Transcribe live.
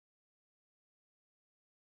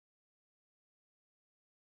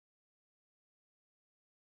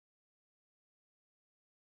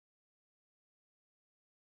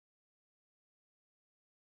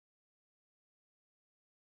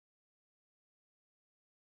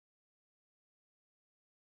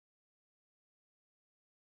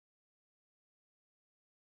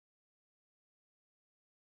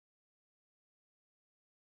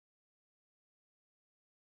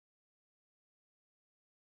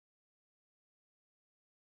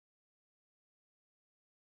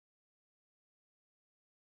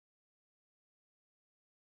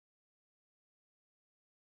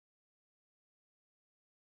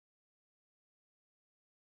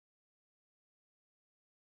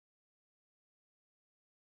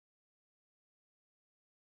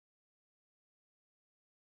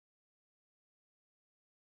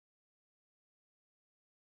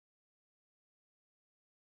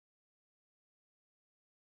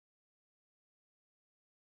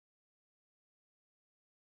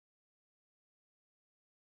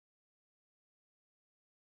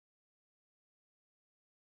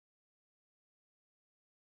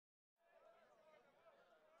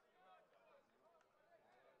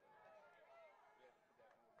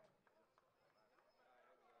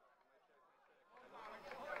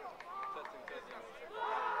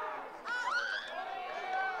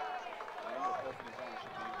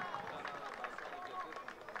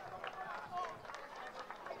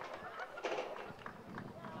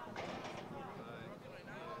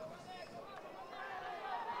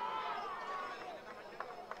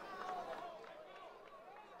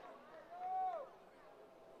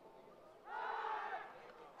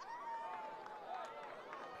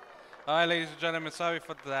Alright, ladies and gentlemen, sorry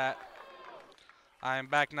for that. I am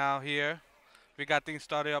back now here. We got things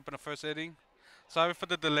started up in the first inning. Sorry for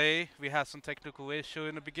the delay. We had some technical issue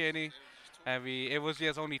in the beginning, and it was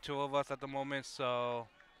just only two of us at the moment, so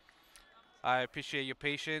I appreciate your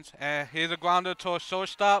patience. And here's a grounder towards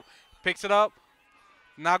shortstop. Picks it up.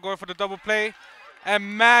 Now going for the double play,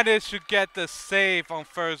 and managed to get the save on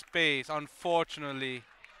first base. Unfortunately,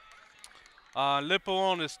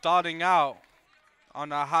 Luperon is starting out on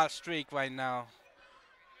a hot streak right now.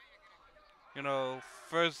 You know,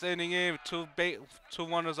 first inning in, two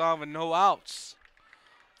runners on with no outs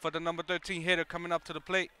for the number 13 hitter coming up to the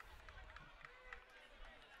plate.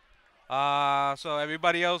 So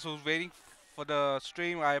everybody else who's waiting for the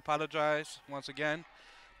stream, I apologize once again,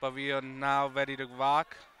 but we are now ready to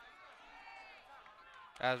rock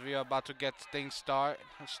as we are about to get things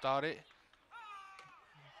started.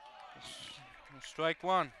 Strike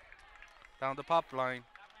one down the pop line.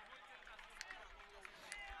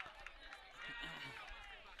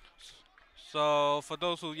 So for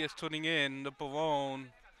those who just tuning in, the Barone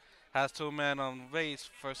has two men on base,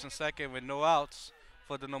 first and second, with no outs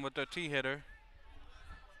for the number 13 hitter.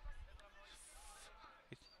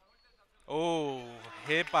 Oh,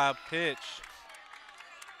 hit by a pitch.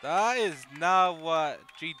 That is not what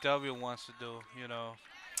GW wants to do, you know.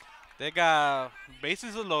 They got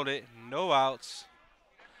bases are loaded, no outs.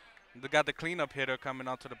 They got the cleanup hitter coming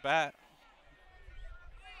onto the bat.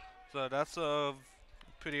 So that's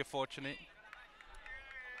pretty unfortunate.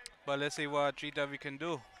 But let's see what GW can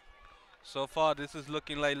do. So far, this is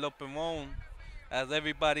looking like Luperon, as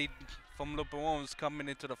everybody from Luperon is coming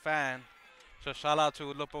into the fan. So shout out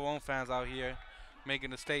to Luperon fans out here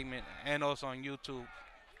making a statement, and also on YouTube.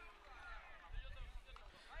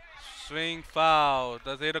 Swing foul.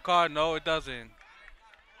 Does it hit a car? No, it doesn't.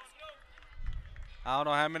 I don't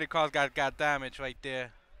know how many cars got damaged right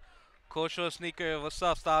there. Cultural Sneaker, what's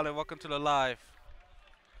up, Stalin? Welcome to the live.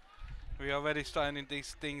 We already starting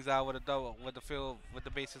these things out with a double, with the field, with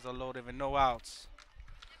the bases are loaded and no outs.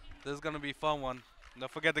 This is gonna be a fun one.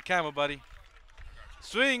 Don't forget the camera, buddy.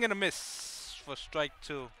 Swing and a miss for strike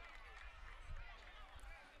two.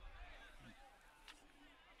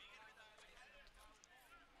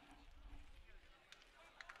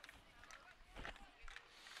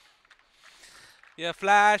 Yeah,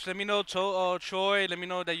 Flash, let me know, Troy, let me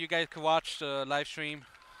know that you guys can watch the live stream.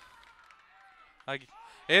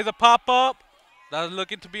 Here's a pop-up. That's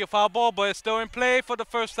looking to be a foul ball, but it's still in play for the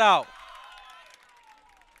first out.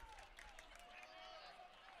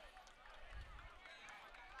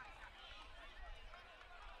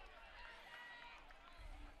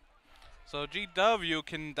 So GW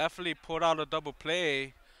can definitely put out a double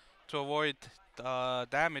play to avoid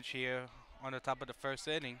damage here on the top of the first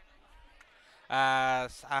inning.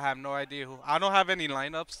 As I have no idea who. I don't have any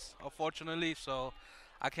lineups, unfortunately, so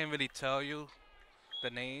I can't really tell you the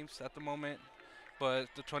names at the moment. But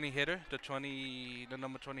the 20 hitter, the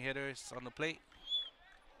number 20 hitter is on the plate.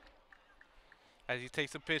 As he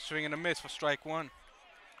takes a pitch, swing and a miss for strike one.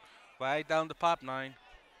 Right down the pop line.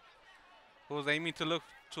 Who was aiming to look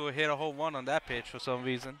to hit a hole one on that pitch for some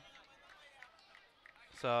reason.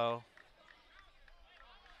 So,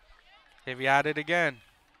 here we at it again.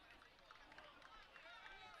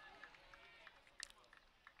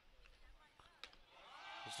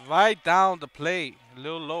 It's right down the plate, a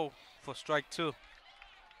little low for strike two.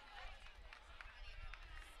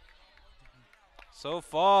 So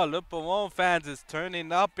far, Luperon fans is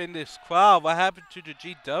turning up in this crowd. What happened to the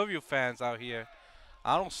GW fans out here?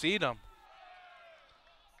 I don't see them.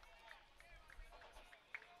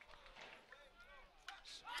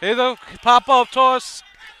 Here's a pop-up towards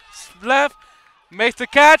left. Makes the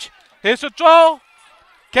catch. Here's the throw.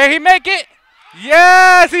 Can he make it?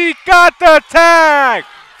 Yes, he got the tag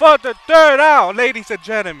for the third out, ladies and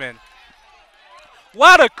gentlemen.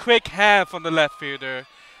 What a quick hand from the left fielder.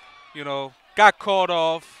 You know, got caught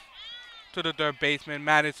off to the third baseman.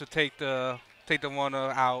 Managed to take the runner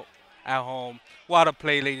out at home. What a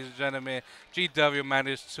play, ladies and gentlemen. GW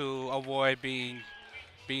managed to avoid being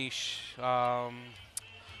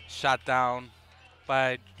shot down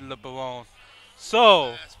by Luperon.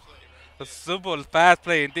 So, a super fast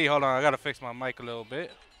play indeed. Hold on, I gotta fix my mic a little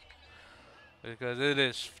bit because it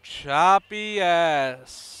is choppy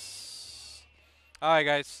as. All right,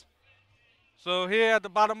 guys. So here at the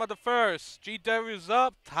bottom of the first, GW is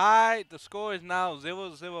up, tied. The score is now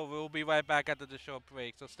 0-0. We'll be right back after the short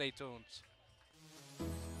break, so stay tuned.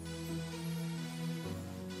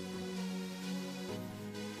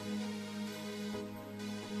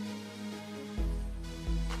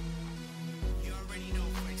 You already know,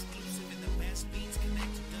 for exclusive and the best beats,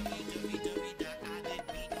 connect to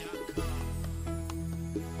www.iditbeat.com.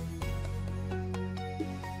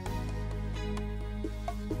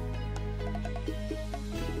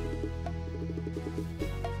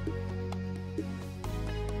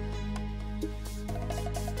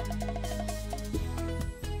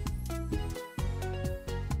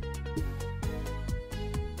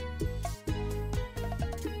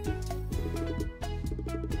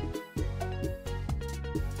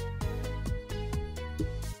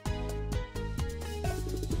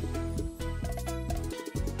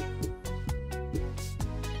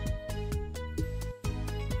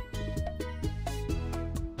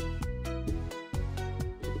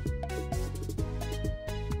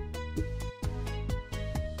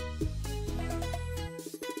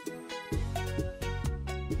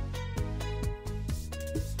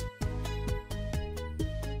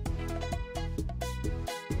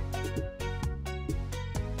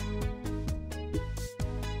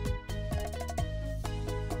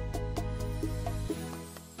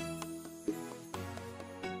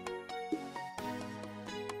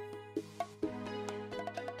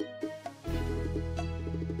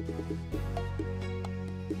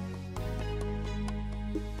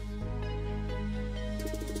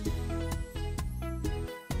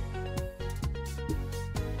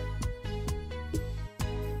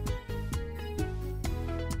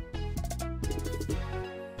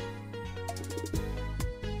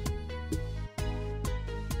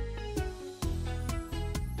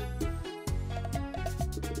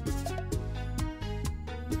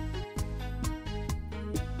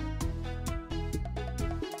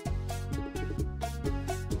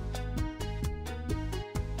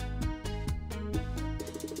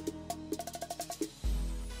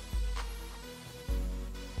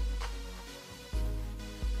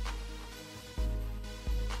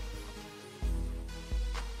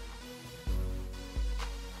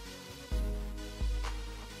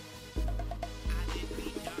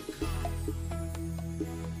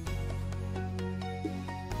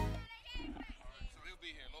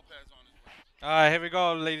 All right, here we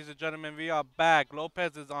go, ladies and gentlemen. We are back.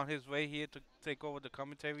 Lopez is on his way here to take over the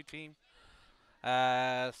commentary team.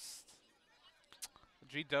 As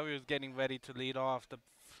GW is getting ready to lead off the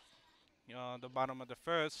bottom of the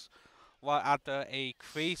first, while after a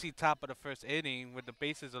crazy top of the first inning, with the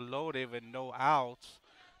bases are loaded with no outs,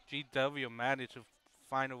 GW managed to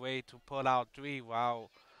find a way to pull out three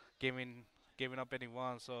while giving giving up any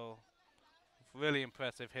one. So really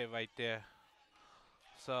impressive hit right there.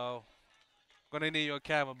 So gonna need your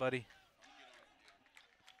camera, buddy.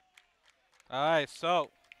 All right, so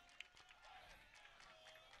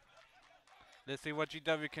let's see what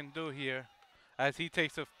GW can do here. As he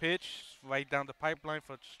takes a pitch right down the pipeline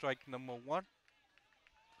for strike number one.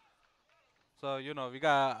 So, we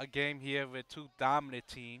got a game here with two dominant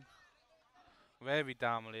teams. Very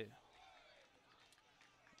dominant.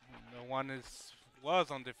 The one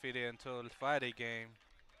was undefeated until the Friday game.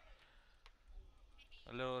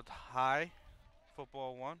 A little high for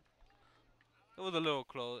ball one. It was a little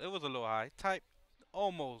close. It was a little high. Type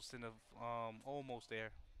almost almost there.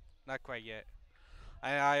 Not quite yet.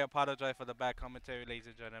 I apologize for the bad commentary, ladies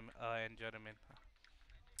and gentlemen.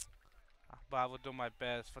 But I will do my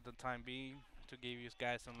best for the time being to give you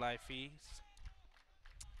guys some live feeds.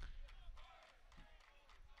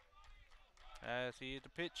 As he hit the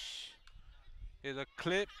pitch. Here's a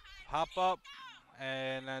clip, hop up,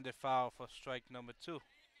 and land a foul for strike number two.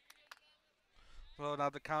 So now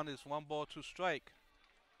the count is one ball, two strike.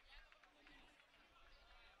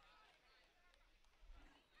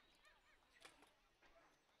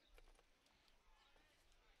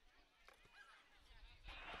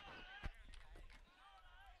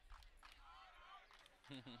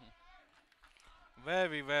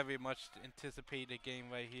 Very, very much anticipated game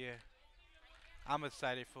right here. I'm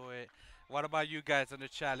excited for it. What about you guys in the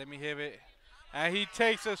chat? Let me hear it. And he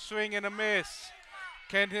takes a swing and a miss.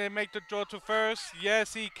 Can he make the draw to first?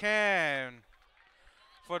 Yes, he can.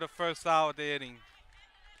 For the first out of the inning.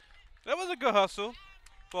 That was a good hustle.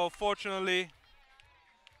 But unfortunately,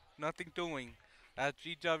 nothing doing. As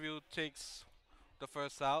GW takes the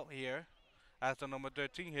first out here. As the number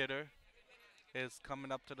 13 hitter is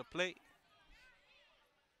coming up to the plate.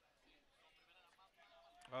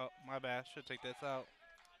 Oh, my bad. Should take this out.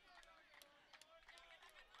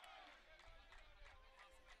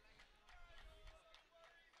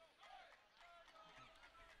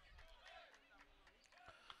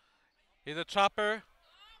 He's a chopper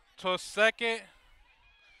to second.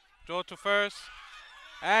 Throw to first.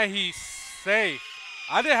 And he's safe.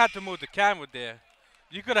 I didn't have to move the camera there.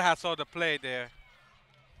 You could have saw the play there.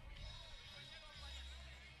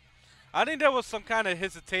 I think there was some kind of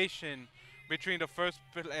hesitation between the first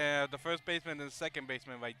baseman and the second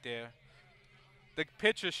baseman right there. The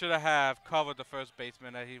pitcher should have covered the first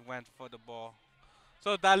baseman as he went for the ball.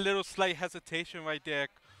 So that little slight hesitation right there,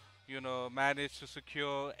 managed to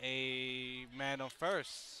secure a man on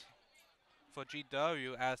first for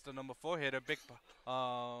GW as the number four hitter,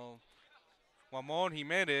 Ramon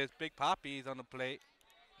Jimenez, Big Poppy is on the plate.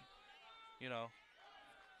 You know,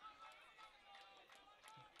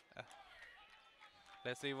 uh,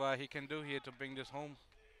 let's see what he can do here to bring this home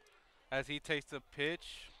as he takes the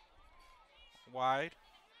pitch wide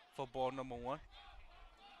for ball number one.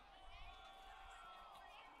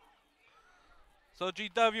 So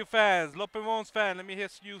GW fans, Luperon's fan, let me hear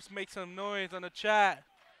you make some noise on the chat.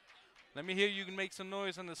 Let me hear you make some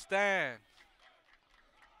noise on the stand.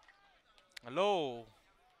 Hello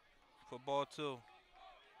for ball two.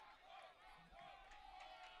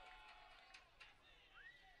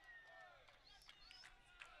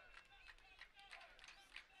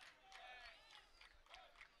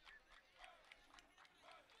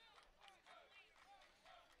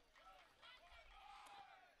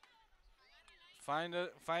 Find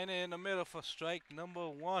it in the middle for strike number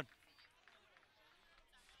one.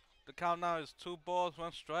 The count now is 2 balls,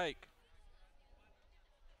 1 strike.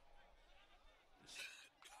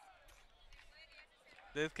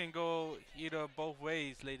 This can go either both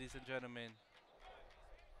ways, ladies and gentlemen.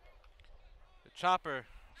 The chopper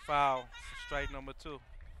foul for strike number two.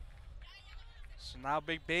 So now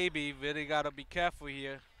Big Baby really gotta be careful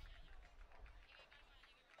here.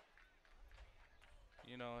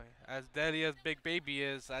 As deadly as Big Baby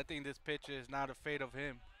is, I think this pitcher is not afraid of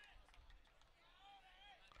him.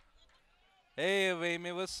 Hey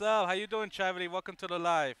Raymond, what's up? How you doing, Charlie? Welcome to the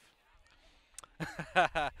live.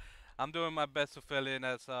 I'm doing my best to fill in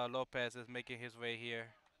as Lopez is making his way here.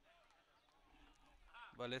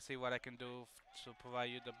 But let's see what I can do to provide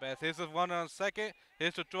you the best. Here's the one on second.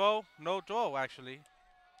 Here's the throw. No throw, actually.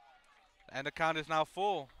 And the count is now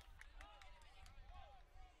full.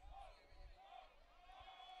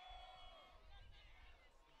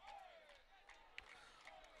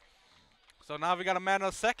 So now we got a man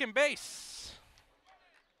on second base.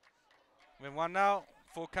 With one out,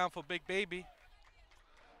 full count for Big Baby.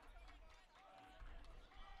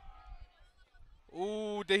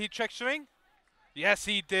 Ooh, did he check swing? Yes,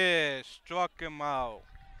 he did. Struck him out.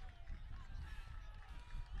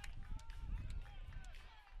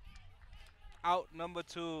 Out number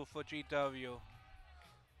 2 for GW.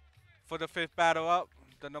 For the fifth battle up,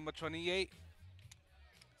 the number 28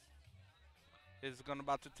 is gonna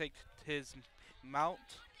about to take his mount.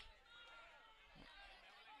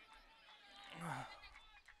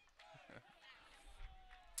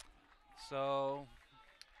 So,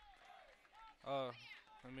 uh,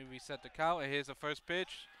 let me reset the count. And here's the first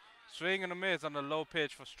pitch. Swing and a miss on the low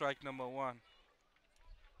pitch for strike number 1.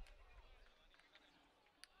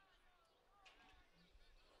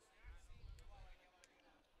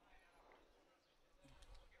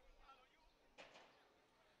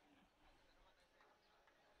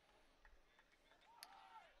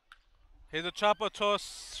 Here's a chopper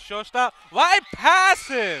toss shortstop. Right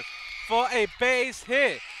passive for a base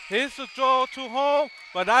hit. Here's the throw to home,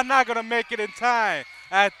 but I'm not going to make it in time.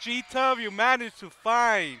 As GW managed to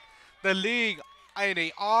find the league in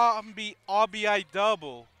a RBI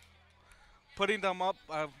double, putting them up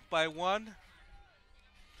by 1.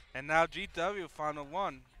 And now GW found a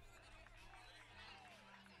 1.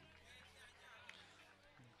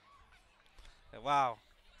 Wow.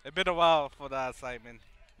 It's been a while for that assignment.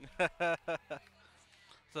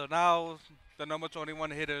 So now the number 21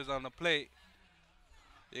 hitter is on the plate.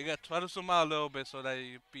 You got to try to zoom out a little bit so that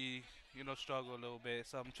you struggle a little bit.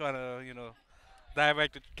 So I'm trying to,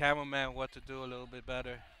 direct the cameraman what to do a little bit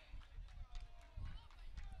better.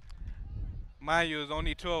 Mind you, there's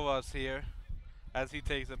only 2 of us here as he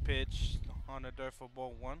takes a pitch on the dirt for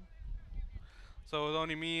ball 1. So it's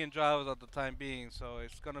only me and drivers at the time being. So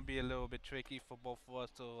it's going to be a little bit tricky for both of us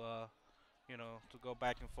to, to go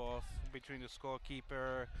back and forth between the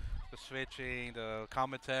scorekeeper, the switching, the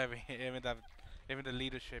commentary, even the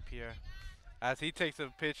leadership here. As he takes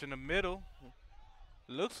a pitch in the middle,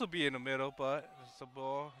 looks to be in the middle, but it's a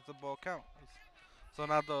ball. It's a ball count. So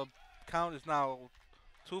now the count is now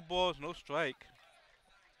 2 balls, no strike.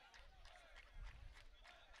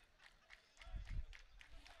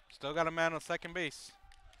 Still got a man on second base.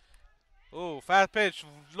 Ooh, fast pitch,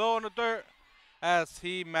 low on the dirt, as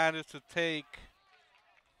he managed to take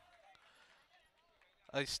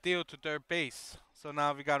a steal to third base. So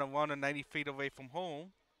now we got a 190 feet away from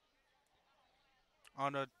home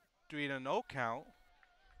on a 3-0 count.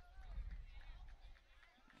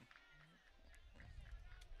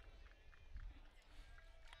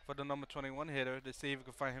 For the number 21 hitter to see if he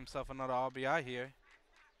can find himself another RBI here.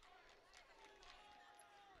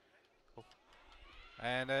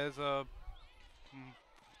 And there's a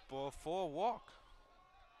ball 4 walk.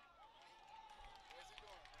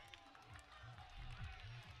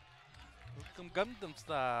 Gundam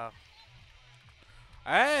style.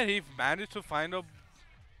 And he managed to find a...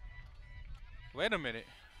 Wait a minute.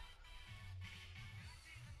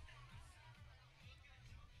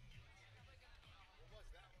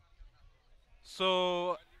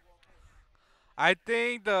 So I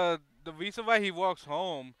think the reason why he walks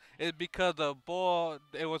home is because the ball,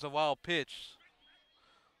 it was a wild pitch.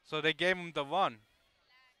 So they gave him the run.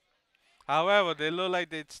 However, they look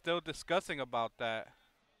like they're still discussing about that.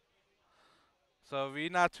 So we're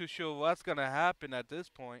not too sure what's going to happen at this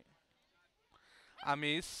point. I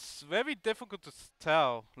mean, it's very difficult to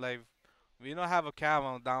tell. Like, we don't have a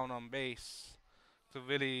camera down on base to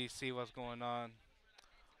really see what's going on.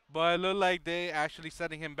 But it looked like they actually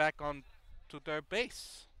setting him back on to third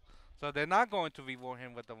base. So they're not going to reward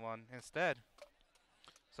him with the one instead.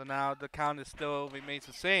 So now the count is still remains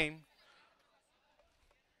the same.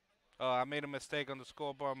 Oh, I made a mistake on the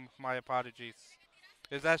scoreboard. My apologies.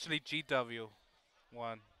 It's actually GW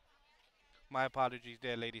one. My apologies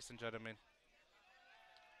there, ladies and gentlemen.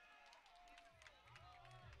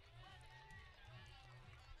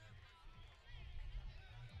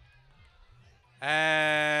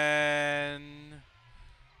 And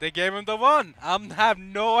they gave him the one. I have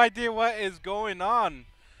no idea what is going on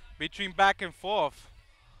between back and forth.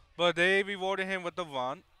 But they rewarded him with the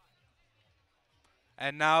one.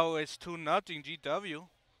 And now it's 2-0 GW.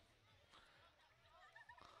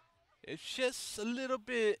 It's just a little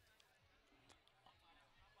bit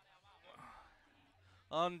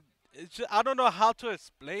on. I don't know how to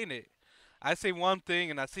explain it. I say one thing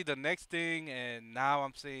and I see the next thing, and now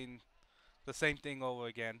I'm saying the same thing over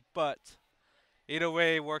again. But either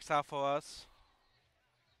way, it works out for us.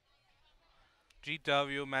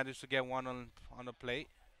 GW managed to get one on the plate,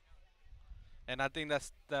 and I think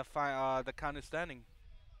that's the count is standing.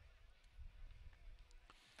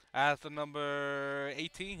 As the number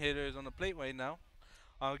 18 hitter is on the plate right now.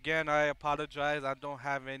 Again, I apologize. I don't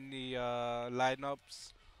have any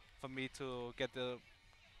lineups for me to get the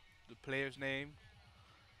player's name.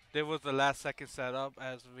 There was the last second setup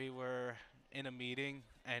as we were in a meeting,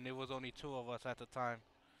 and it was only two of us at the time.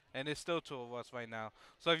 And it's still two of us right now.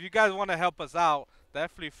 So if you guys want to help us out,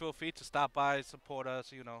 definitely feel free to stop by, support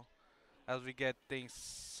us, as we get things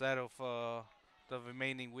settled for the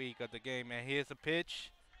remaining week of the game. And here's the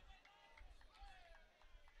pitch.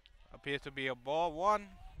 Appears to be a ball one.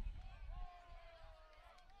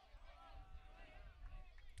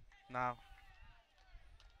 Now,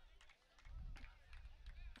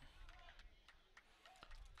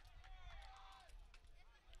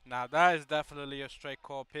 now that is definitely a straight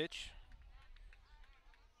call pitch.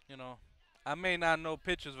 You know, I may not know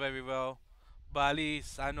pitches very well, but at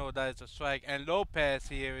least I know that it's a strike. And Lopez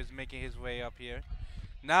here is making his way up here.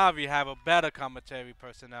 Now we have a better commentary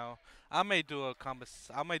personnel. I may do a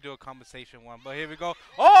conversation one, but here we go.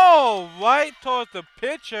 Oh, right towards the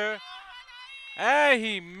pitcher, and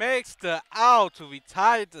he makes the out to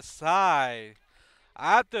retire the side.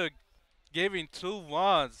 After giving 2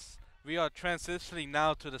 runs, we are transitioning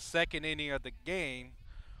now to the second inning of the game,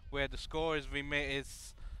 where the score is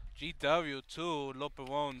GW 2,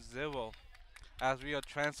 Luperon 0. As we are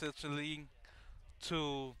transitioning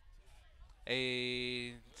to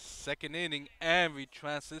a second inning and we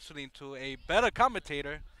transitioning to a better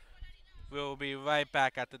commentator. We'll be right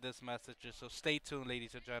back after this message, so stay tuned,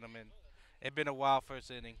 ladies and gentlemen. It's been a wild first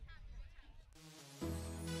inning.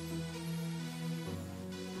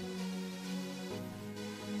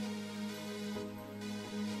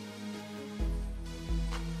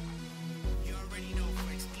 You already know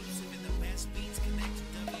for exclusive and the best beats, connect to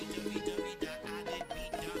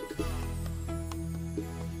www.idedbeat.com.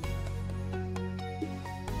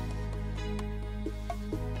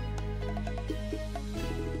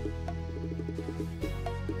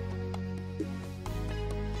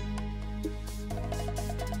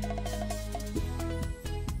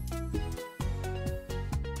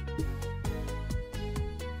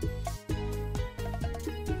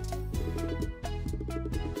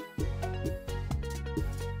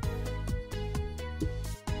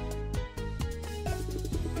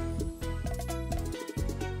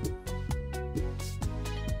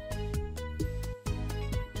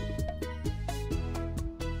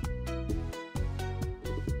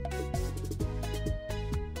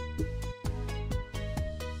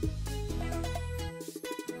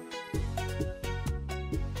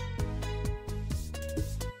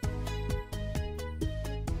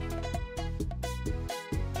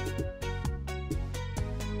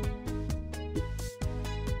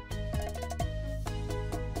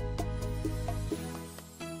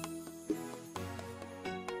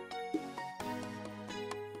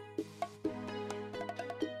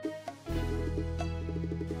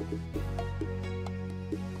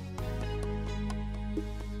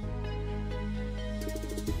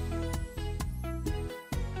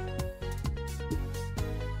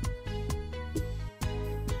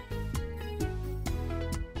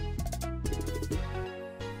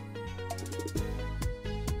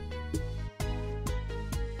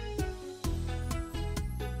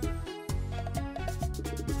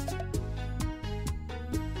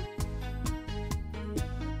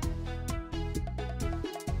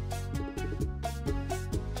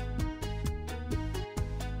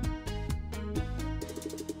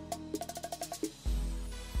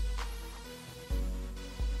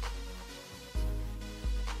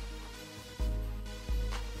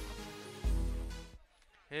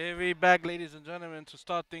 Here we back, ladies and gentlemen, to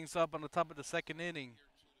start things up on the top of the second inning.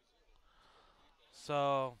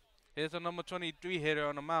 So here's the number 23 hitter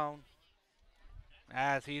on the mound,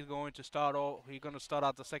 as he's going to start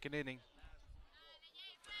out the second inning.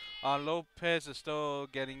 Lopez is still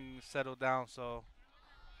getting settled down, so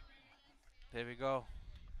there we go.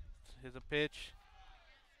 Here's a pitch.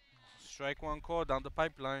 Strike one call down the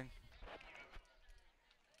pipeline.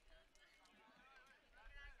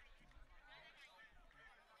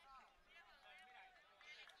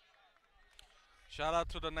 Shout out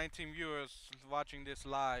to the 19 viewers watching this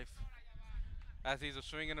live. As he's a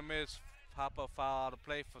swing and a miss, pop up foul out of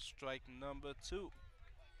play for strike number 2.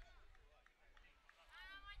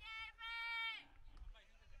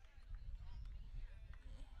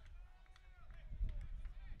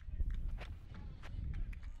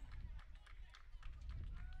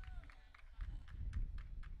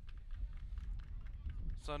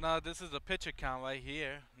 So now this is a pitcher count right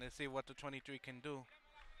here. Let's see what the 23 can do.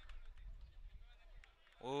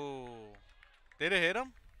 Oh, did it hit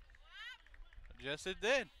him? Yes, it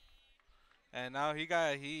did. And now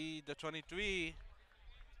the 23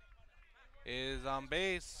 is on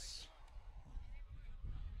base,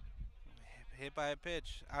 hit by a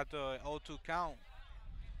pitch after an 0-2 count.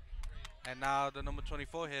 And now the number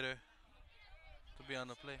 24 hitter to be on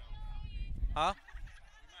the play. Huh?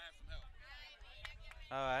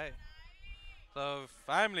 All right. So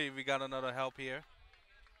finally we got another help here.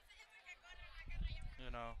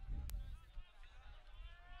 You know.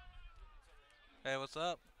 Hey, what's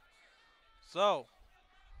up? So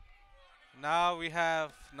now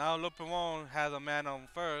Luperon has a man on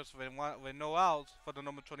first with no outs for the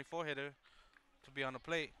number 24 hitter to be on the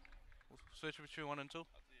plate. Switch between one and two.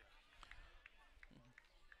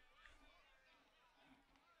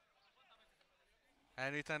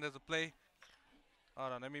 Anytime there's a play,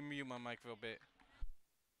 hold on, let me mute my mic for a bit.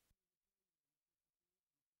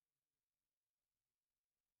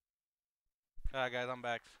 All right, guys, I'm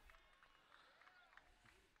back.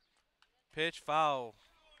 Pitch foul.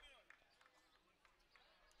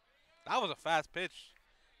 That was a fast pitch.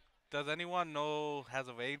 Does anyone know has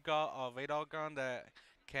a radar gun that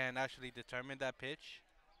can actually determine that pitch?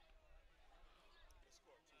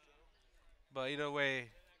 But either way,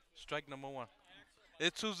 strike number one.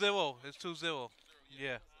 It's 2-0. It's 2-0.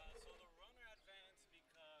 Yeah.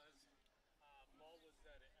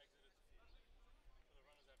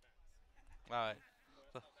 All right.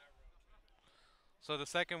 So, so the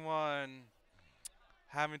second one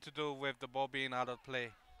having to do with the ball being out of play.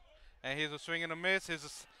 And here's a swing and a miss.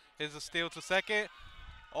 Here's a steal to second.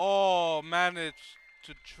 Oh, managed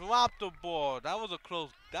to drop the ball. That was a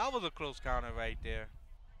close counter right there.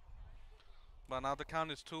 But now the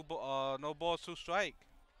count is no balls, two strike.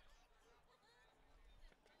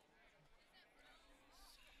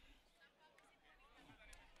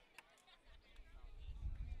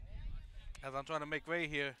 As I'm trying to make way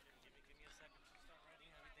here.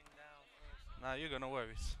 Nah, you're gonna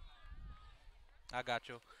worries. I got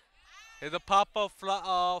you. Here's a pop-up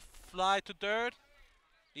fly to third.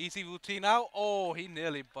 Easy routine out. Oh, he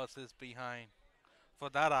nearly busts his behind for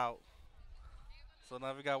that out. So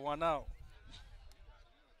now we got one out.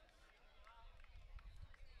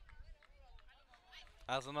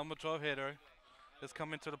 As the number 12 hitter is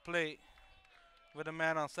coming to the plate with a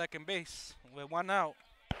man on second base with one out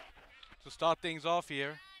to start things off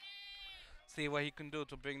here. See what he can do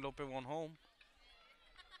to bring Lope one home.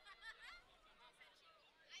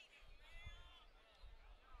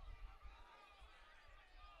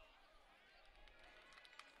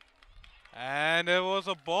 And there was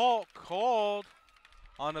a ball called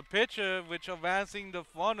on the pitcher, which advancing the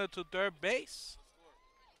runner to third base.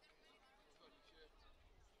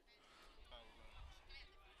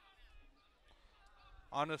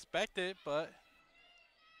 Unexpected, but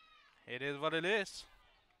it is what it is.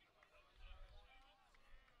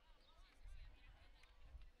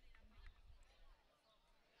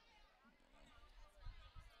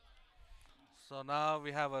 So now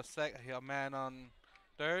we have a man on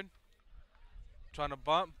third, trying to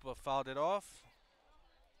bump, but fouled it off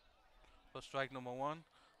for strike number one.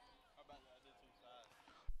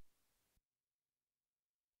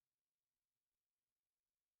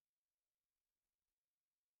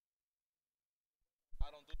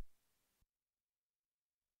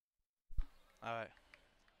 All right.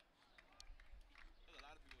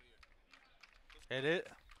 It is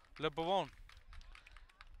Luperon.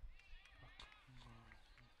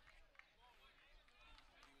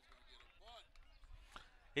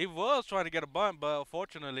 He was trying to get a bunt, but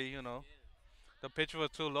unfortunately, the pitch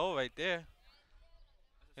was too low right there.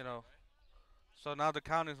 You know. So now the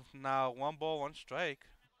count is now one ball, one strike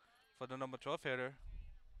for the number 12 hitter.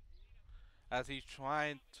 As he's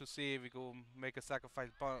trying to see if he can make a sacrifice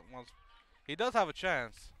bunt once. He does have a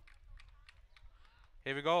chance.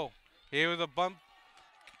 Here we go. Here was a bunt.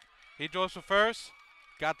 He goes to first.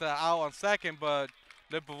 Got the out on second, but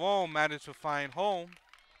Luperon managed to find home.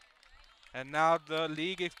 And now the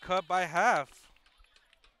league is cut by half.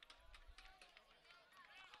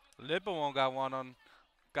 Luperon got one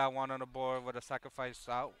on the board with a sacrifice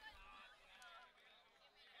out.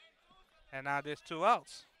 And now there's two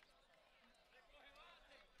outs.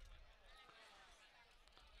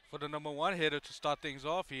 For the number one hitter to start things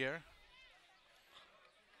off here.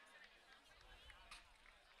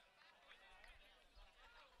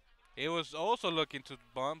 It was also looking to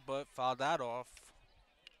bunt, but fouled that off.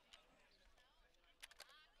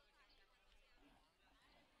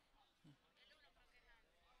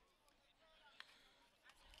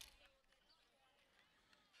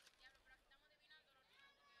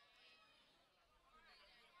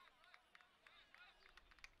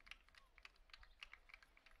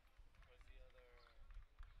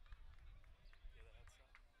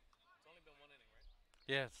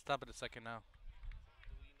 Yeah, stop at the second now.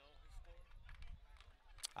 Do we know who scored?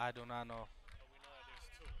 I do not know. But we know that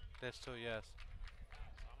there's two. There's two, yes. So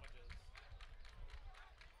I'm gonna just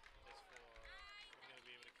for me to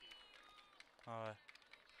be able to keep. All right.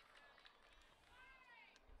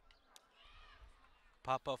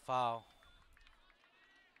 Pop up foul.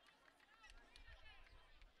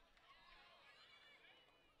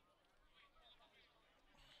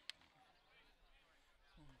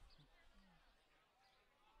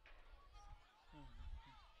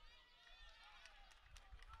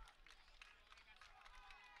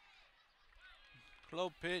 Low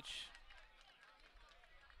pitch.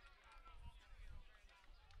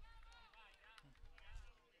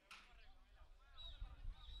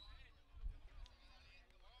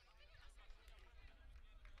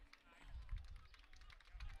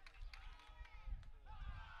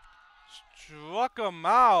 Struck him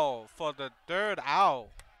out for the third out.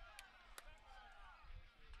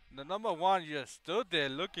 The number one just stood there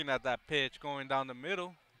looking at that pitch going down the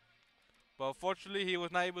middle. But unfortunately, he was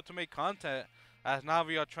not able to make contact. As now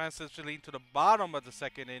we are transitioning to the bottom of the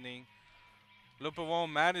second inning.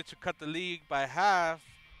 Luperon managed to cut the lead by half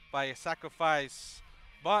by a sacrifice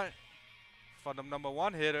bunt for the number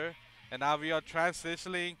one hitter. And now we are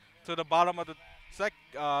transitioning to the bottom of the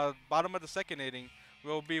second inning.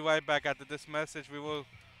 We'll be right back after this message. We will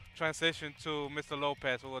transition to Mr.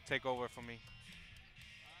 Lopez, who will take over for me.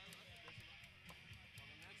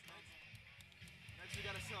 Next, we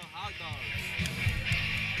gotta sell hot dogs.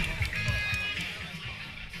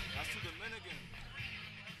 That's too Dominican.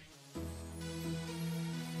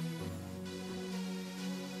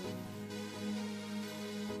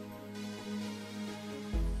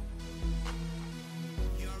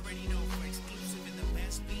 You already know for exclusive and the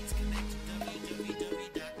best beats, connect to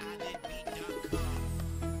www.iditbeat.com.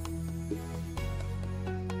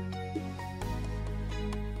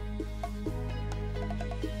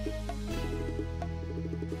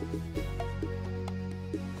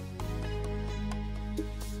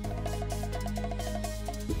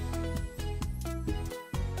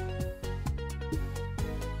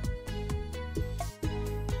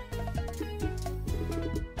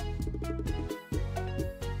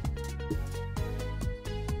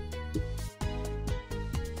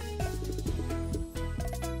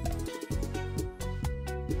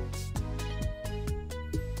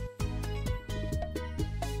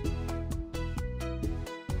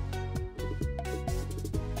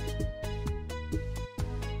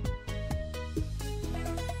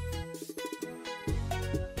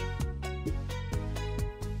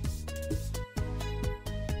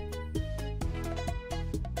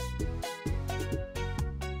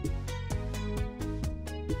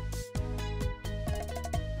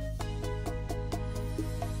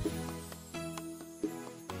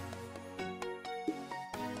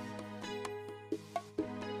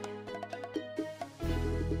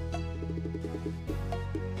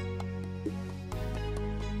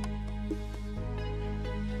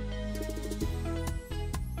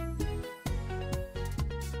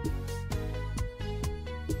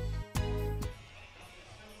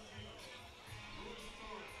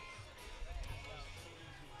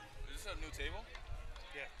 Is this a new table?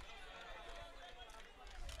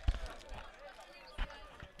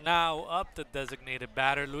 Now up the designated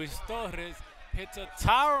batter, Luis Torres hits a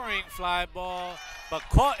towering fly ball, but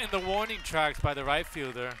caught in the warning tracks by the right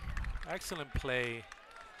fielder. Excellent play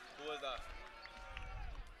Who was that?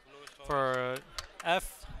 for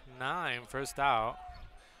F9, first out.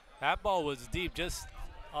 That ball was deep, just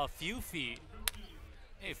a few feet,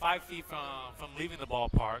 5 feet from leaving the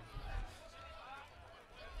ballpark.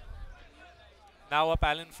 Now up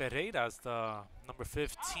Alan Ferreiras, the number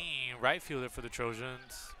 15 right fielder for the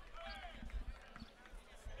Trojans.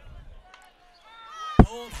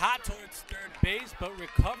 Pulled hot towards third base, but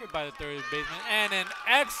recovered by the third baseman. And an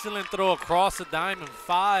excellent throw across the diamond,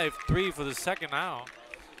 5-3 for the second out.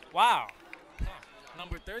 Wow.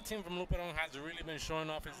 Number 13 from Luperon has really been showing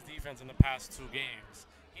off his defense in the past 2 games.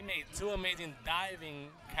 He made 2 amazing diving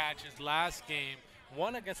catches last game.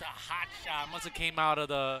 One against a hot shot, must have came out of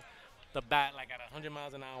the bat like at 100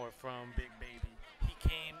 miles an hour from Big Baby. He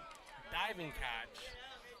came, diving catch,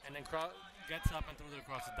 and then gets up and throws it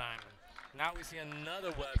across the diamond. Now we see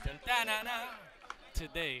another weapon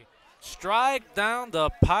today. Strike down the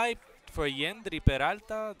pipe for Yendry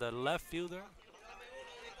Peralta, the left fielder.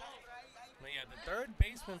 But yeah, the third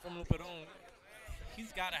baseman from Luperon,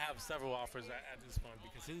 he's got to have several offers at this point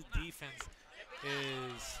because His defense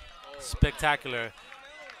is spectacular.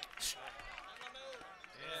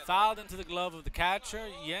 Fouled into the glove of the catcher.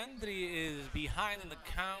 Yendry is behind in the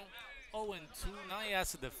count, 0-2. Now he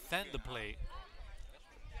has to defend the plate.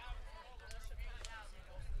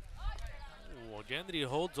 Ooh, Gendry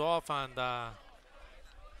holds off on that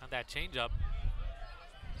changeup.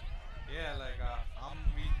 Yeah, like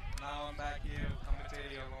now I'm back here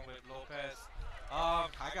commentating along with Lopez. I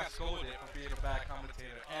got scolded for being a bad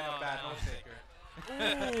commentator and a bad note taker.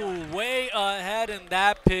 Ooh, way ahead in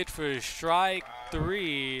that pitch for strike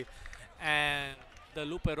 3, and the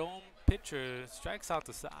Luperon pitcher strikes out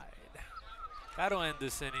the side. That'll end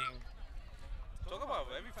this inning. Talk about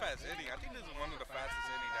every fast inning. I think this is one of the fastest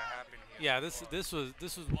innings that happened here. Yeah, this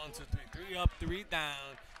was 1, 2, 3, 3 up, 3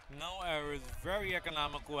 down, no errors, very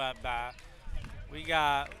economical at bat. We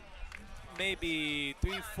got maybe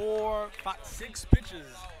 3, 4, 5, 6 pitches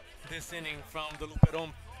this inning from the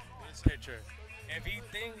Luperon pitcher. If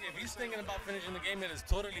he's thinking about finishing the game, it is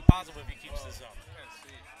totally possible if he keeps this up. Let's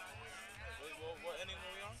see. What inning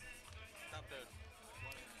are we on? Top third.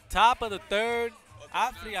 Top of the third,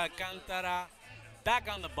 Afri Alcantara back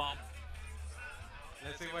on the bump.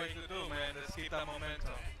 Let's see what you can do, man. Let's keep that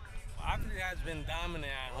momentum. Afri has been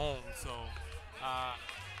dominant at home, so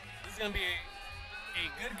this is going to be a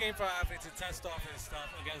good game for Afri to test off his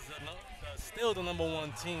stuff against still the number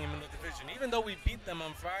 1 team in the division. Even though we beat them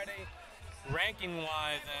on Friday,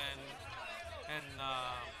 ranking-wise and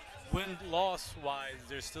win-loss wise,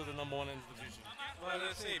 they're still the number 1 in the division. Well,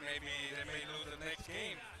 let's see. Maybe they may lose the next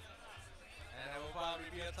game, and it will probably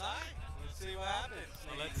be a tie. We'll see what happens.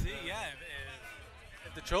 So let's see. Yeah,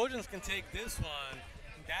 if the Trojans can take this one,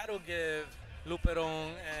 that'll give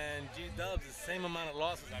Luperon and G-Dubs the same amount of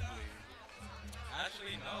losses, I believe.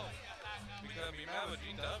 Actually, no, because remember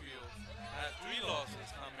GW had 3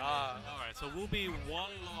 losses coming. All right, so we'll be 1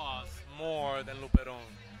 loss more than Luperon.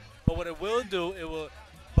 But what it will do, it will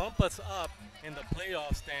bump us up in the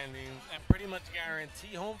playoff standings and pretty much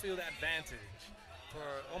guarantee home field advantage for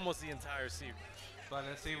almost the entire series. But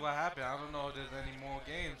let's see what happens. I don't know if there's any more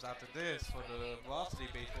games after this for the Varsity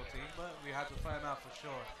baseball team, but we have to find out for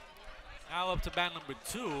sure. Now up to bat number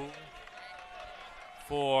 2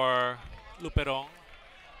 for Luperon.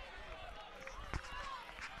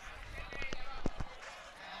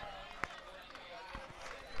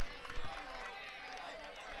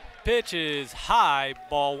 Pitch is high,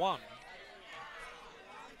 ball 1.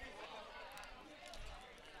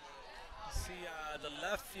 See, the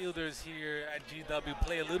left fielders here at GW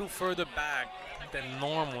play a little further back than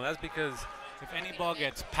normal. That's because if any ball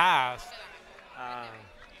gets passed,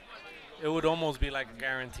 it would almost be like a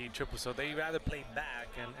guaranteed triple. So they rather play back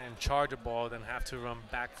and charge a ball than have to run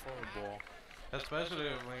back for a ball. Especially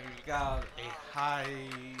when you got a high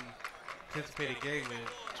anticipated game with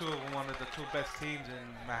one of the 2 best teams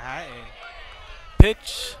in Manhattan.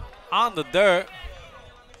 Pitch on the dirt,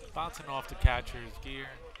 bouncing off the catcher's gear.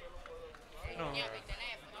 No,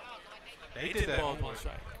 They did that ball, 1 homework.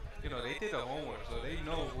 strike. You know, they did the homework, so they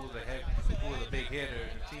know who's the big hitter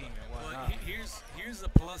in the team and Well, whatnot. here's the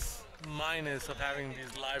plus minus of having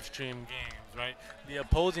these live stream games, right? The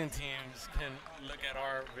opposing teams can look at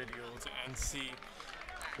our videos and see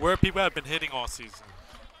where people have been hitting all season.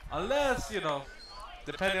 Unless, you know,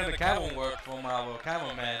 depending on the camera work from our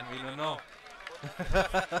cameraman, we don't know.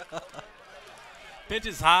 Pitch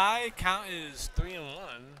is high, count is 3-1.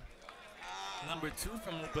 Number 2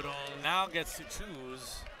 from Luperon now gets to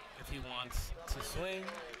choose if he wants to swing.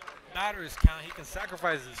 Batter's count, he can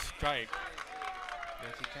sacrifice his strike.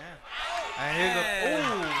 Yes, he can. And here's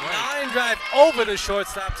Line drive over the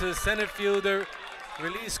shortstop to the center fielder.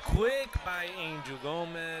 Released quick by Angel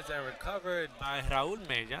Gomez and recovered by Raul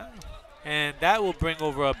Mella. And that will bring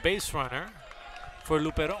over a base runner for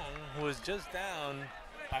Luperon, who is just down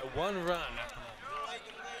by 1 run at the moment.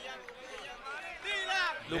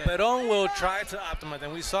 Luperon will try to optimize,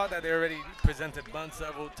 and we saw that they already presented bunts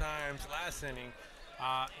several times last inning.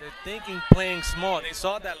 They're thinking playing small. They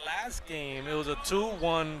saw that last game. It was a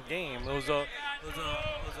 2-1 game. It was a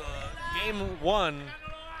game won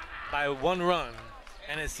by 1 run,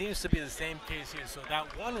 and it seems to be the same case here. So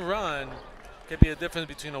that 1 run could be a difference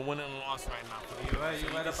between a win and a loss right now. For the You're right, so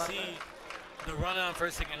you're right you can about see the run on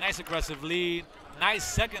first, taking a nice aggressive lead, nice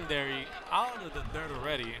secondary out of the dirt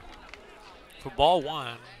already for ball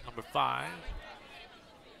 1, number 5.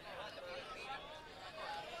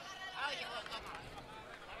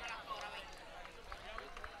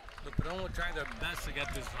 Luperon will try their best to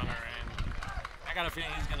get this runner in. I got a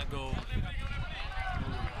feeling he's gonna go.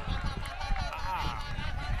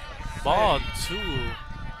 Ball 2.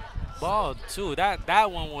 Ball 2.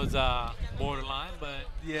 That one was borderline, but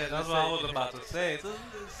yeah, that's what I was about to say. It's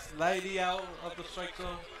slightly out of the strike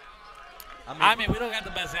zone. I mean, we don't got the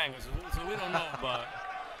best angles, so we don't know, but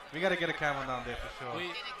we got to get a camera down there for sure.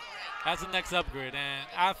 That's the next upgrade. And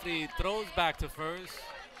Afri throws back to first,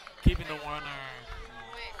 keeping the runner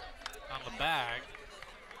on on the bag.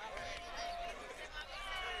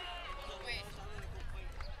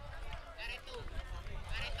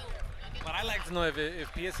 But I'd like to know if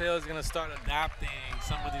PSAL is going to start adapting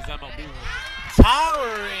some of these MLB rules.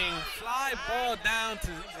 Towering fly ball down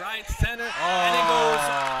to right center, and it goes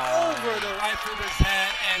over the right fielder's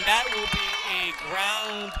head, and that will be a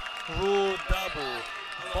ground rule double.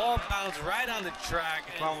 The ball bounced right on the track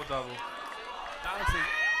and Ground double. bounces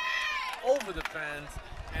over the fence.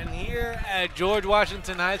 And here at George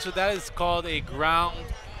Washington High School, that is called a ground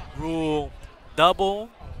rule double.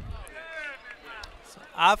 So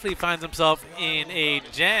Affley finds himself in a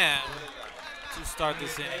jam to start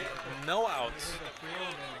this inning. No outs.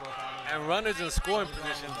 And runners in scoring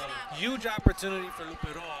positions. Huge opportunity for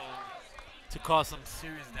Luperon to cause some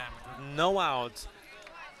serious damage. No outs.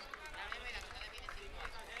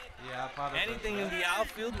 Yeah, Anything in the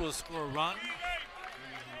outfield will score a run.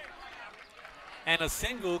 And a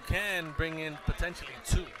single can bring in potentially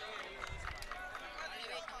two.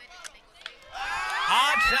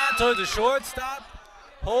 Hot shot towards the shortstop.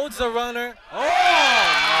 Holds the runner.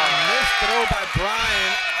 Missed throw by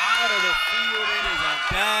Brian out of the field. It is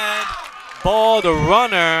a bad ball. The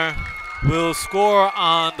runner will score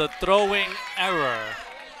on the throwing error.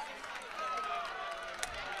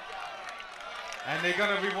 And they're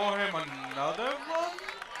gonna reward him another one?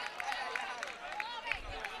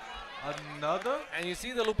 Another? And you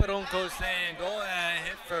see the Luperon coach saying, go ahead,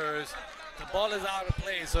 hit first. The ball is out of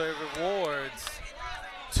play, so it rewards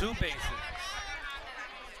two bases.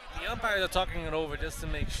 The umpires are talking it over just to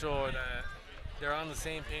make sure that they're on the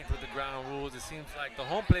same page with the ground rules. It seems like the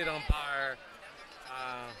home plate umpire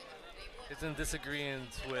is in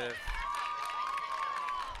disagreement with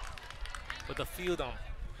the field umpire.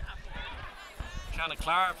 Trying to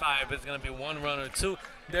clarify if it's going to be one run or two.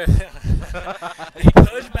 They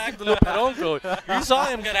pushed back the Luperon coach. You saw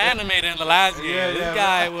him get animated in the last game. This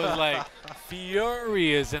guy was like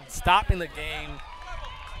furious and stopping the game.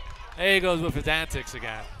 There he goes with his antics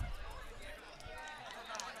again.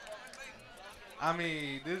 I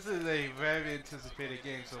mean, this is a very anticipated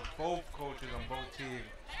game, so both coaches on both teams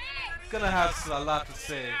gonna have a lot to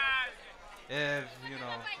say. If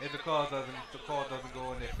if the call doesn't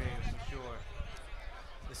go in their favor, for sure.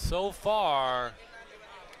 So far,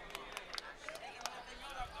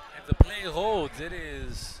 if the play holds, it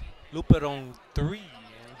is Luperon 3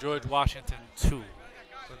 and George Washington 2. So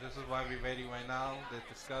this is why we're ready right now. They're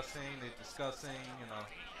discussing, They're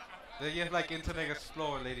just like Internet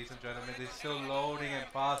Explorer, ladies and gentlemen. They're still loading and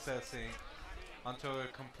processing until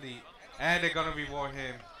it's complete. And they're gonna reward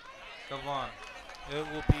him the run. It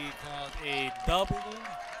will be called a double,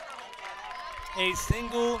 a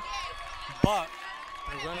single, but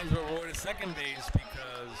the runners were rewarded second base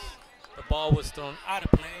because the ball was thrown out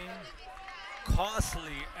of play.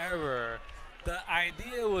 Costly error. The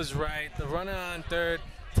idea was right. The runner on third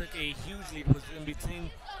took a huge leap. Was in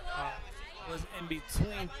between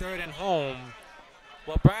third and home.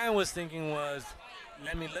 What Brian was thinking was,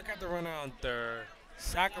 let me look at the runner on third,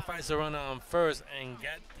 sacrifice the runner on first, and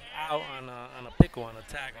get out on a pickle, on a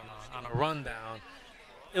tag, on a rundown.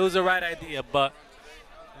 It was the right idea, but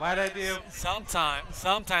Right idea.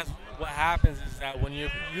 sometimes what happens is that when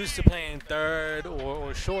you're used to playing third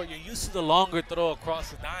or short, you're used to the longer throw across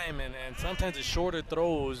the diamond, and sometimes the shorter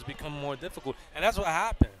throws become more difficult. And that's what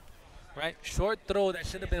happened, right? Short throw that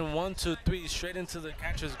should have been 1, 2, 3 straight into the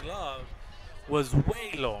catcher's glove was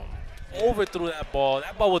way low. Overthrew that ball.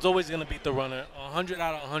 That ball was always going to beat the runner 100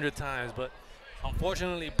 out of 100 times, but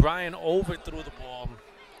unfortunately, Brian overthrew the ball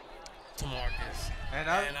to Marcus. And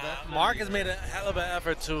Marcus made a hell of an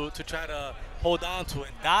effort to try to hold on to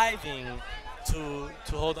it, diving to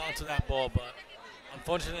hold on to that ball, but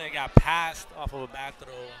unfortunately it got passed off of a bad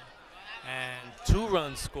throw and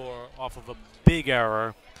 2-run score off of a big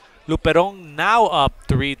error. Luperon now up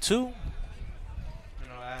 3-2.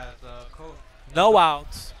 As a coach. No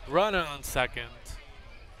outs, runner on second.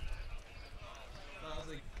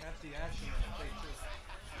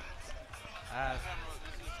 As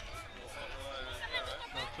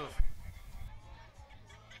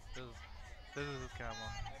this is his camera.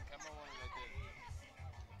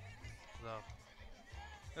 So,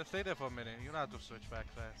 let's stay there for a minute. You don't have to switch back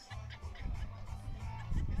fast.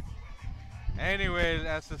 Anyways,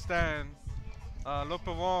 as it stands,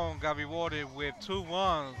 Luperon got rewarded with 2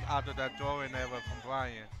 runs after that drawing error from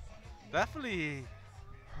Brian. Definitely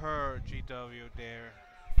hurt GW there.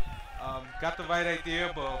 Got the right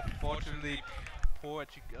idea, but fortunately poor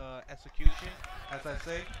execution, as I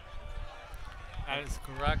say. That is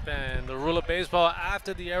correct, and the rule of baseball,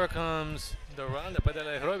 after the error comes the run, después del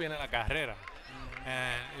error viene la carrera.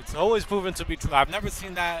 and it's always proven to be true. I've never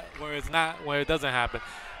seen that where it doesn't happen.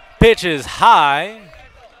 Pitch is high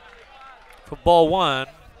for ball one.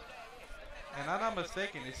 And I'm not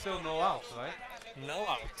mistaken, it's still no outs, right? No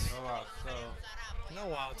outs. No outs. So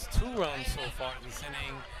No outs. 2 runs so far this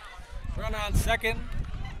inning. Runner on second.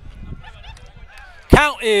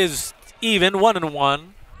 Count is even,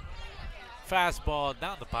 1-1. Fastball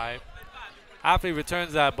down the pipe. After he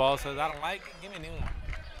returns that ball, says, I don't like it, give me a new one.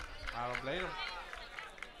 I don't blame him.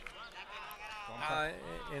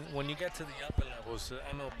 And when you get to the upper levels,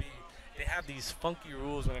 MLB, they have these funky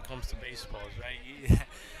rules when it comes to baseballs, right?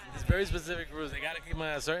 There's very specific rules. They got to keep them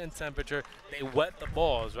at a certain temperature. They wet the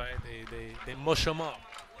balls, right? They mush them up.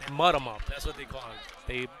 They mud them up. That's what they call it.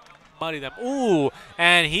 They muddy them. Ooh,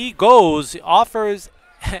 and he goes, offers,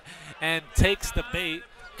 and takes the bait.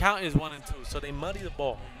 Count is 1-2. So they muddy the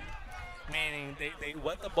ball, meaning they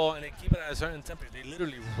wet the ball and they keep it at a certain temperature. They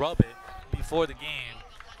literally rub it before the game.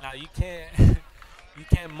 Now you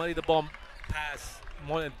can't muddy the ball past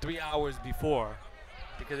more than 3 hours before,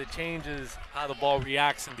 because it changes how the ball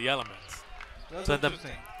reacts in the elements. That's So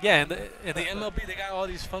interesting. Yeah, in the MLB they got all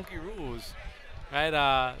these funky rules,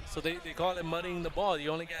 right? So they call it muddying the ball. You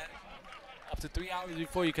only get up to 3 hours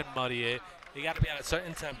before you can muddy it. You got to be at a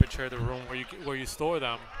certain temperature, the room where you store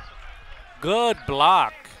them. Good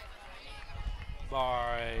block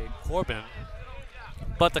by Corbin,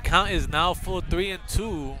 but the count is now full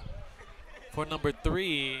 3-2 for number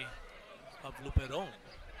 3 of Luperon.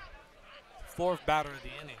 4th batter of the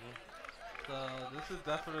inning. So this is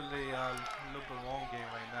definitely a Luperon game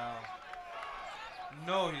right now.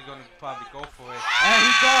 No, he's gonna probably go for it. And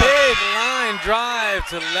he does. Big line drive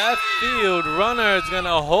to left field. Runner is going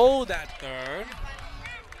to hold at third.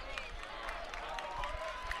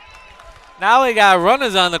 Now we got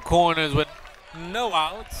runners on the corners with No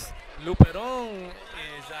outs. Luperon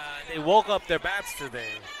is, they woke up their bats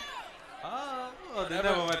today. Well, they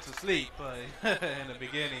never went to sleep, but in the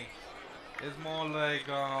beginning, it's more like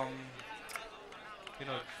the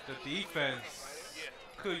defense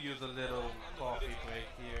could use a little coffee break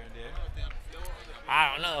here and there.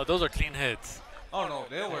 I don't know. Those are clean hits. Oh no,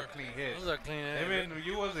 they were clean hits. Those are clean. Even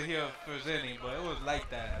you wasn't here first inning, but it was like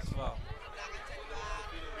that as well.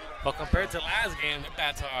 But compared to last game, the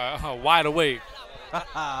bats are wide awake.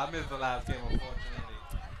 I missed the last game, unfortunately,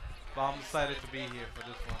 but I'm excited to be here for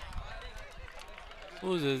this one.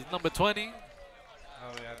 Who's this? Number 20? Oh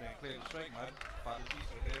yeah, I didn't clear the strike, my apologies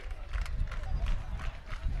for that.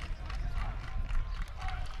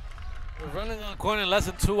 We're running on the corner, less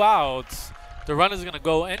than 2 outs. The runner's gonna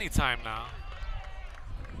go anytime now.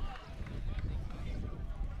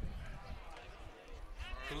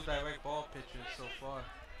 Two direct ball pitches so far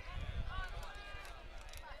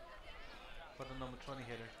for the number 20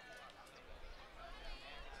 hitter.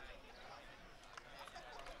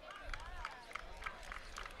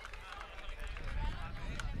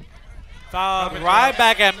 Fouled right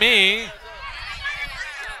back at me.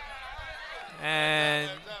 And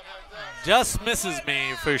just misses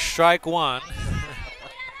me for strike one.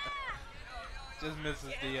 Just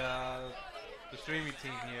misses the streaming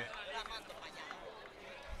team here.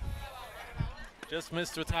 Just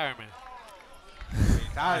missed retirement.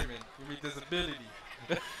 Retirement. You mean disability.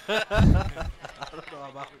 I don't know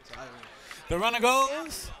about retirement. The runner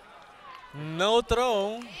goes. No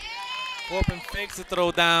throw. Corbin fakes the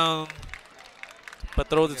throw down, but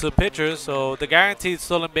throws it to the pitcher, so the guaranteed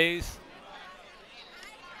stolen base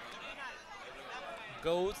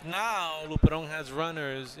Goes now. Luperon has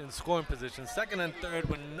runners in scoring position. Second and third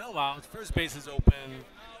with no outs. First base is open.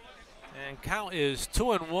 and count is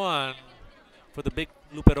 2-1 for the big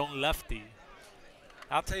Luperon lefty.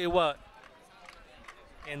 I'll tell you what.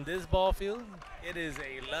 In this ball field, it is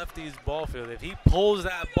a lefty's ball field. If he pulls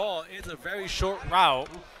that ball, it's a very short route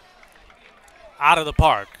Out of the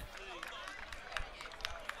park.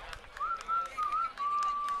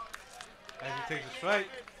 As he takes a strike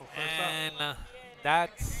for first out. And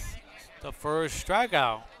that's the first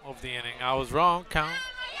strikeout of the inning. I was wrong, count.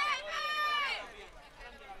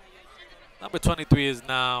 Number 23 is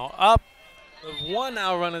now up. with 1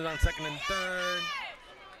 out, runners on second and third.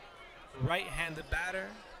 Right-handed batter.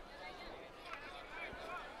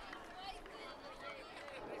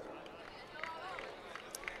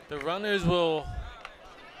 The runners will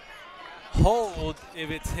Hold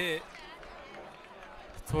if it's hit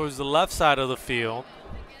towards the left side of the field.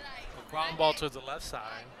 a ground ball towards the left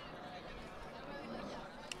side.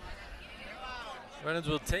 Runners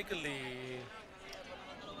will take a lead.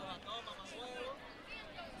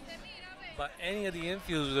 But any of the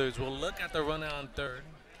infielders will look at the runner on third.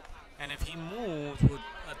 And if he moves, will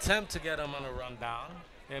attempt to get him on a run down.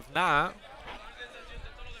 If not,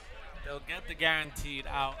 They'll get the guaranteed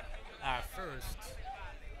out at first.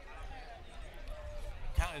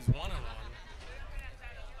 Count is 1-1.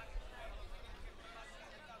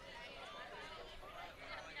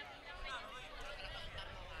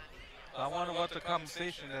 I wonder what the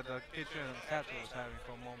conversation that the pitcher and the catcher was having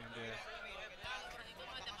for a moment there.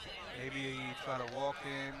 Maybe he try to walk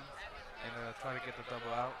in and try to get the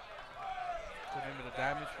double out to limit the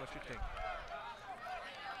damage. What you think?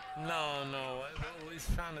 No, no. What he's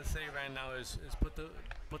trying to say right now is put the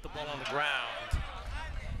ball on the ground.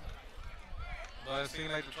 But it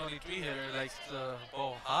seems like the 23 hitter likes the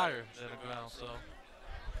ball higher than the ground. So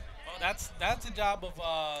Oh, that's the job of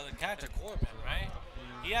the catcher Corbin, right?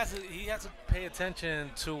 He has to pay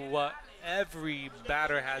attention to what every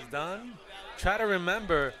batter has done. Try to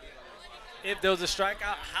remember if there was a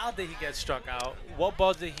strikeout, how did he get struck out? What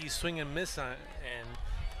balls did he swing and miss on? And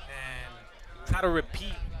try to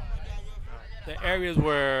repeat the areas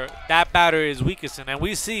where that batter is weakest in. And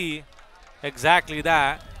we see exactly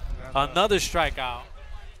that. Another strikeout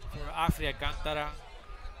for Afri Alcantara.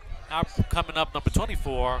 Now coming up number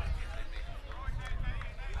 24.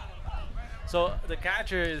 So the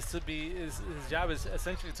catcher is to be his job is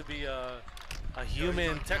essentially to be a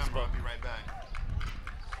human textbook. I'll be right back.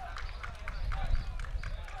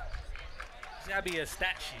 It's gotta be a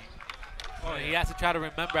stat sheet. Oh, he has to try to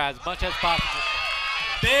remember as much as possible.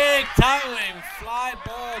 Big time fly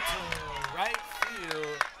ball to right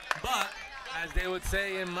field, but as they would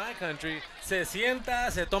say in my country, se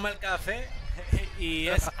sienta, se toma el café, y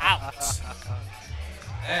es out.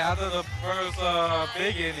 hey, after the first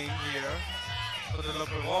big inning here for the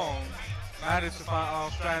Luperon, managed to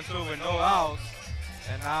strand through with no outs,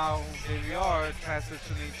 and now here we are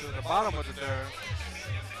transitioning to the bottom of the third.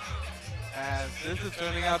 As this is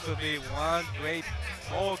turning out to be one great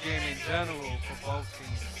ball game in general for both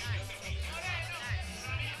teams.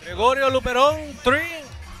 Gregorio Luperon 3,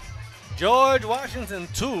 George Washington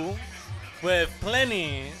 2, with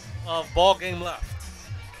plenty of ball game left.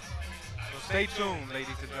 So stay tuned,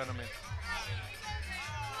 ladies and gentlemen.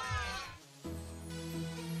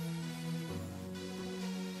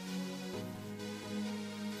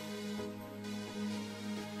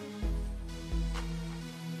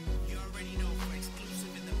 You already know, for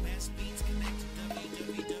exclusive and the best beats, connect to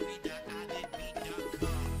www.iditbeat.com.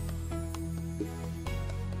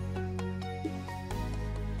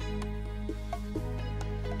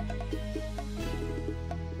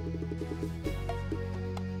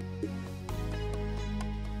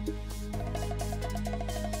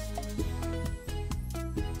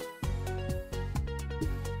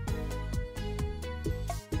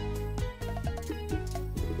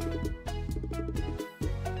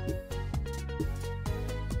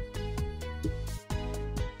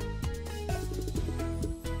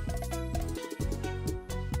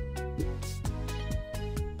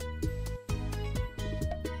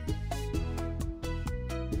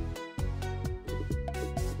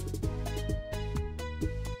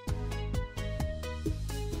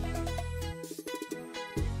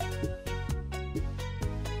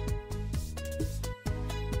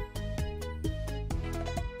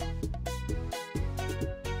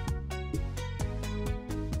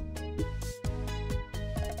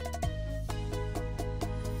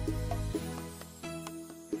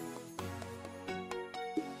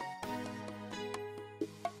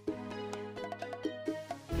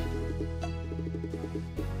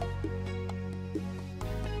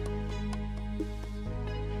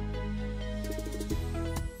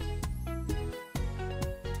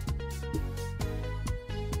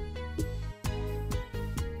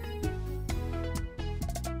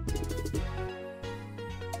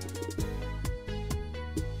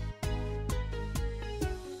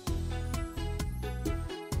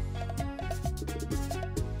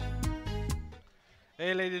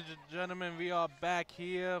 Hey, ladies and gentlemen, we are back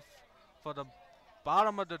here for the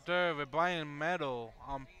bottom of the third with Brian Meadow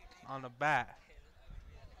on the bat.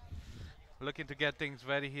 Looking to get things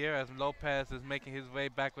ready here as Lopez is making his way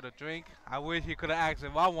back with a drink. I wish he could have asked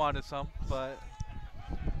if I wanted some, but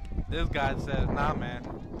this guy says, nah, man.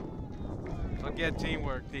 Forget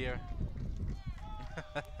teamwork here.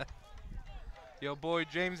 Yo, boy,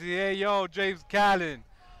 James, hey, yo, James Callen.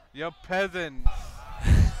 Your peasant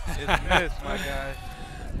is missed, my guy.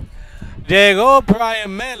 Llegó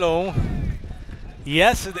Brian Melo.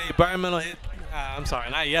 Yesterday, Brian Melo hit. I'm sorry,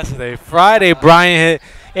 not yesterday. Friday, Brian hit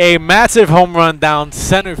a massive home run down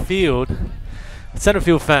center field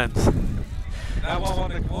fence. That one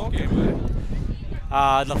won the ball game,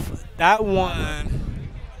 but That one.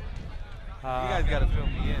 you guys got to fill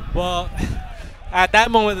me in. Well, at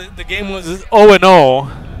that moment, the game was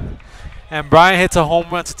 0-0, And Brian hits a home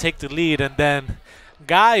run to take the lead, and then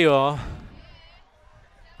Gallo,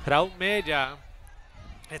 Raul Meja,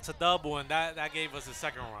 hits a double, and that gave us the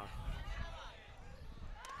second run.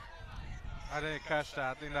 I didn't catch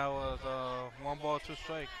that. I think that was 1 ball, 2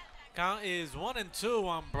 strike. Count is 1-2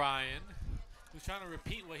 on Brian, who's trying to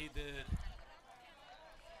repeat what he did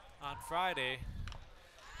on Friday.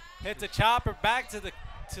 Hits a chopper back to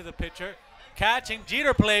the pitcher, catching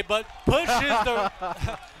Jeter play, but pushes the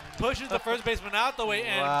pushes the first baseman out the way,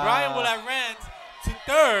 and Brian will have ran to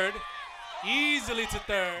third, easily to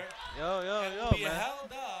third. Yo, and will be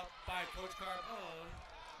held up by Coach Carbone.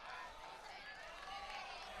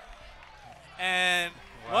 And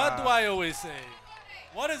what do I always say?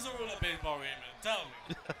 What is the rule of baseball, Raymond? Tell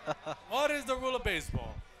me. What is the rule of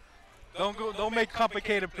baseball? Don't make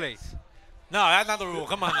complicated plays. No, that's not the rule.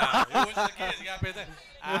 Come on now. It was the kids. You gotta pay attention.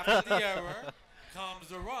 After the error comes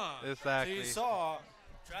the run. Exactly. So you saw,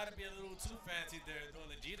 try to be a little too fancy there doing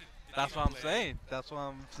the Jeter. That's what I'm saying. That's what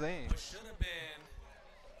I'm saying. What should have been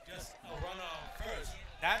just a runner on first.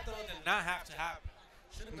 That throw did not have to happen.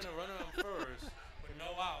 Should have been a runner on first with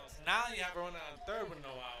no outs. Now you have a runner on third with no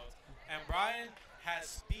outs. And Brian has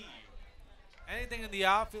speed. Anything in the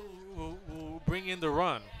outfield will bring in the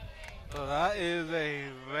run. So that is a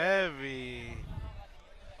very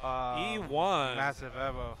He won. massive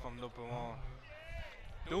error from Luperon.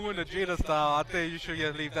 Doing the Jeter style, I think you should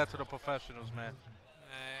just leave that to the professionals, man.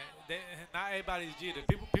 Not everybody's Jeter.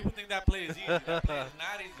 People think that play is easy. That play is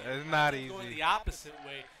not easy. It's not easy. Going the opposite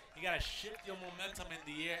way. You gotta shift your momentum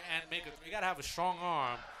in the air and make it. You gotta have a strong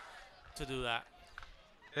arm to do that.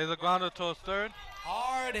 There's a grounder towards third.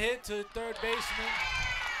 Hard hit to third baseman.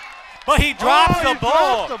 But he drops the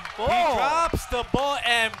ball. He drops the ball,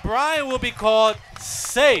 and Brian will be called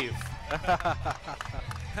safe.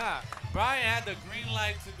 Brian had the green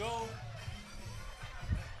light to go.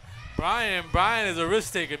 Brian is a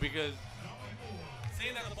risk taker because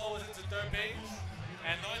seeing that the ball was into third base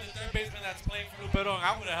and knowing the third baseman that's playing for Luperon,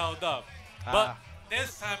 I would have held up. But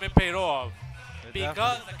this time it paid off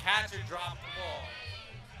because the catcher dropped the ball.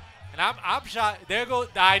 And I'm shocked. There goes.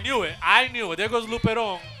 I knew it. There goes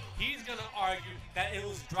Luperon. He's gonna argue that it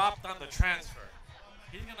was dropped on the transfer.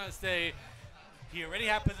 He's gonna say he already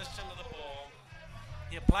had possession of the ball.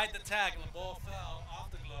 He applied the tag and the ball fell off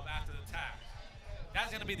the glove after the tag.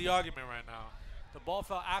 That's gonna be the argument right now. The ball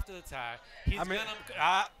fell after the tag. He's I mean,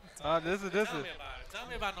 gonna. this is. Tell me about it. Tell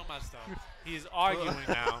me about my stuff. He's arguing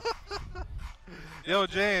now. Yo,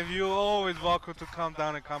 James, you always welcome to come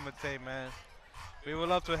down and commentate, man. We would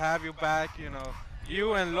love to have you back. You know,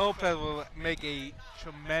 you and Lopez will make a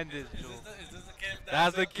tremendous duo. Is this a kid?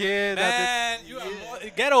 That's a kid. Man, you are more,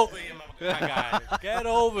 get over here, my guy. Get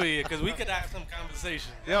over here, because we could have some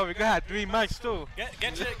conversation. Yo, we got 3 mics too.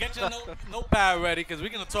 Get your notepad ready, because we're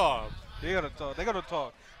gonna talk. They're gonna talk. They're gonna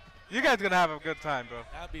talk. You guys gonna have a good time, bro.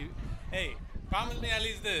 That'd be. Hey, promise me at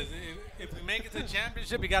least this. If we make it to the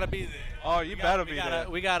championship, you gotta be there. Oh, you better be there.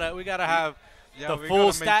 We gotta have the we full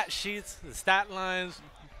gotta stat sheets, the stat lines.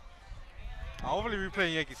 Hopefully we play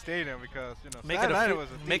in Yankee Stadium because Make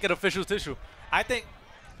Saturday it official tissue. I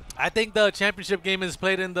think the championship game is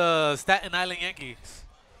played in the Staten Island Yankees.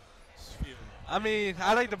 I mean,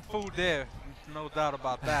 I like the food there, no doubt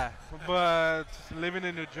about that. But living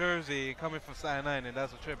in New Jersey, coming from Staten Island,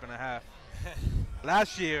 that's a trip and a half.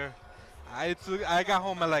 Last year, I got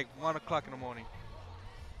home at like 1 o'clock in the morning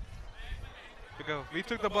because we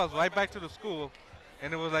took the bus right back to the school,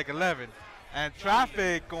 and it was like 11. And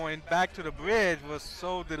traffic going back to the bridge was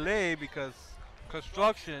so delayed because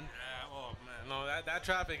construction. Yeah, oh man, no, that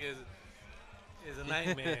traffic is a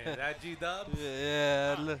nightmare. That G-Dubs.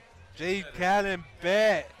 Yeah, look, Jay Callen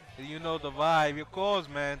bet. You know the vibe. Your calls,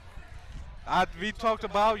 man. We talked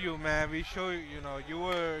about you, man. We show you,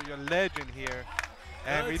 you're legend here,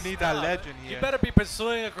 and we need that legend here. You better be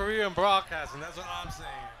pursuing a career in broadcasting. That's what I'm saying.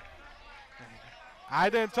 I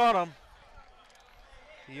didn't tell him.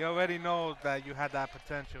 He already knows that you had that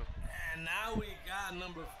potential. And now we got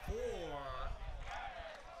number 4.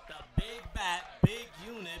 The big bat, big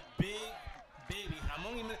unit, big baby.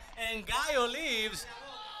 And Gallo leaves.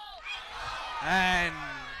 And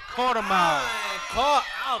caught him out. Caught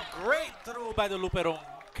out. Great throw by the Luperon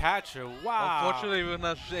catcher. Wow. Unfortunately, we're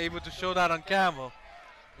not able to show that on camera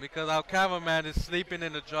because our cameraman is sleeping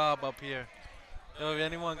in the job up here. So if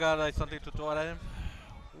anyone got like something to throw at him?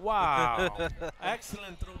 Wow.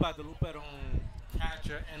 Excellent throw by the Luperon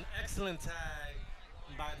catcher and excellent tag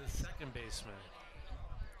by the second baseman.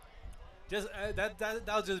 Just that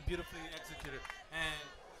was just beautifully executed. And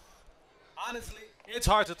honestly, it's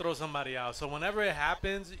hard to throw somebody out. So whenever it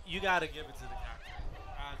happens, you got to give it to the catcher.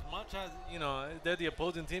 As much tries, they're the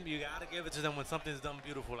opposing team. You gotta give it to them when something's done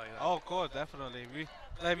beautiful like that. Oh, of course, definitely.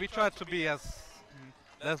 We try to be as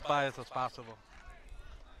less biased as possible.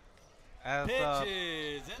 As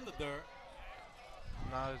Pitches in the dirt.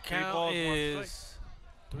 now it's 3 Count balls, 1 strike. is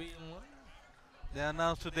 3-1. They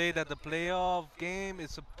announced today that the playoff game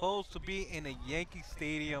is supposed to be in a Yankee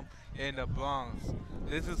Stadium in the Bronx.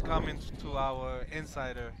 This is coming to our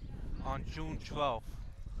insider on June 12th.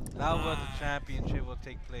 That's where the championship will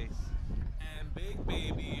take place. And Big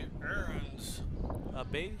Baby earns a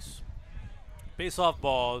base off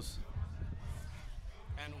balls.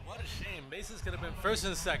 And what a shame. Bases could have been first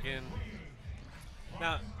and second.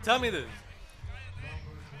 Now, tell me this.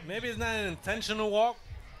 Maybe it's not an intentional walk,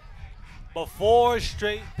 but 4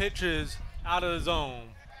 straight pitches out of the zone.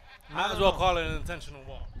 Might as well call it an intentional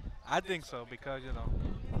walk. I think so because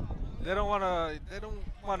they don't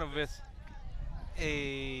wanna risk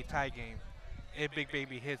a tie game if Big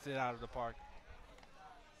Baby hits it out of the park.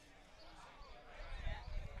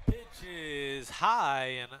 Pitch is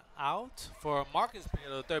high and out for Marcus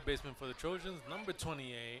Peter, the third baseman for the Trojans, number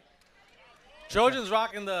 28. Trojans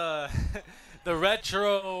rocking the the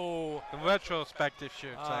retro, The retrospective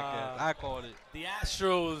shirts, I guess. I call it. the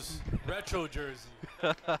Astros retro jersey.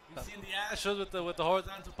 You seen the Astros with the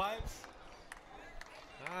horizontal pipes?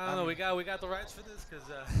 I don't know. We got the rights for this because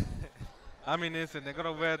I mean, listen, they're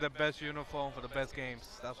gonna wear the best uniform for the best games.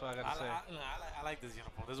 That's what I gotta say. I like this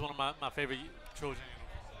uniform. This is one of my favorite Trojan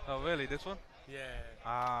uniforms. Oh, really? This one? Yeah.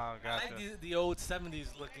 Ah, I gotcha. like the old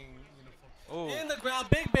 70s looking uniform. Oh, In the ground,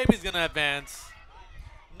 Big Baby's gonna advance.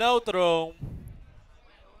 No throw.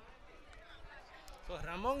 So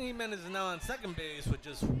Ramon Jimenez is now on second base with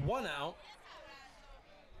just 1 out.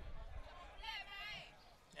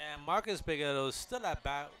 And Marcus Peguero is still at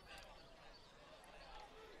bat.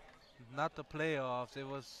 not the playoffs. It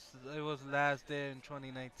was last there in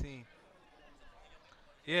 2019.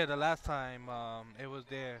 Yeah, the last time it was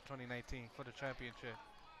there, 2019, for the championship.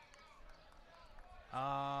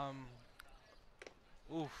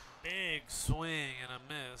 Oof. Big swing and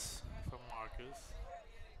a miss from Marcus.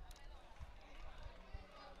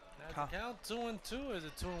 Now the count 2-2 or is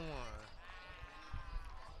it 2-1?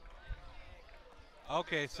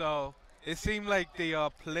 Okay, so it seemed like the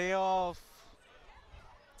playoff.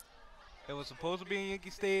 It was supposed to be in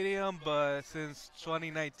Yankee Stadium, but since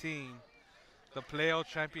 2019, the playoff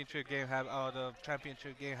championship game the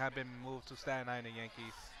championship game have been moved to Staten Island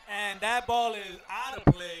Yankees. And that ball is out of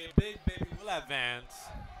play. Big Baby will advance.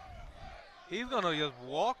 He's gonna just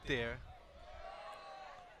walk there,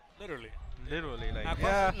 Literally. literally, like Now,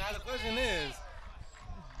 yeah. now the question is,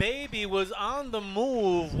 Baby was on the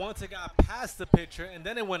move once it got past the pitcher, and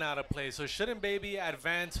then it went out of play. So shouldn't Baby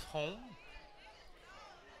advance home?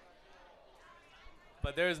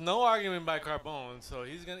 But there's no argument by Carbone, so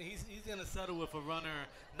he's gonna settle with a runner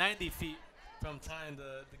 90 feet from tying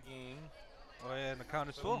the game. Oh yeah, and the count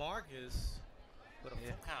is So full. Marcus with a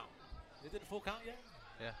Yeah. full count. They did a full count yet?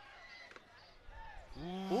 Yeah.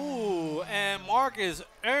 Ooh, and Marcus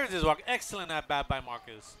earns his walk. Excellent at bat by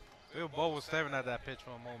Marcus. We were both staring at that pitch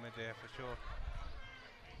for a moment there, for sure.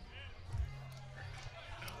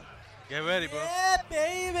 Get ready, bro. Yeah,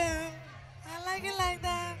 baby. I like it like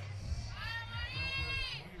that.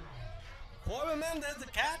 Corbin Mendez, the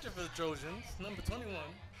catcher for the Trojans, number 21.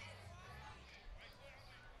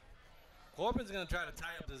 Corbin's going to try to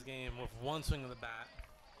tie up this game with one swing of the bat.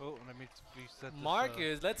 Oh, let me reset this.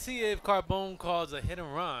 Marcus, let's see if Carbone calls a hit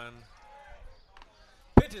and run.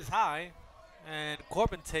 Pitch is high, and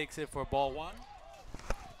Corbin takes it for ball 1.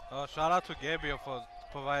 Shout out to Gregorio for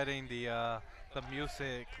providing the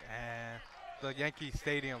music and the Yankee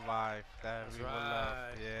Stadium vibe that That's we would love. right.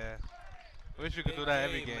 Yeah. Wish you could do that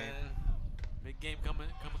every game. Man. Big game coming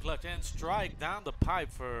clutch. And strike down the pipe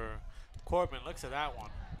for Corbin. Looks at that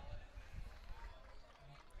one.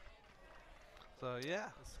 So yeah.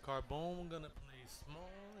 Is Carbone gonna play small?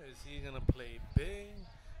 Is he gonna play big?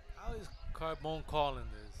 How is Carbone calling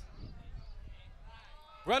this?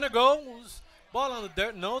 Runner goes. Ball on the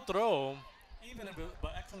dirt, no throw. Even if it,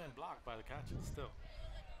 but excellent block by the catcher still.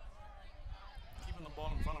 Keeping the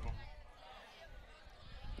ball in front of him.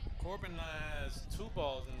 Corbin has 2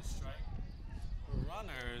 balls in the strike.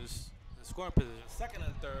 Runners in scoring position. Second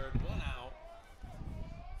and third, 1 out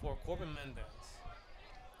for Corbin Mendez.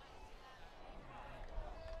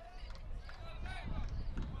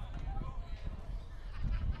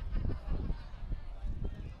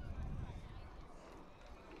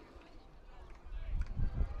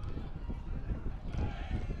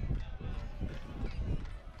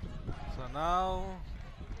 So now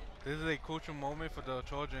this is a crucial moment for the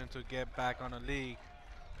Trojans to get back on the league.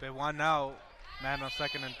 They won out Man on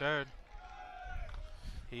second and third.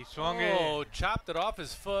 He swung Oh, it. chopped it off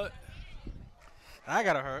his foot. I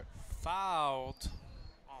gotta hurt. Fouled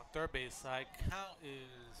on third base side. Count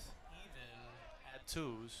is even at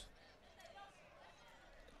 2s.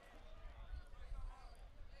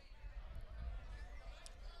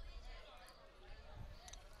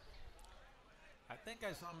 I think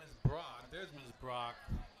I saw Miss Brock. There's Miss Brock.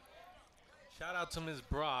 Shout out to Miss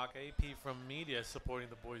Brock, AP from media, supporting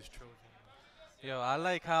the boys' trophy. Yo, I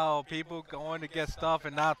like how people going to get stuff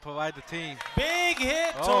and not provide the team. Big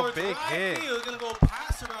hit Oh, towards big right hit. field. Gonna go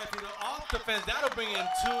past the right field off the fence. That'll bring in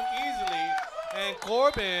 2 easily. And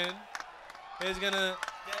Corbin is gonna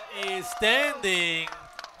get a standing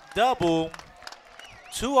double,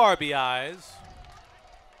 2 RBIs.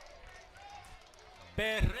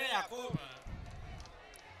 Perrea Corbin.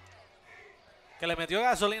 Que le metió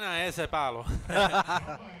gasolina a ese palo.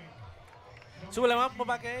 Súbele más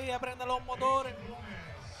para que ella prenda los motores.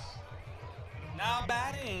 Now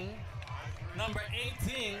batting, number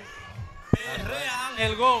 18, Perrea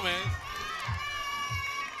Ángel Gómez.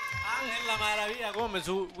 Ángel La Maravilla Gómez,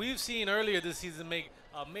 who we've seen earlier this season make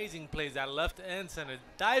amazing plays at left and center,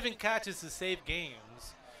 diving catches to save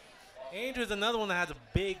games. Andrew is another one that has a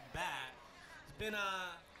big bat. He's been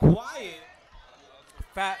quiet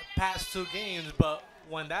past 2 games, but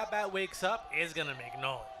when that bat wakes up, it's gonna make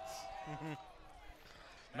noise.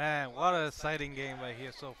 Man, what an exciting game right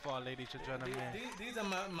here so far, ladies and gentlemen. These are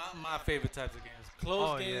my favorite types of games.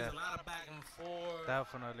 Close games, yeah. a lot of back and forth.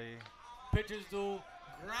 Definitely. Pitchers do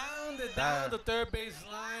grounded down the third base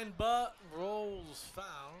line, but rolls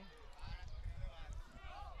foul.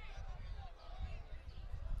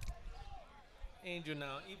 Angel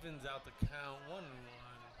now evens out the count 1-1.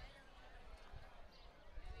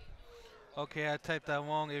 Okay, I typed that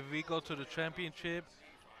wrong. If we go to the championship,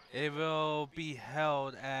 it will be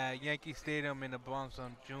held at Yankee Stadium in the Bronx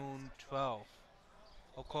on June 12th,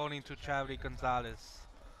 according to Charlie Gonzalez.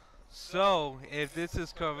 So, if this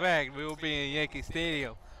is correct, we will be in Yankee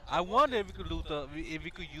Stadium. I wonder if we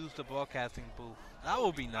could use the broadcasting booth. That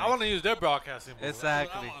would be nice. I want to use their broadcasting booth.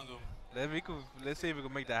 Exactly. That's what I wanna do. Let's see if we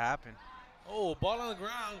can make that happen. Oh, ball on the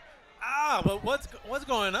ground. But what's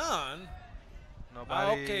going on?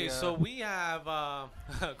 Nobody. Okay, so we have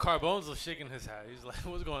Carbonzo shaking his head. He's like,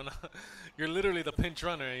 "What's going on? You're literally the pinch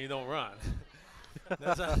runner and you don't run."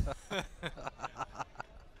 That's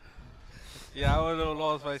yeah, I would have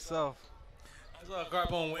lost myself. I saw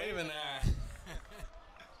Carbone waving at.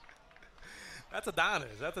 That's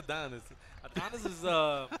Adonis. Adonis is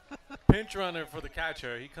a pinch runner for the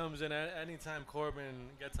catcher. He comes in anytime Corbin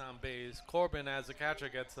gets on base. Corbin, as the catcher,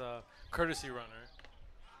 gets a courtesy runner.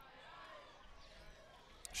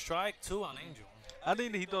 Strike 2 on Angel. I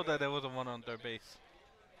think he thought that there was a one on third base.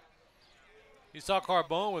 You saw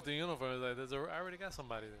Carbone with the uniform. Like, I already got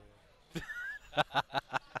somebody there.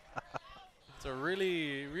 It's a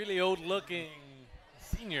really, really old-looking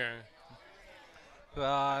senior.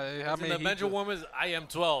 I In the bench warmers, I am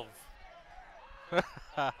 12.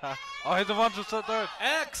 Oh, he's the one to third.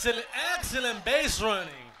 Excellent base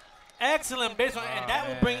running. Excellent base running, and that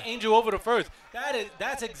will bring man. Angel over to first.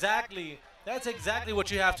 That's exactly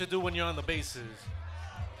what you have to do when you're on the bases.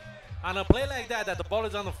 On a play like that the ball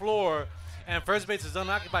is on the floor and first base is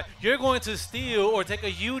unoccupied, you're going to steal or take a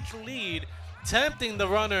huge lead, tempting the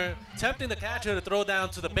catcher to throw down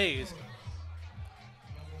to the base.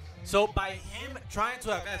 So by him trying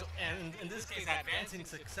to advance, and in this case advancing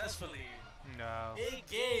successfully, No. it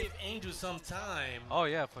gave Angel some time Oh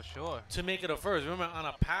yeah, for sure. to make it a first. Remember, on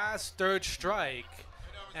a pass third strike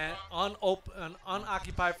and an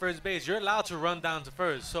unoccupied first base, you're allowed to run down to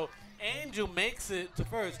first. So Angel makes it to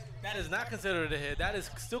first. That is not considered a hit. That is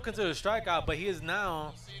still considered a strikeout, but he is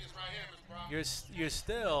now, you're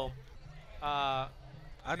still, I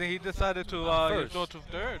think he decided to first. go to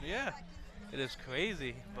third. Yeah, it is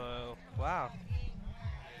crazy, but wow.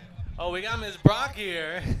 oh, we got Ms. Brock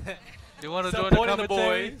here. You want to join the supporting the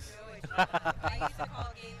commentary? boys. I used to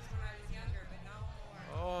call games when I was younger, but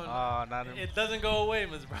no more. Oh, Oh, not in, it doesn't go away,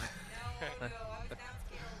 Ms. Brock. No, I was downstairs.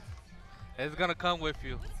 it's gonna come with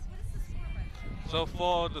you. What is the score right now? So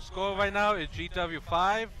for the score right now is GW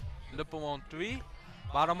 5, Luperon 3,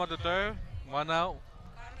 bottom of the third, 1 out.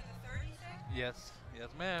 Bottom of the third, you said? Yes, yes,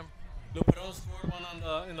 ma'am. Luperon scored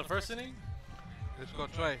one in the first inning. They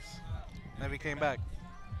scored twice. Then we came back.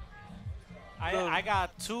 I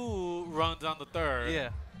got 2 runs on the third. Yeah,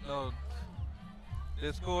 no.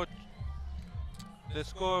 They scored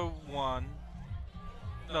 1.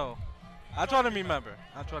 No, I'm trying to remember.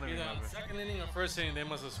 Either on the second inning or first inning, they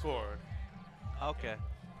must have scored. Okay.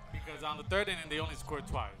 Because on the third inning, they only scored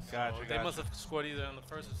twice. Gotcha, So they gotcha. must have scored either on the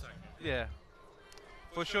first or second. Yeah.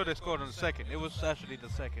 For sure they scored on the second. It was actually the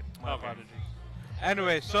second. My Okay. apologies.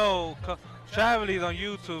 Anyway, so Travelers on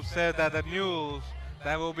YouTube said that the news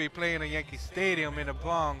that will be playing in Yankee Stadium in the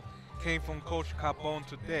Bronx came from Coach Capone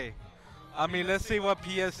today. I mean, let's see what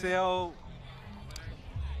PSL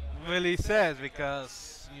really says because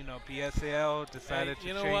PSL Hey, decided to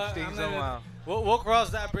you know change what? things I'm not around. we'll cross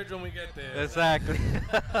that bridge when we get there. Exactly.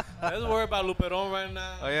 Let's worry about Luperon right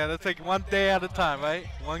now. Oh yeah, let's take one day at a time, right?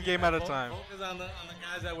 One game at a time. Focus on the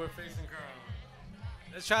guys that we're facing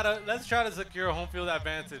currently. Let's try to secure home field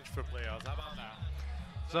advantage for playoffs. How about that?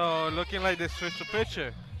 So looking like they switched the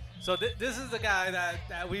pitcher. So this is the guy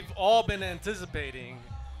that we've all been anticipating.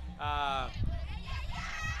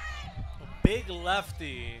 Big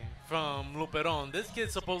lefty from Luperon. This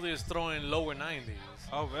kid supposedly is throwing lower 90s.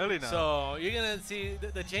 Oh really now? So you're gonna see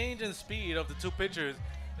the change in speed of the two pitchers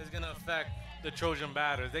is gonna affect the Trojan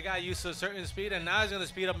batters. They got used to a certain speed, and now he's gonna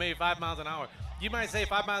speed up maybe 5 miles an hour. You might say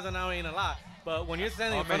 5 miles an hour ain't a lot, but when you're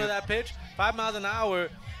standing in front of that pitch, 5 miles an hour,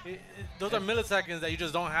 those are milliseconds that you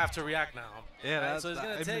just don't have to react now. Yeah, Right? So it's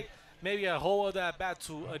gonna take maybe a whole other at bat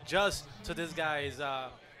to adjust to this guy's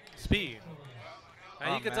speed. And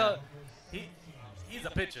Oh, you can man. tell he's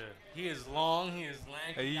a pitcher. He is long. He is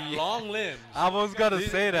lanky. He got Yeah. long limbs. I was gonna These-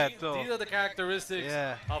 say that these- though. These are the characteristics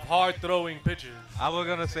Yeah. of hard throwing pitchers. I was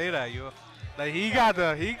gonna say that like he got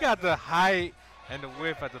the height and the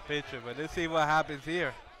width at the pitcher, but let's see what happens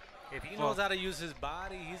here. If he Well- knows how to use his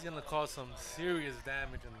body, he's gonna cause some serious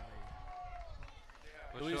damage in the league.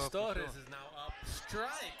 For Luis sure, for Torres sure. is now up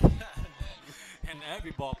strike. In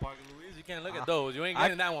every ballpark, Luis, you can't look at those. You ain't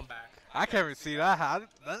getting that one back. I can't even see that.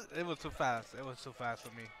 It was too fast. It was too fast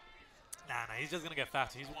for me. Nah, he's just gonna get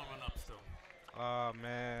faster. He's warming up still. Oh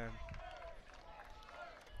man.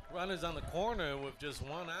 Runners on the corner with just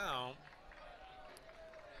one out.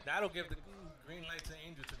 That'll give the green light to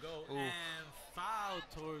Angel to go. Ooh. And foul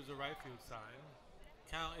towards the right field side.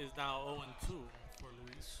 Count is now 0-2 for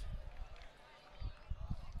Luis.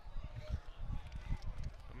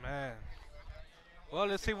 Man. Well,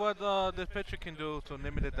 let's see what this pitcher can do to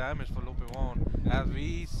limit the damage for Luperon. As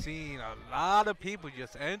we've seen a lot of people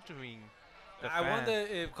just entering the I fan. wonder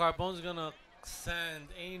if Carbone's gonna send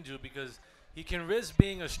Angel because he can risk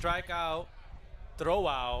being a strikeout, throw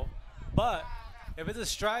out, but if it's a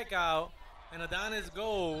strikeout and Adonis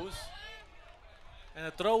goes and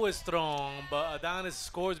the throw is thrown, but Adonis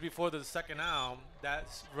scores before the second out, that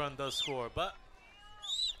run does score. But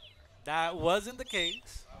That wasn't the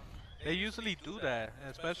case. They usually do that,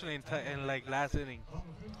 especially in like last inning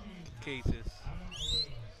cases.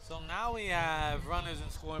 So now we have runners in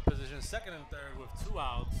scoring position, second and third with 2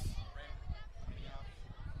 outs.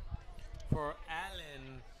 for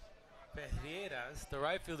Alan Ferreiras, the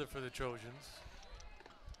right fielder for the Trojans,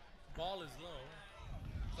 ball is low.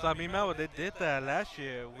 So I remember they did that last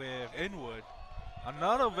year with Inwood.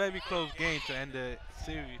 Another very close game to end the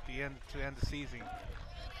series, to end the season,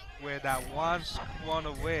 where that one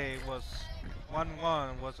away was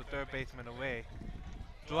 1-1 was the third baseman away.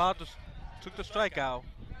 Took the strikeout,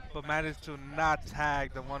 but managed to not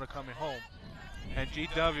tag the one coming home. And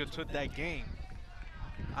GW took that game.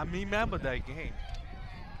 I remember that game.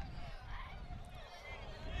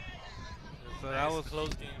 So that Nice was close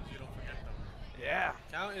games. You don't forget them. yeah.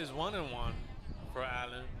 Count is 1-1 for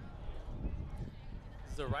Allen.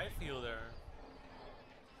 He's the right fielder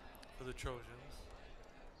for the Trojans.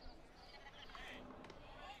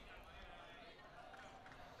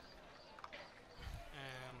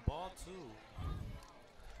 And ball 2.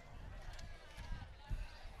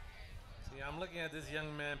 See, I'm looking at this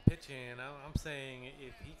young man pitching, and I'm saying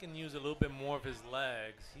if he can use a little bit more of his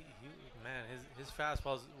legs, man, his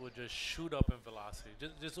fastballs will just shoot up in velocity.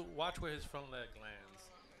 Just watch where his front leg lands.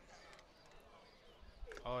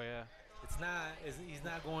 Oh yeah. He's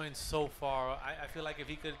not going so far. I feel like if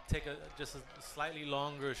he could take just a slightly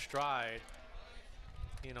longer stride,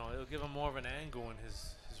 it'll give him more of an angle in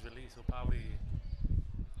his release. He'll probably.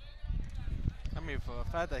 I mean, for the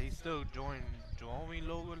fact that he's still drawing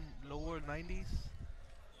lower 90s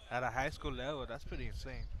at a high school level, that's pretty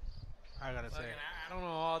insane. I gotta say. Like, I don't know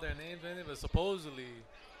all their names or anything, but supposedly,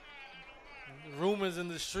 rumors in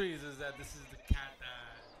the streets is that this is the cat that.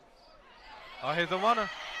 Oh, here's the runner.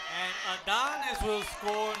 And Adonis will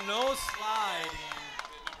score, no sliding.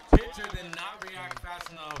 Pitcher did not react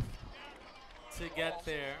fast enough to get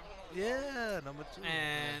there. Yeah, number 2.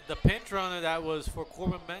 And the pinch runner that was for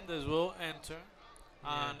Corbin Mendez will enter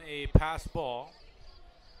on a pass ball.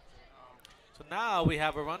 So now we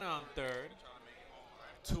have a runner on third.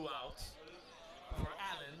 2 outs for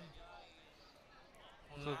Allen,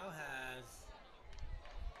 who So- now has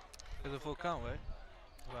It's a full count, right?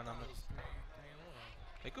 Well, number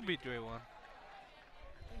It could be 3-1. I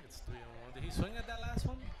think it's 3-1. Did he swing at that last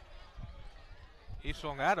one? He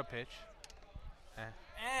swung at a pitch.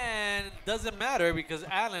 And it doesn't matter because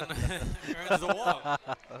Allen earns the walk.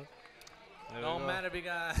 There we Don't go. matter if he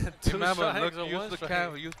got two Remember, strikes look, or use one the strike.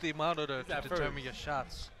 camera, use the monitor Use to that determine first. your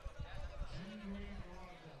shots.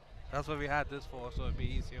 That's what we had this for, so it'd be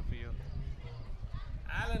easier for you.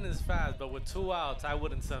 Allen is fast, but with 2 outs, I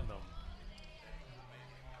wouldn't send him.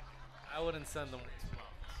 I wouldn't send him with 2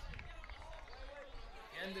 outs.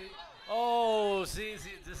 Andy. Oh, see,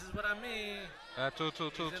 this is what I mean. Two. He's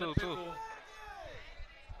in a pickle.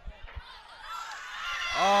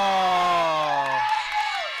 Oh!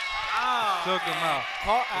 Ah, Took him out.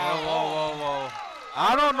 Caught Whoa.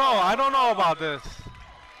 I don't know about this.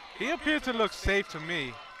 He appears to look safe to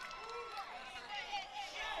me.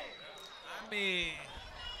 I mean,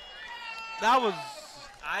 That was.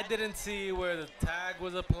 I didn't see where the tag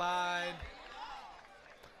was applied.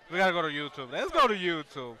 We gotta go to YouTube. Let's go to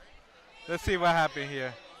YouTube. Let's see what happened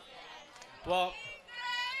here. Well,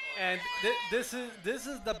 and this is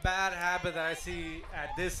the bad habit that I see at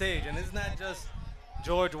this age, and it's not just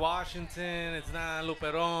George Washington, it's not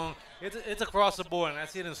Luperon, it's across the board, and I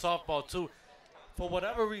see it in softball too. For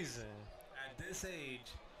whatever reason, at this age,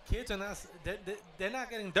 kids are not they're not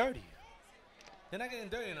getting dirty. They're not getting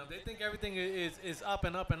dirty enough. They think everything is up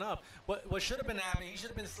and up and up. What should have been happening? He should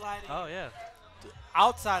have been sliding Oh yeah.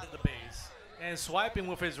 outside of the base and swiping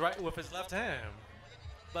with his left hand.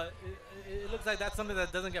 But it looks like that's something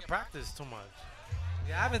that doesn't get practiced too much.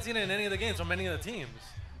 Yeah, I haven't seen it in any of the games from many of the teams.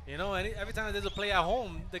 You know, every time there's a play at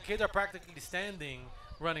home, the kids are practically standing,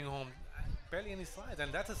 running home. Barely any slides,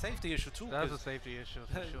 and that's a safety issue too. That's a 'cause safety issue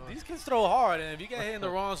for sure. these kids throw hard, and if you get hit in the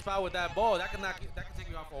wrong spot with that ball, that can take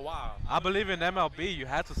you out for a while. I believe in MLB, you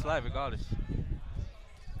had to slide regardless.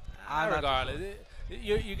 Regardless,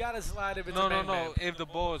 you gotta slide if it's No. a bang. If the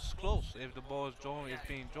ball is close, if the ball is drawn, it's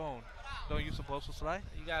being drawn. Don't you supposed to slide?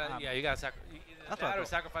 You gotta, you gotta That's what I thought.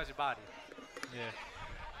 sacrifice your body. Yeah.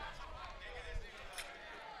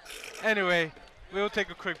 Anyway, we'll take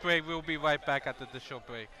a quick break. We'll be right back after the short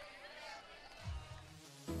break.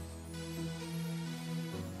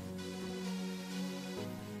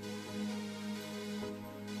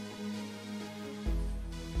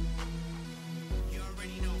 You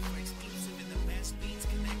already know, for exclusive and the best beats,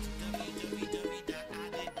 connect to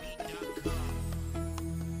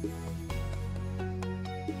www.iditbeat.com.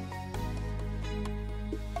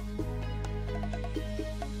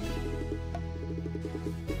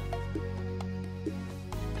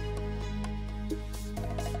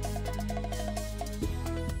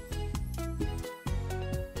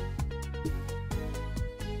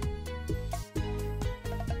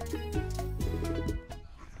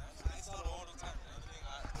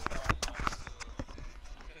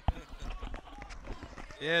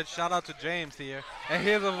 Yeah, shout out to James here. And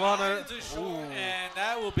here's a runner. Into short, Ooh, and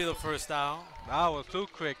that will be the first out. that was too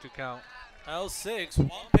quick to count. L6, 1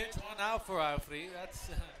 pitch, 1 out for Alfred. That's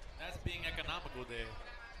being economical there.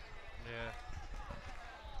 Yeah.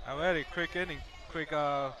 Already, quick inning, quick,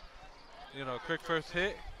 quick first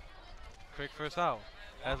hit, quick first out.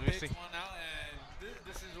 As One we pitch, see. 1 out, and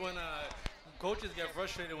this is when coaches get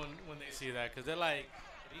frustrated when they see that, because they're like,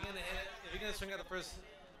 if you're gonna swing at the first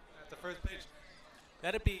pitch,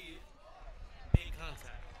 let it be big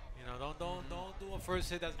contact. You know, don't do a first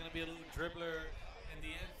hit that's gonna be a little dribbler in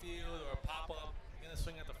the infield or a pop up. You're gonna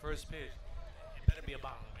swing at the first pitch. It better be a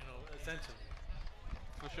bomb. You know, essentially.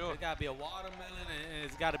 For sure. It's gotta be a watermelon, and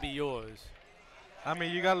it's gotta be yours. I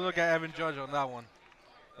mean, you got to look at Evan Judge on that one.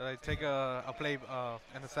 Take a play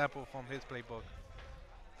and a sample from his playbook.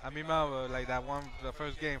 I remember like that one, the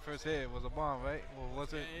first game, first hit was a bomb, right? Or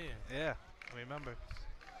was it? Yeah, I remember.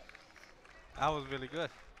 That was really good.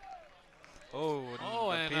 Oh,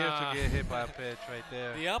 and, appears to get hit by a pitch right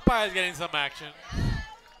there. The umpire's getting some action.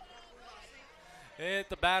 Hit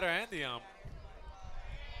the batter and the ump.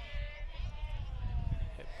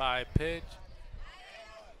 Hit by a pitch.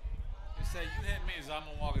 He said, "You hit me, so I'm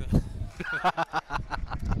gonna walk."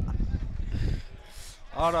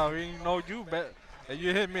 Oh no, we know you bet. If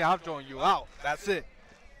you hit me, I'm throwing you out. That's it.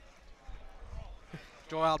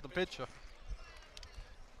 Throw out the pitcher.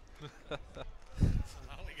 So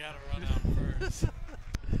now we gotta run out first.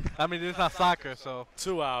 I mean, it's not soccer, so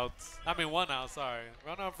 2 outs. I mean 1 out. Sorry.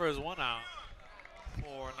 Run out first, 1 out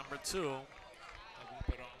for number 2. Luperon.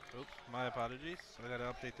 oops, my apologies. I gotta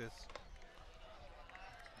update this.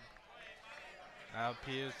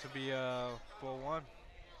 Appears to be 4-1.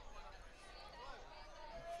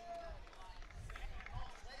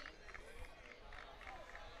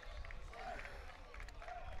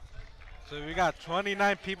 So we got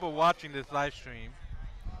 29 people watching this live stream.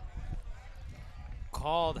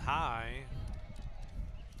 called high.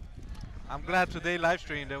 I'm glad today live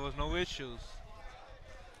stream there was no issues.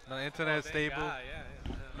 The internet is Thank stable. God,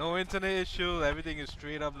 yeah. No internet issues. Everything is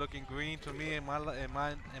straight up looking green to me in my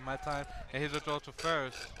time. And his draw to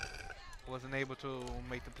first wasn't able to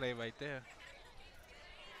make the play right there.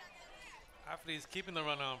 After he's keeping the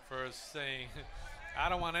run on first, saying, I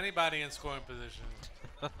don't want anybody in scoring position.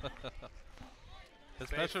 Stay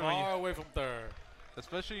Especially when far away from third.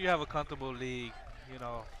 especially you have a comfortable league. You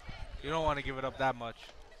know, you don't want to give it up that much.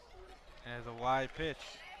 And it's a wide pitch.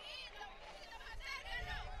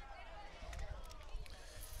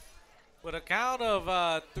 With a count of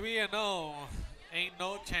 3-0, ain't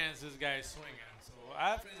no chance this guy's swinging. So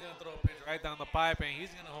after he's gonna throw a pitch right down the pipe, and he's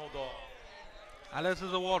gonna hold off. Unless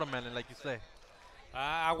it's a watermelon, like you say.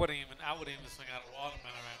 I wouldn't even swing out a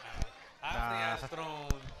watermelon right now. After he has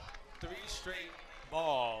thrown 3 straight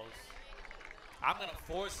balls, I'm gonna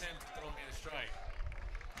force him to throw me a strike.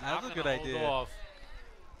 That's I'm a good gonna hold idea. off.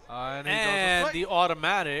 And he goes And to the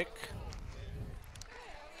automatic.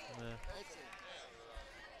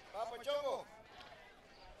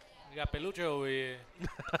 We got Peluche over here.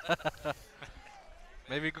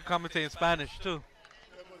 Maybe you could commentate in Spanish too.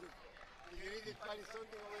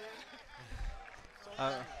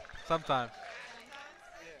 Sometimes.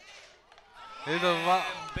 Here's a And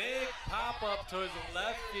big pop up towards the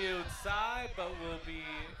left field side, but will be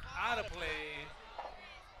out of play.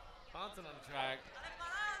 Bouncing on the track.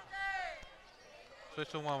 switch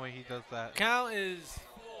to one when he does that. Count is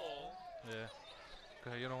full. Yeah.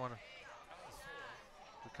 Cause you don't wanna.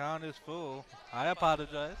 The count is full. I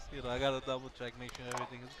apologize. You know, I gotta double check, make sure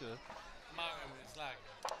everything is good.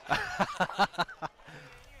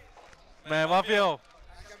 Man, Mafio,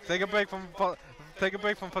 take a break from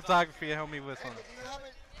photography and help me with something.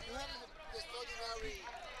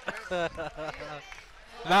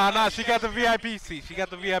 Nah, she got the VIP seat. She got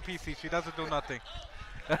the VIP seat. She doesn't do nothing.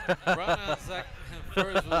 Run on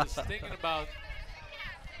first was thinking about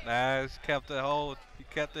Nah, he kept it hold. He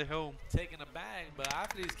kept it home. taking a bag, but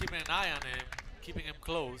after he's keeping an eye on him, keeping him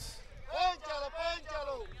close.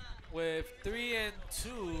 With 3 and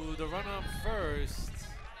 2, the runner up first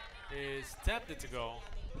is tempted to go.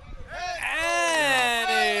 And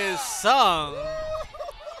is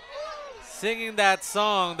singing that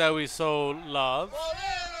song that we so love.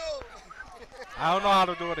 I don't know how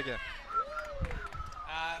to do it again.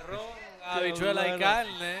 Arroz, habichuela y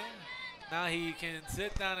carne. Now he can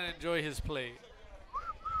sit down and enjoy his plate.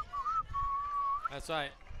 That's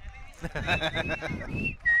right.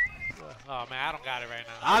 Oh man, I don't got it right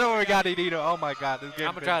now. I don't got it either. Oh my God, this game.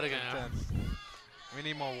 I'ma try it again. Intense. We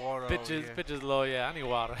need more water. Pitches low, yeah. I need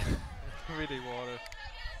water. We need water.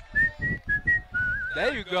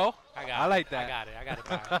 There you go. I like that. I got it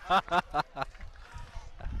back.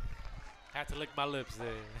 Had to lick my lips there.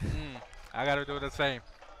 I gotta do the same.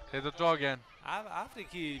 Here's the draw again. After he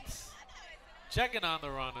keeps checking on the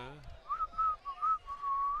runner.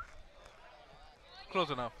 Close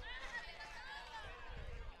enough.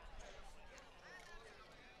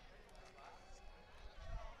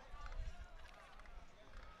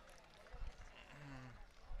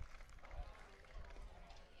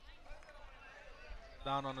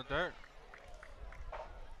 Down on the dirt.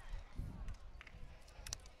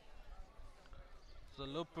 So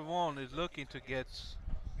Luperon is looking to get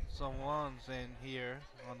some runs in here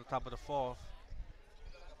on the top of the fourth.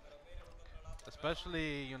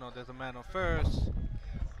 Especially, you know, there's a man on first.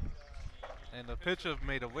 And the pitcher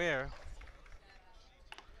made aware.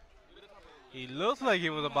 He looks like he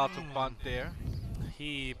was about to bunt there.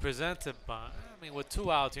 He presented bunt. I mean, with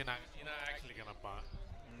 2 outs, you're not actually gonna bunt.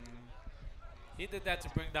 He did that to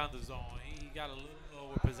bring down the zone. He got a little low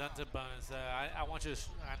with presented bunt and said, I want you to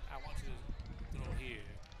throw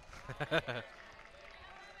here.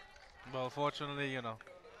 Well, fortunately, you know.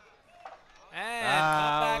 And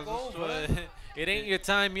come back was a over. strike. It ain't your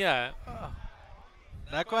time yet.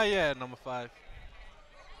 Not quite yet, number 5.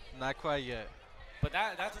 Not quite yet. But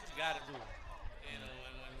that's what you got to do. You know,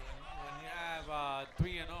 when you have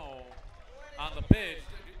 3-0 on the pitch,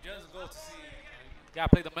 just go to see. You got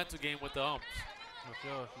to play the mental game with the umps. For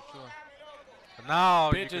sure, for sure. But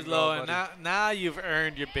now Pitch you is can low, go, and buddy. now you've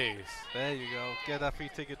earned your base. There you go. Get that free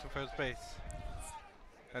ticket to first base.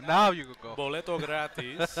 And now you can go. Boleto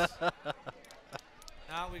gratis.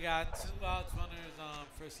 Now we got 2 outs, runners on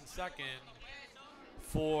first and second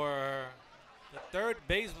for the third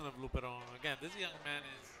baseman of Luperon. Again, this young man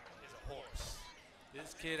is a horse.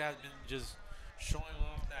 This kid has been just showing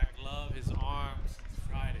off that glove, his arms since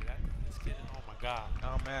Friday. This kid, oh my God.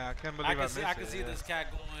 Oh man, I can't believe I missed it. I can see yeah. this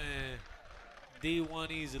cat going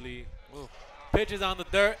D1 easily. Ooh. Pitches on the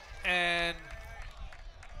dirt, and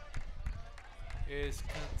is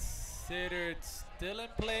considered still in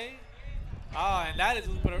play. Ah, and that is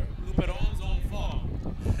Luperon's own fault.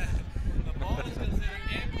 The ball is considered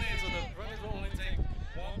in play, so the runners will only take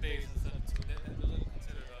one base instead of two. That is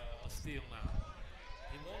considered a steal now.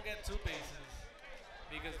 He won't get two bases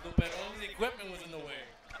because Luperon's equipment was in the way.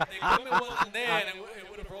 If the equipment wasn't there, and it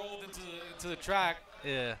would have rolled into the track.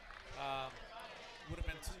 Yeah. Would have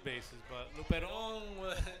been two bases, but Luperon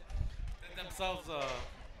did themselves a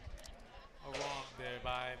wrong there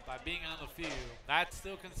by being on the field. That's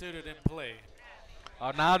still considered in play.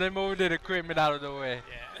 Oh, now they moved the equipment out of the way.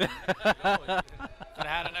 Yeah. Could have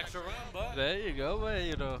had an extra run, but There you go, but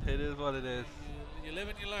you know, it is what it is. you live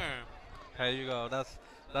and you learn. There you go. That's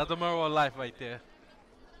the moral of life right there.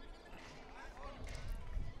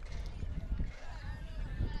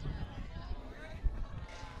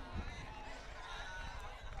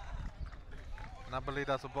 And I believe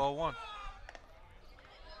that's a ball one.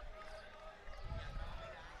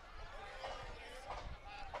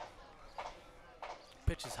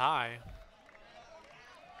 Pitch is high.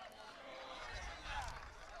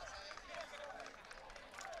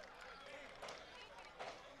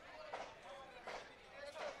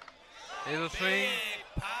 Here's a swing. Big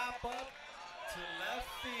pop up to left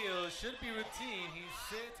field. Should be routine. He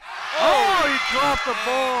sits. Oh, he dropped the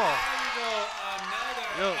ball. There you go. Another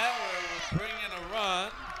error will bring in a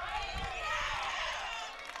run.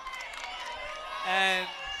 And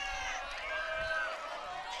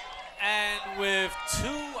with 2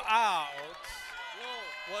 outs,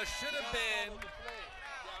 what should have been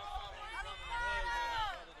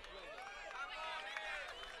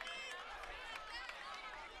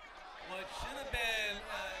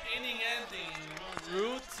inning-ending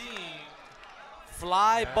routine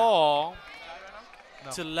fly ball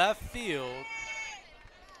to left field.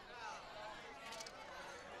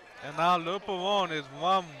 And now Luperon is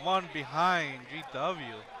 1-1 behind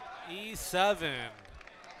GW. E7.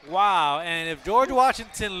 Wow, and if George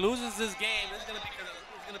Washington loses this game, it's gonna be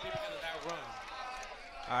because of that run.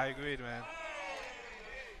 I agree, man.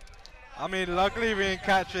 I mean, luckily we didn't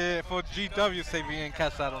catch it for GW. Say we didn't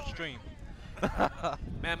catch that on stream.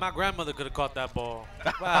 Man, my grandmother could have caught that ball.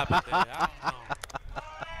 What happened there? I don't know.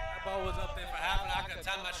 That ball was up there for half, and I could have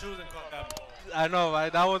tied my shoes and caught that ball. I know,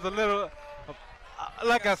 right? That was a little.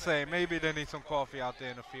 Like I say, maybe they need some coffee out there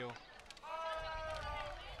in the field.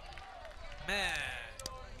 Man,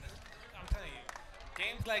 I'm telling you,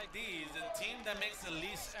 games like these, the team that makes the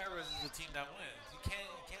least errors is the team that wins. You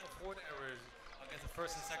can't afford errors against a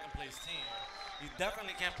first and second place team. You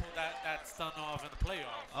definitely can't pull that stunt off in the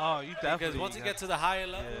playoffs. Oh, you definitely. Because once you get to the higher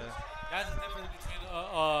levels, Yeah. that's the difference between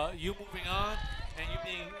you moving on and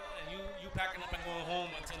you packing up and going home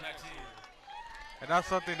until next year. And that's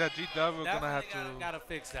something that GW gonna have to. Gotta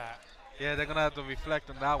fix that. Yeah, they're gonna have to reflect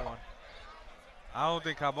on that one. I don't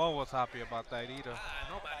think Cabon was happy about that either.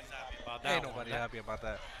 Nobody's happy about that. Ain't nobody happy about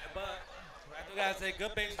that. But I do gotta say,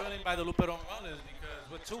 good base running by the Luperon runners,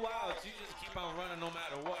 because with 2 outs, you just keep on running no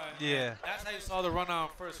matter what. Yeah. That's how you saw the run on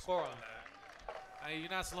first score on that. I mean,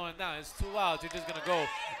 you're not slowing down. It's 2 outs. You're just gonna go.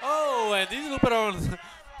 Oh, and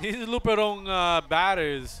these Luperon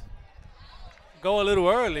batters go a little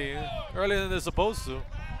earlier than they're supposed to.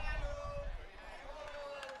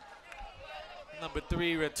 Number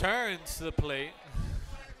 3 returns to the plate.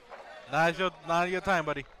 Now your time,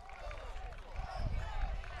 buddy.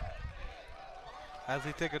 As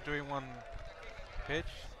he take a 3-1 pitch.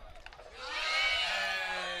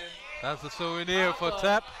 And That's a souvenir for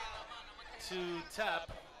Tap. to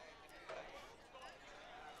Tap.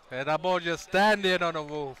 And that ball just standing on the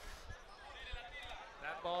roof.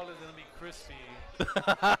 That ball is gonna be crispy.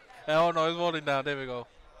 Oh no, it's rolling down. There we go.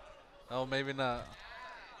 Oh, maybe not.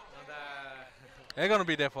 They're gonna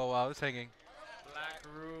be there for a while. It's hanging. Black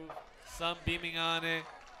roof, sun beaming on it.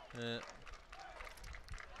 Yeah.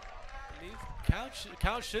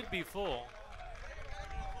 Count should be full.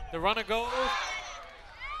 The runner goes.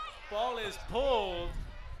 Ball is pulled.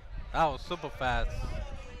 That was super fast.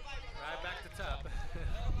 Right back to Tap.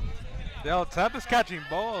 Yo, Tap is catching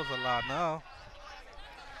balls a lot now.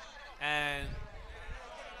 And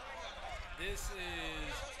this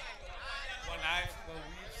is what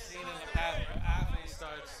we've seen in the past where athlete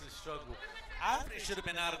starts to struggle. Athlete should have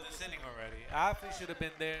been out of this inning already. Athlete should have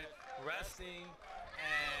been there resting,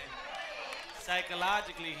 and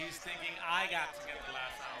psychologically he's thinking, I got to get the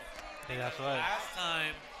last out. Yeah, that's Because right. last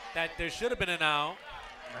time that there should have been an out,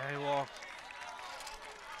 He walked.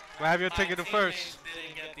 Grab your ticket to my first. teammates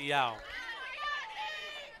didn't get the out.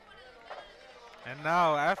 And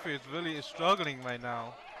now Afri is really struggling right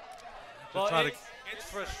now. Well, try to- it's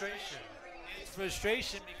frustration. It's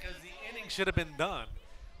frustration because the inning should have been done.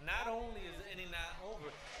 Not only is the inning not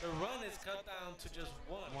the run is cut down to just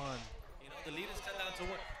one. One. You know, the lead is cut down to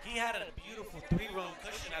one. He had a beautiful 3-run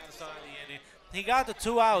cushion at the start of the inning. He got the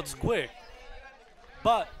 2 outs quick,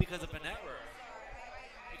 but because of an error,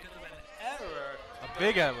 A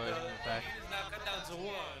big error, the in fact. lead is now cut down to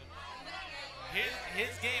one.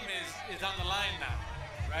 His game is on the line now,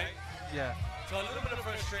 right? Yeah. So a little bit of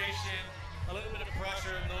frustration, a little bit of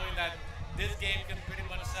pressure, knowing that this game can pretty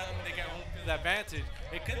much settle when they get home field advantage.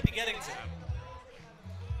 It could be getting to them.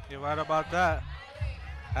 You're right about that.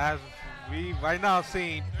 As we right now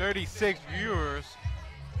seeing 36 viewers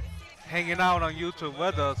hanging out on YouTube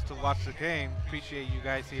with us to watch the game. Appreciate you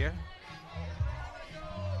guys here.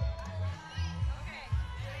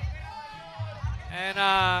 And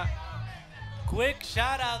quick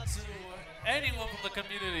shout out to anyone from the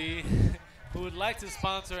community who would like to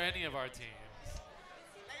sponsor any of our teams.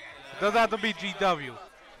 Doesn't have to be GW.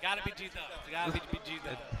 Gotta be G-Dubs. Gotta be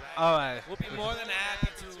G-Dubs. All right. We'll be more than happy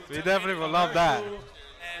to. We to definitely make a would love that. commercial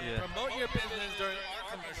And Yeah. promote your business during our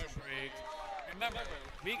commercial breaks. Remember,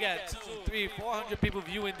 we get 200, 300, 400 people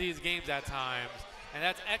viewing these games at times, and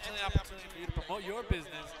that's excellent opportunity for you to promote your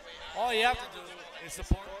business. All you have to do is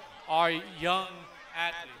support our young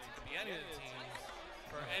athletes. It could be any of the teams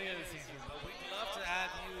for any of the seasons, but we'd love to have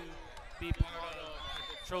you be part of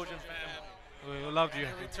the Trojan family. We love you.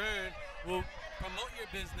 In return, we'll promote your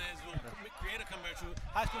business. We'll create a commercial.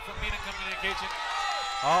 High School for Media and Communication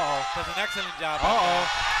Uh-oh. does an excellent job. Uh-oh.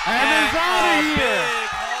 And it's out a of here.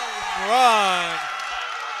 big home run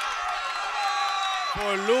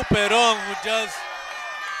for Luperon, who just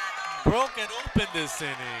broke and opened this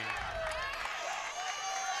inning.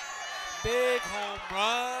 Big home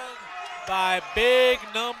run by big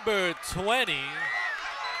number 20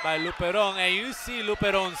 by Luperon. And you see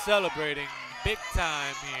Luperon celebrating big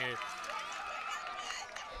time here.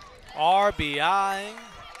 RBI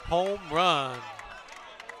home run.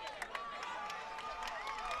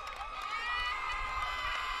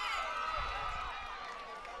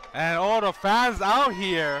 And all the fans out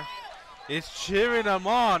here is cheering them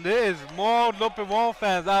on. There is more Luperon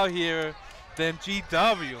fans out here than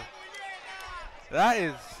GW. That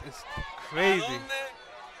is crazy.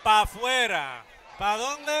 Pa afuera. ¿Pa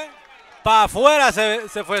dónde? Pa afuera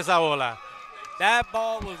se fue esa bola. That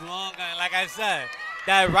ball was long, and like I said,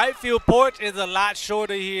 that right field porch is a lot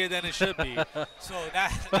shorter here than it should be. So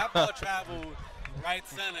that ball traveled right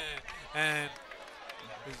center, and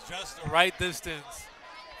it's just the right distance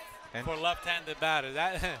And for left-handed batters.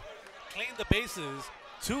 That cleaned the bases,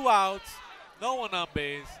 2 outs, no one on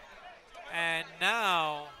base, and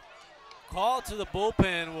now call to the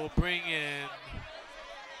bullpen will bring in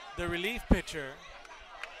the relief pitcher,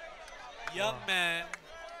 young man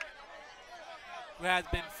who has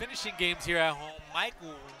been finishing games here at home,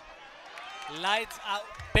 Michael Lights Out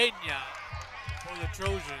Peña for the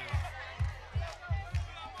Trojans.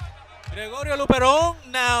 Gregorio Luperon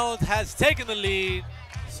now has taken the lead.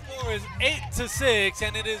 Score is 8-6,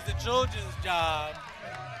 and it is the Trojans' job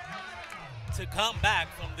to come back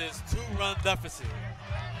from this 2-run deficit.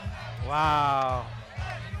 wow.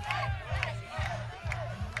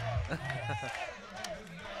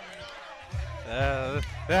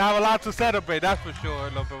 They have a lot to celebrate, that's for sure,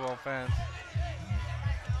 Luperon fans.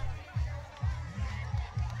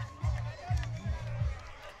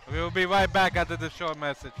 We will be right back after this short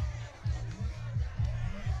message.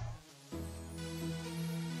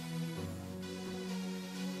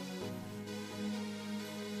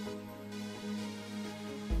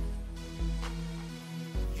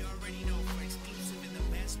 You already know, for exclusive and the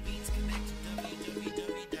best beats, connect to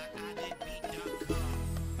www.iditbeat.com.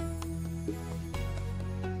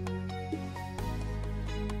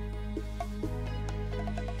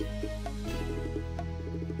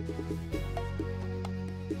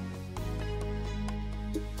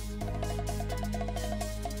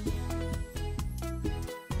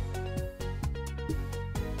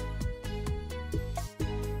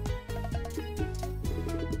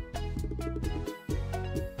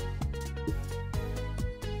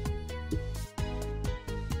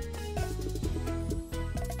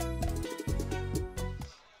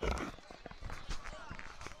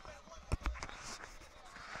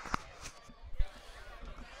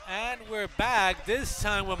 And we're back, this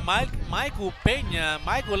time with Michael Peña.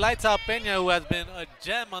 Michael Lights Out Peña, who has been a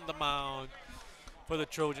gem on the mound for the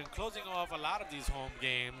Trojans, closing off a lot of these home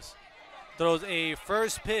games. Throws a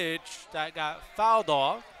first pitch that got fouled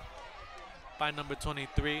off by number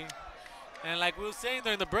 23. And like we were saying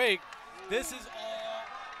during the break, this is all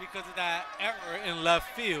because of that error in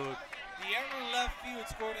left field. The error in left field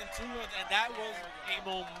scored in 2 runs, and that was a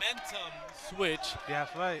momentum switch, Yeah,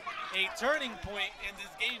 that's right. a turning point in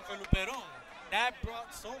this game for Luperon. that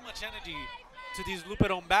brought so much energy to these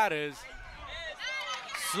Luperon batters.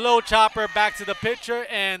 Slow chopper back to the pitcher,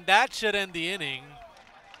 and that should end the inning.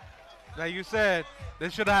 Like you said, they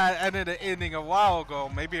should have ended the inning a while ago,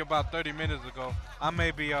 maybe about 30 minutes ago. I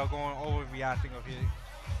may be going overreacting of here.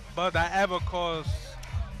 But that ever caused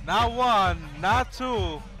not one, not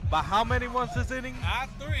two, but how many runs this inning? Not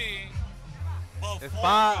 3, but It's 4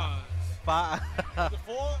 five. runs. Five. The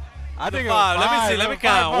 4? I think Five. it was Let me five. see. Let me It was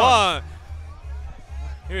count. 5 1.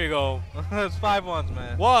 Here we go. runs. It's 5 runs,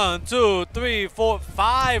 man. 1, 2, 3, 4,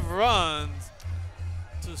 5 runs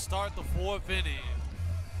to start the 4th inning.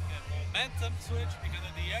 And momentum switch because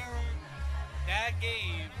of the error that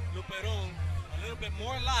gave Luperon a little bit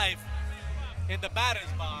more life in the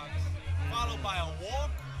batter's box, followed by a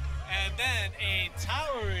walk and then a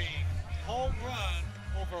towering home run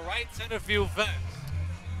over right center field fence.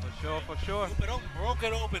 For sure, for sure. Luperon broke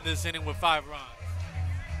it open this inning with 5 runs.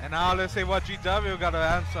 And now let's see what GW got to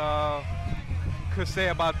answer. Could say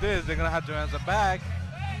about this. They're gonna have to answer back.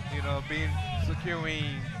 You know, securing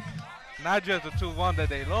not just the 2-1 that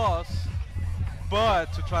they lost,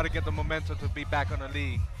 but to try to get the momentum to be back on the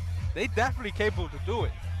league. They definitely capable to do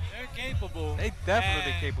it. They're capable. They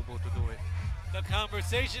definitely And capable to do it. the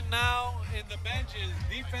conversation now in the bench is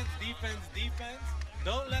defense, defense, defense.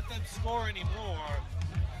 Don't let them score anymore.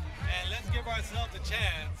 And let's give ourselves a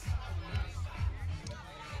chance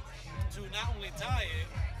to not only tie it,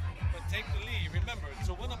 but take the lead. Remember,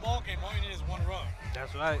 to win a ball game, all you need is 1 run.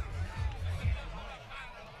 That's right.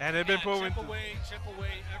 And they've been proving. Chip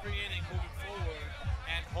away every inning moving forward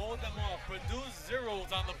and hold them off. Produce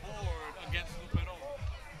zeros on the board against Luperon.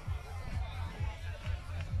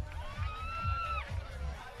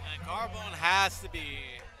 And Carbone has to be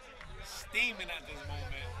steaming at this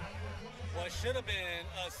moment. What should have been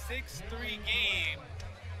a 6-3 game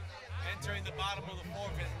entering the bottom of the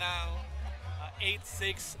 4th is now an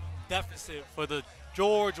 8-6 deficit for the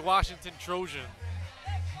George Washington Trojan.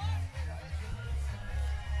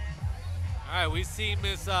 All right, we see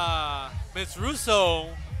Miss Russo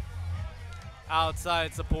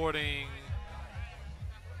outside supporting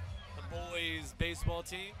the boys' baseball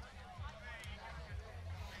team.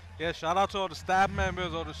 Yeah, shout out to all the staff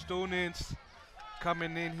members, all the students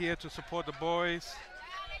coming in here to support the boys.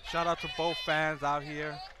 Shout out to both fans out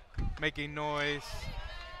here making noise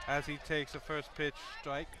as he takes the first pitch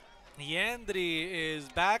strike. Yandri is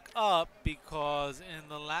back up because in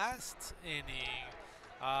the last inning,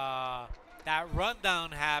 that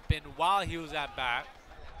rundown happened while he was at bat.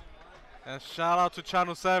 And shout out to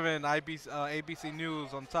Channel 7, ABC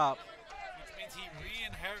News on top. Which means he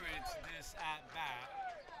re-inherits this at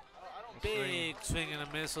bat. Big swing and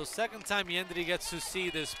a miss. So second time Yandri gets to see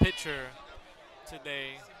this pitcher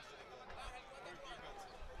today.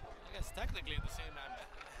 I guess technically the same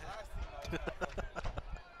at bat.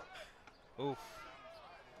 Oof.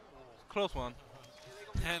 Close one.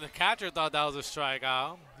 And the catcher thought that was a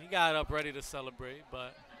strikeout. He got up ready to celebrate,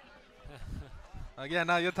 but Yeah,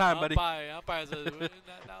 now your time, buddy. umpire says that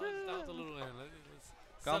was a little in. Let's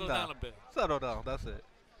Calm settle down a bit. Settle down. That's it.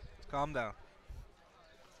 Calm down.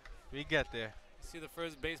 We get there. See the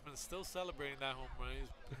first baseman still celebrating that home run. He's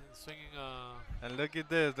swinging. All And look at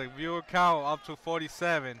this. The viewer count up to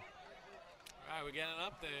 47. right, we're getting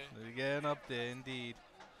up there. We're getting up there, indeed.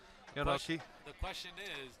 You know, The question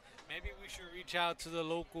is, maybe we should reach out to the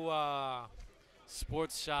local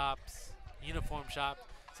sports shops, uniform shop,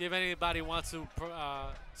 see if anybody wants to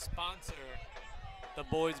sponsor the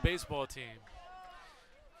boys' baseball team.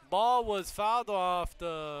 Ball was fouled off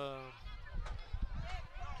the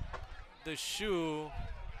shoe.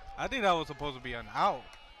 I think that was supposed to be an out.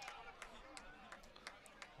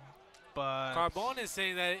 But Carbone is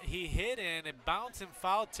saying that he hit and it bounced in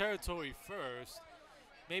foul territory first,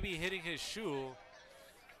 maybe hitting his shoe.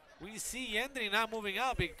 We see Yendri not moving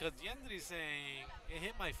out because Yendri's saying it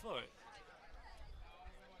hit my foot.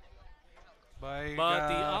 But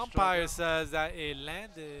the umpire says that it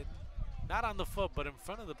landed not on the foot but in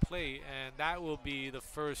front of the plate, and that will be the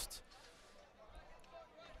first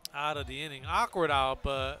out of the inning. Awkward out,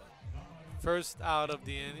 but first out of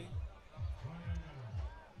the inning.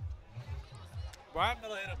 Brian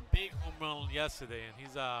Miller hit a big home run yesterday, and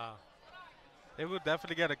he's They would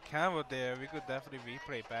definitely get a camera there. We could definitely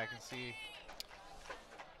replay back and see.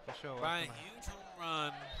 For sure. Brian, huge home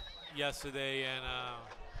run yesterday, and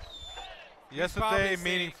Yesterday, probably meaning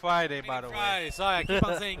saying- Friday, by the way. Friday. Sorry, I keep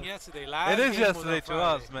on saying yesterday. Last It is game was on yesterday to Friday.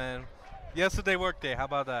 us, man. Yesterday work day. How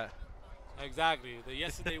about that? Exactly, the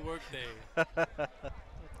yesterday work day.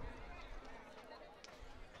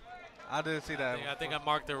 I didn't see that. I think I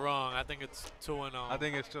marked it wrong. I think it's 2-0. I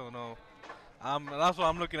think it's 2-0. That's why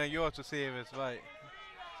I'm looking at yours to see if it's right.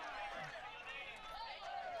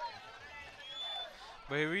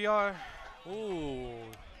 But here we are. Ooh,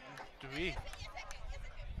 3.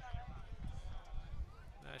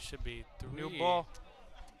 that should be 3. New ball.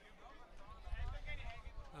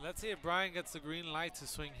 And let's see if Brian gets the green light to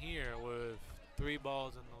swing here with 3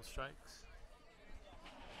 balls and no strikes.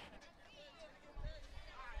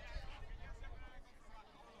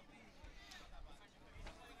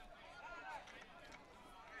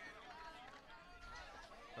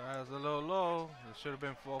 That's a little low. It should have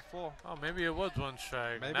been 4-4. Oh, maybe it was 1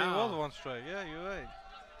 strike. Maybe now, it was 1 strike. Yeah, you're right.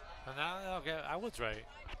 And now, okay, I was right.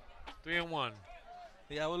 3-1.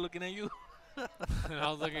 Yeah, I was looking at you. I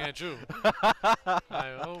was looking at you.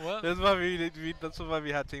 Oh, well. That's why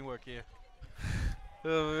we had teamwork here.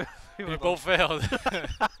 We both failed.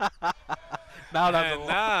 Now that's a And walk.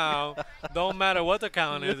 now, don't matter what the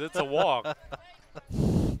count is, it's a walk.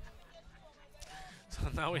 So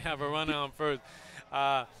now we have a runner on first.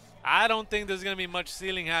 I don't think there's going to be much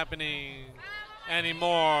ceiling happening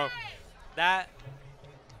anymore. That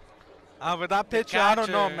With that pitcher, I don't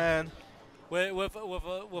know, catcher- man.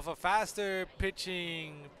 with a faster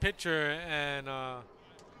pitching pitcher and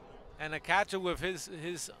a catcher with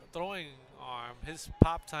his throwing arm, his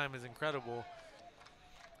pop time is incredible.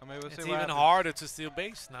 I mean, we'll It's see even what happens. harder to steal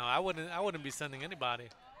base now. I wouldn't be sending anybody.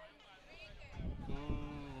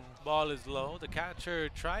 Ball is low. The catcher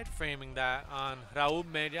tried framing that on Raul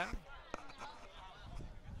Media.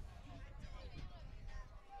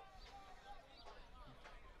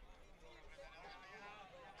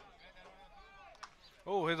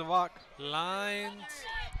 Oh, here's a walk. Lines.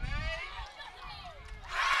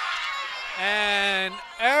 And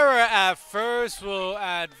error at first will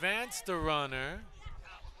advance the runner.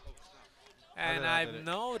 And did I I've did it?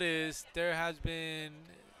 noticed there has been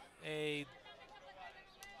a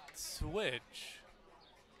switch.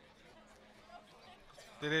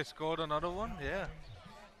 Did they score another one? Yeah.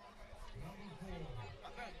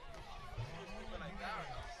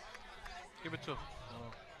 Give it to.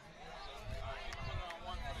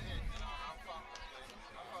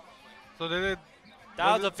 So did it?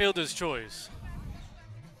 That Was was a fielder's choice.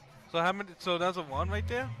 So how many? So that's a 1 right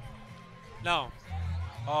there. No,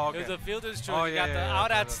 Oh, it was okay. a fielder's choice. Oh, We yeah, got the yeah,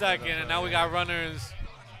 out yeah, at that's second, right, and now we yeah, got runners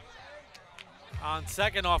on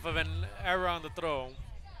second off of an error on the throw.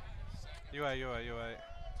 You're right. You're right. You're right.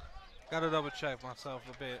 Gotta double check myself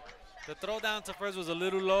a bit. The throw down to first was a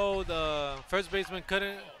little low. The first baseman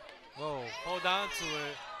couldn't Whoa. hold on to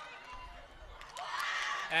it.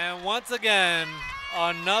 And once again,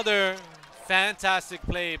 another fantastic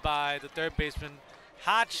play by the third baseman.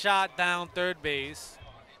 Hot shot down third base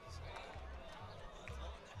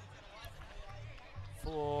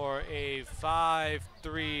for a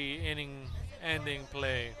 5-3 inning ending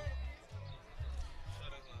play.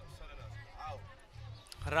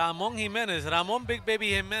 Ramon Big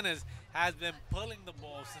Baby Jimenez has been pulling the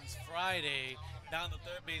ball since Friday down the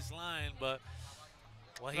third base line, but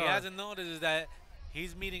what he hasn't noticed is that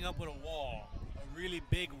he's meeting up with a wall, a really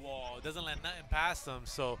big wall. It doesn't let nothing past him.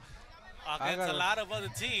 So against a lot of other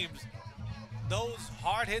teams, those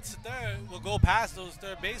hard hits to third will go past those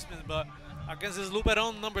third basemen, but against his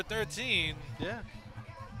Luperon number 13, Yeah.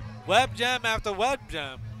 web jam after web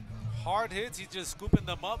jam. Hard hits, he's just scooping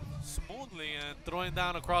them up smoothly and throwing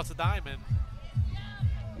down across the diamond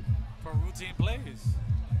for routine plays.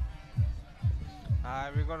 All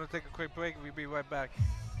right, we're gonna take a quick break. We'll be right back.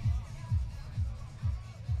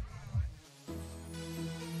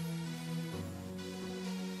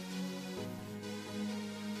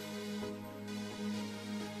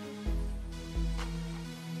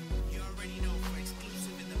 You already know, for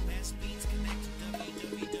exclusive and the best beats, connect to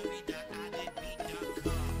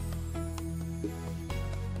www.iditbeat.com.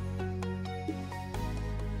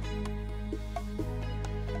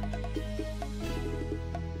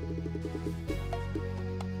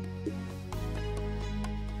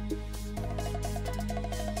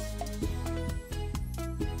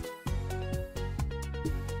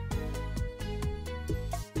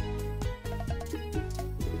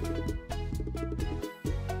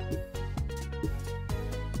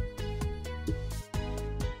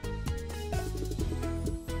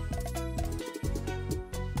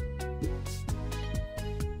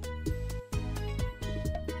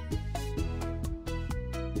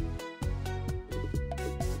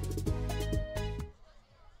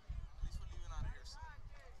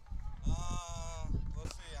 We'll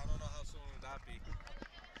see. I don't know how soon will that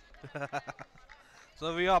be.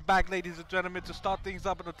 So we are back, ladies and gentlemen, to start things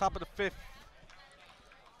up at the top of the fifth.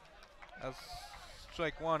 As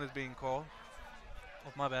strike 1 is being called.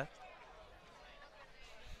 Oh, my bad.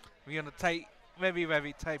 We're in a tight, very,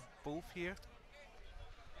 very tight booth here.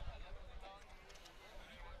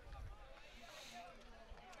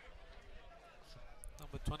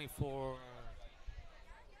 Number 24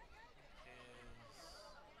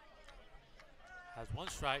 has one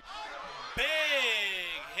strike. Big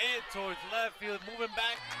hit towards left field, moving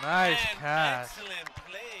back. Nice and catch. excellent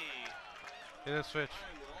play Hit a switch.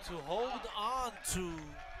 to hold on to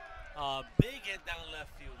a big hit down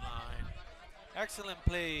left field line. Excellent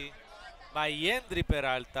play by Yendry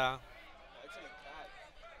Peralta.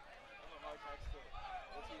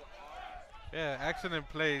 Yeah, excellent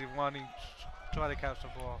play wanting to try to catch the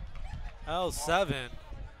ball. L7,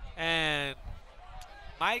 and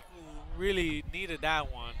Mike really needed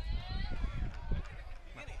that one.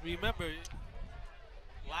 Remember,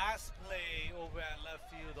 last play over at left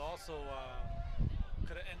field also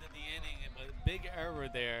could have ended the inning, but a big error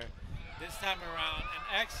there. This time around,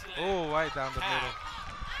 an excellent Oh, right down the catch. middle.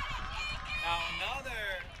 Now another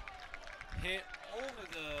hit over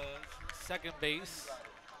the second base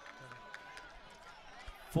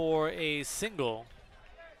for a single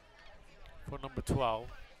for number 12.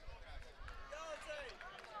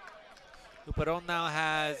 Luperon now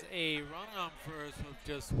has a run on first with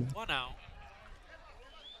just one out.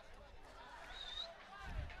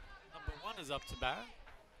 Number 1 is up to bat.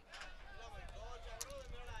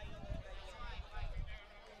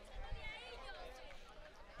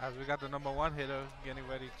 As we got the number 1 hitter getting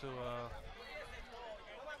ready to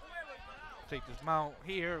take this mount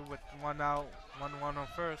here with 1 out, 1-1 on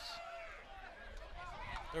first.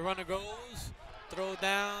 The runner goes, throw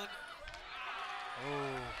down.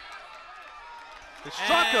 Oh. They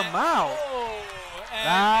struck him out. Oh, and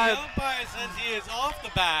That- the umpire says he is off the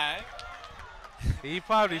bag. He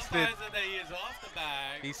probably The umpire slid. said that he is off the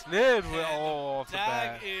bag. He slid with And all off the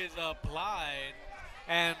tag bat. is applied,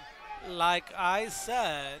 and like I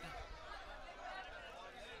said,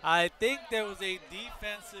 I think there was a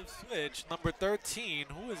defensive switch. Number 13,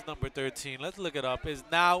 who is number 13? Let's look it up. Is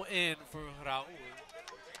now in for Raul.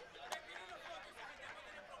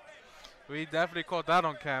 We definitely caught that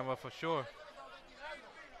on camera for sure.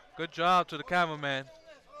 Good job to the cameraman.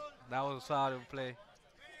 That was a solid play.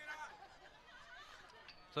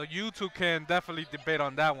 So you two can definitely debate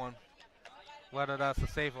on that one, whether that's a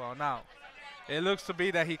safe or not. It looks to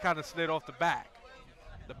be that he kind of slid off the back,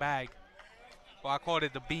 the bag. Well, I called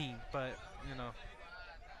it the beam, but you know.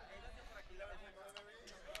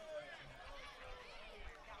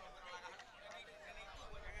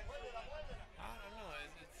 I don't know.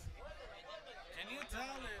 Can you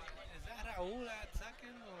tell is that Raul at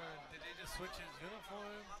second, or did they just switch his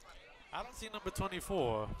uniform? I don't see number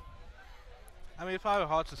 24. I mean, it's probably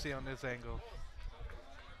hard to see on this angle.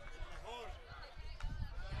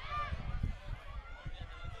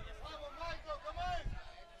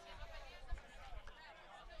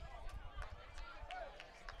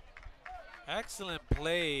 Excellent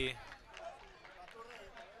play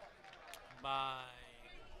by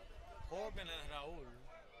Corbin and Raul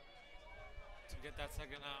to get that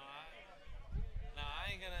second out. Now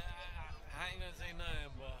I ain't gonna say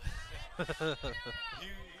nothing, but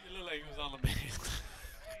he looked like he was on the base.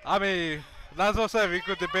 I mean, that's what I said. We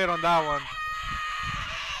could debate on that one.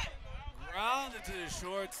 Grounded to the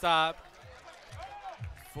shortstop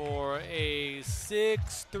for a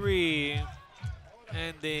 6-3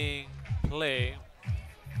 ending play.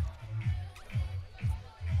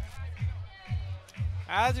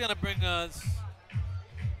 That's going to bring us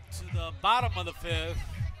to the bottom of the fifth,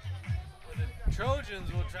 where the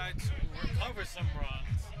Trojans will try to recover some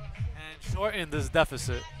runs and shorten this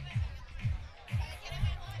deficit.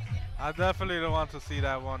 I definitely don't want to see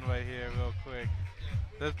that one right here real quick.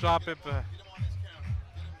 Let's drop it back.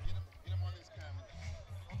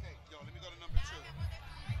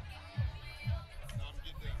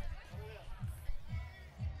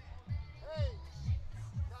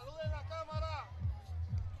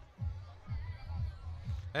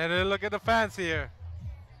 And then look at the fans here.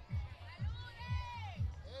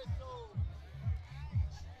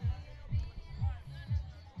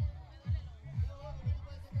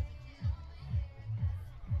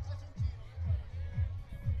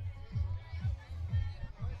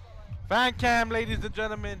 Fan cam, ladies and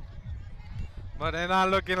gentlemen. But they're not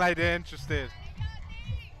looking like they're interested.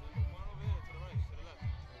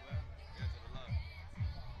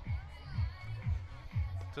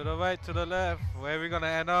 To the right, to the left. Where we gonna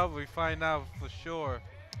end up, we find out for sure.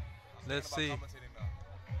 Let's see.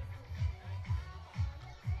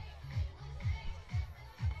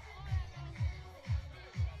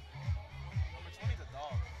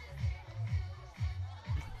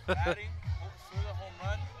 Batting, through the home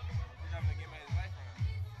run, he's having a game of his life right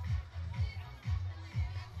now.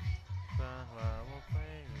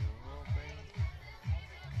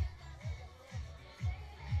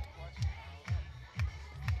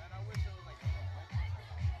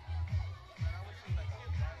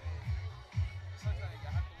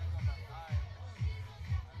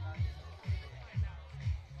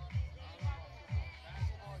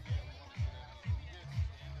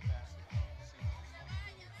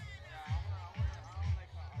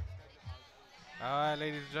 All right,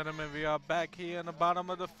 ladies and gentlemen, we are back here in the bottom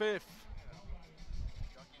of the fifth.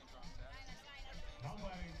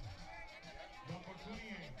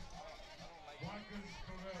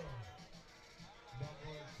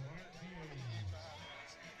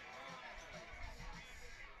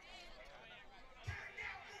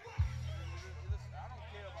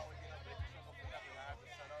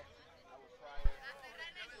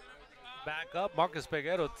 Back up, Marcus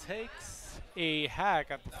Peguero takes a hack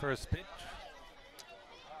at the first pitch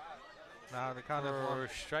Now the count is for one.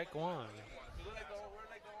 strike one.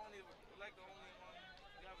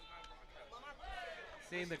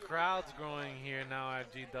 Seeing the crowds growing here now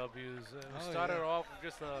at GW's. We Oh, started yeah. off with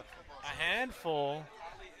just a handful,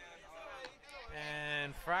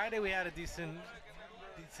 and Friday we had a decent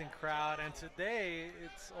crowd, and today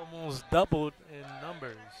it's almost doubled in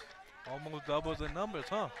numbers. Almost doubles the numbers,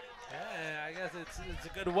 huh? Yeah, I guess it's a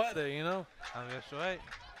good weather, you know. I mean, that's right.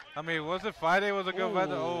 I mean, was it Friday? Was a good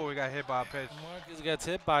weather? Ooh. Oh, we got hit by a pitch. Marcus gets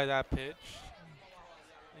hit by that pitch.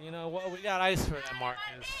 You know what? We got ice for that,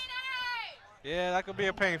 Marcus. Yeah, that could be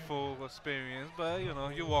a painful experience, but you know,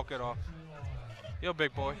 you walk it off. You're a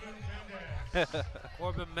big boy.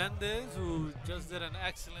 Corbin Mendez, who just did an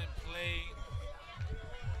excellent play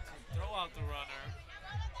to throw out the runner,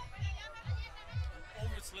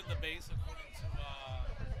 overslid the base according to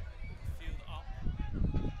field up.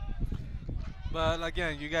 But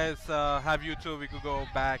again, you guys have YouTube. We could go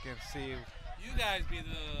back and see. You guys be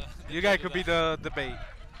the You guys judge could of be that. the debate.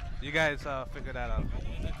 You guys figure that out.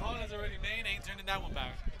 The call is already made. Ain't turning that one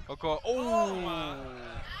back. Okay. Oh, Oh,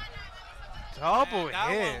 double And that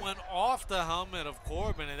hit. one went off the helmet of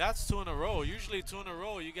Corbin, and that's two in a row. Usually 2 in a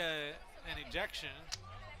row, you get an ejection.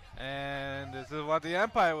 And this is what the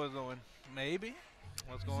Empire was doing. Maybe.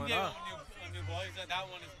 What's going Yeah, on? when you boys, that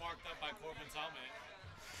one is marked up by Corbin's helmet.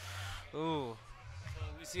 Ooh. So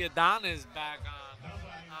we see Adonis back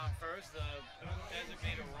on first, the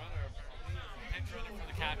designated runner, pinch runner for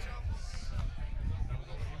the catcher.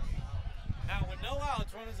 Now with no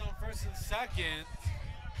outs, runners on first and second,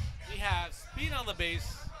 we have speed on the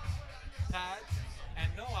base pads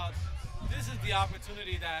and no outs. This is the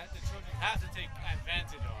opportunity that the Trojans have to take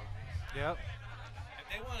advantage of. Yep. If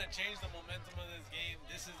they want to change the momentum of this game,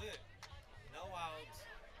 this is it. No outs.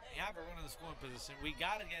 You have a run in the scoring position. We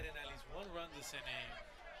got to get in at least one run this inning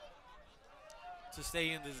to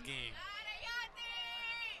stay in this game.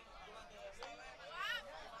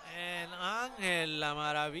 And Angel La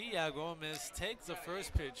Maravilla Gomez takes the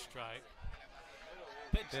first pitch strike.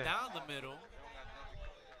 Pitch Yeah. down the middle.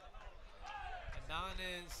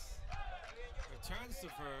 Adonis returns to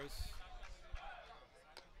first.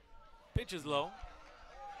 Pitch is low.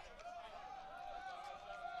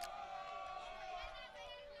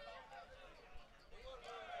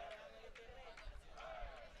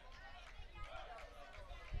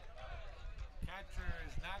 Catcher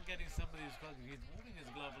is not getting some of these calls. He's moving his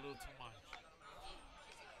glove a little too much.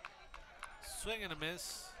 Swing and a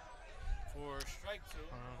miss for strike two.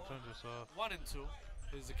 Turn this off. 1 and 2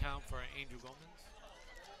 is the count for Angel Gomez.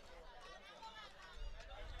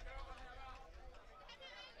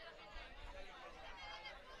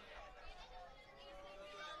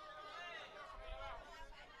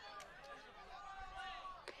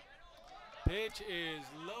 Pitch is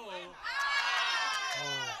low.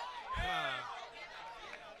 Oh,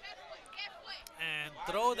 and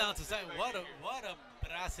throw down to second. What a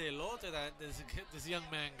bracelote that this young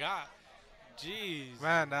man got. Jeez.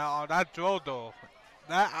 Man, that throw though.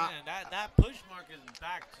 That Man, that push mark is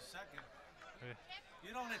back to second. Yeah.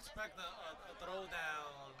 You don't expect a throw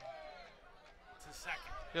down to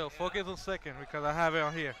second. yo, focus on second because I have it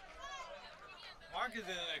on here. Marcus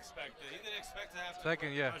didn't expect it. He didn't expect to have to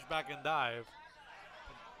Second, yeah. rush back and dive.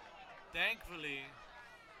 But thankfully,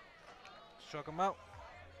 Struck him out.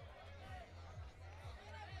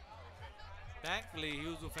 he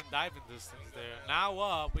was within diving distance there. Now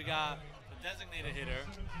up, we got the designated hitter,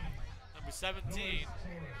 number 17,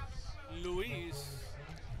 Luis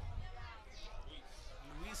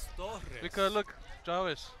Torres. Because look,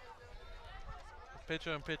 Jarvis.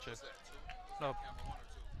 Pitcher and pitcher. No.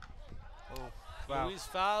 Oh, wow. Luis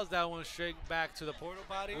fouls that one straight back to the portal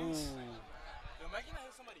bodies. Ooh. Imagine I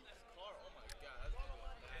hit somebody's car. Oh my god, that's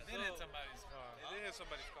It did hit somebody's car. It did hit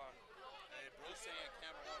somebody's car. Hey, bro, saying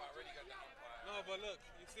camera one already got the umpire. No, but look,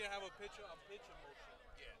 you see I have a picture motion.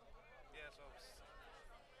 Yeah. Yeah, so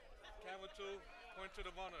camera 2, point to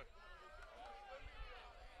the runner.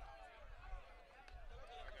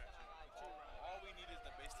 All we need is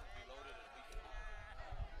the base to be loaded and we can.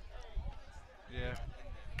 Yeah.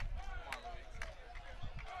 Come on, Louis.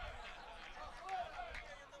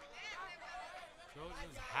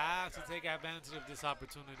 Trojans have to take advantage of this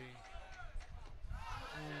opportunity.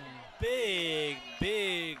 Big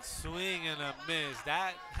swing and a miss.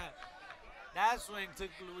 That swing took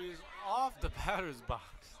Luis off the batter's box.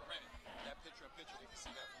 That picture in picture, you can see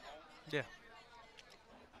that from home. Yeah.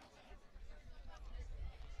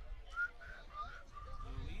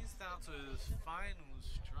 Luis down to his final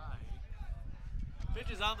strike.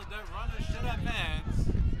 Pitch is on the dirt. Runner should advance,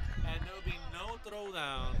 and there'll be no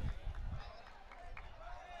throwdown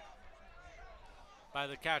by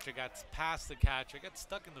the catcher. Got past the catcher. Got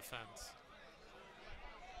stuck in the fence.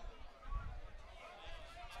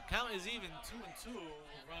 So count is even 2-2.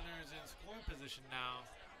 Runners in scoring position now.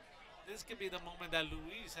 This could be the moment that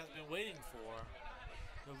Luis has been waiting for.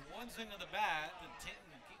 With one swing of the bat,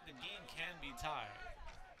 the game can be tied.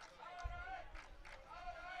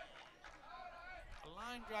 A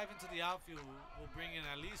line drive into the outfield will bring in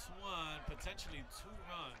at least one, potentially 2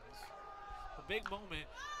 runs. A big moment.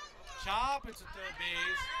 Chop into third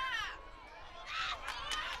base.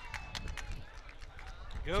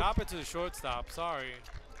 Good. Chop it to the shortstop, sorry.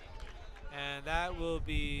 And that will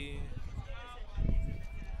be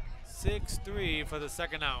 6-3 for the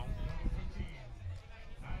second out.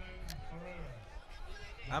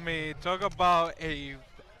 I mean, talk about a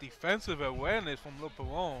defensive awareness from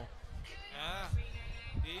Luperon. Yeah,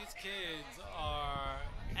 these kids are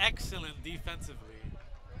excellent defensively.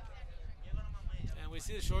 And we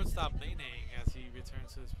see the shortstop leaning as he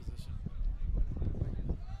returns to his position.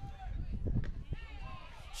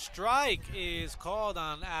 Strike is called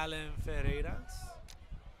on Alan Ferreiras.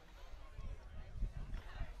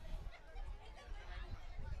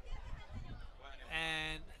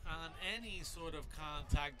 And on any sort of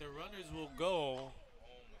contact, the runners will go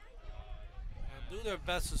and do their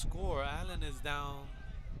best to score. Allen is down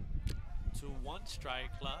to 1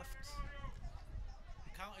 strike left.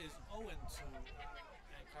 The count is 0-2.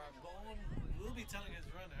 And Carbone will be telling his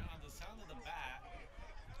runner, on the sound of the bat,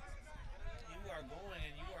 you are going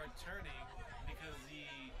and you are turning because the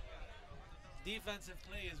defensive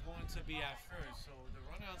play is going to be at first. So the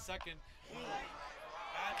runner on second will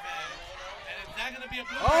advance. And it's not going to be a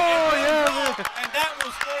blue. Oh, yeah. And that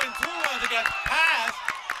will score in 2 runs against past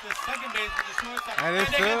the second base with the shortstop. And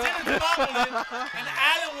it's they good. continue to bobble it. And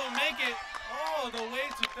Allen will make it all the way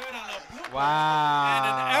to third on a blue. Wow. And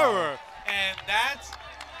an error. And that's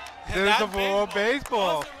There's the rule of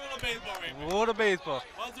baseball. What's the rule of baseball, Raymond? Rule of baseball.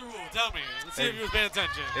 What's the rule? Tell me. Let's see if you was paying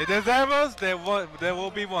attention. If there's errors, there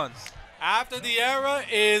will be ones. After the error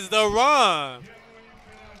is the run.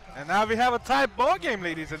 And now we have a tight ball game,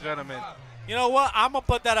 ladies and gentlemen. You know what? I'm gonna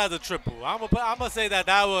put that as a triple. I'm gonna say that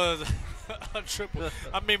was a triple.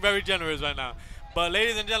 I'm being very generous right now. But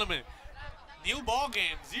ladies and gentlemen, new ball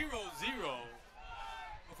game, 0-0.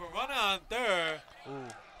 With a runner on third,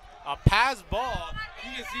 a pass ball.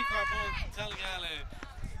 You can see Carbone telling Allen,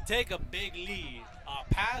 take a big lead.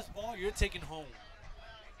 A pass ball, you're taking home.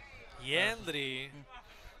 Yandri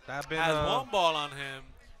That been has 1 ball on him.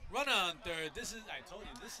 Runner on third. I told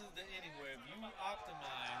you, this is the inning where if you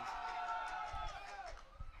optimize,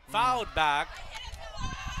 fouled back,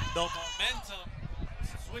 the momentum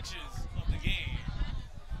switches of the game.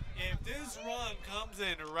 If this run comes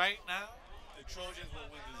in right now, the Trojans will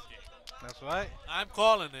win this game. That's right. I'm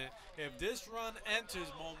calling it. If this run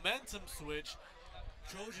enters momentum switch,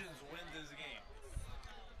 Trojans win this game.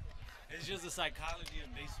 It's just the psychology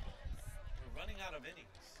of baseball. We're running out of innings.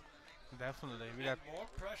 Definitely. We And got more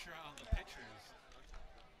pressure on the pitchers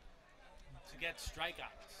to get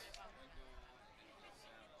strikeouts.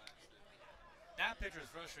 That pitcher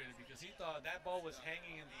is frustrated because he thought that ball was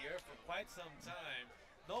hanging in the air for quite some time.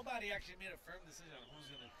 Nobody actually made a firm decision on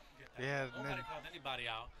who's going to get that. Yeah, Nobody called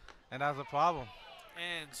anybody out. and that's a problem.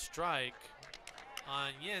 And strike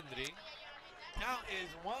on Yendri. Count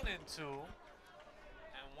is 1-2.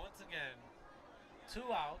 And once again,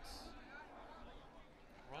 2 outs.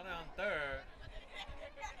 Runner on third.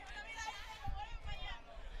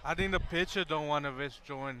 I think the pitcher don't want to risk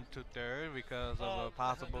join to third because of a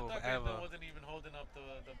possible the third ever. baseman wasn't even holding up the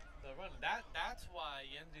run. That's why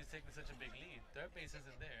Yendri's taking such a big lead. Third base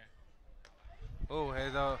isn't there. Oh,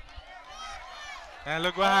 here's a. And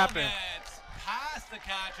look what happened. Man, it's past the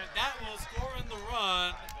catcher. That will score in the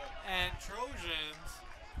run. And Trojans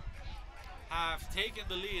have taken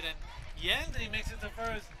the lead. And Yendri makes it to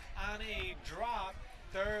first on a drop.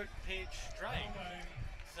 Third pitch strike.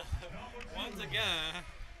 So once again,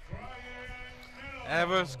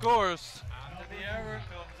 Ever scores. after the error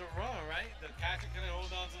comes a run, right? The catcher couldn't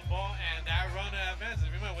hold on to the ball, and that runner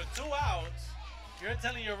advances. Remember, with 2 outs, you're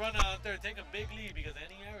telling your runner out there take a big lead because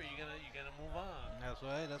any error you're gonna move on. That's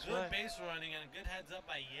right. That's Good right. base running and a good heads up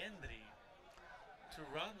by Yendri. to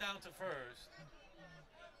run down to first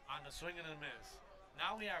on the swing and a miss.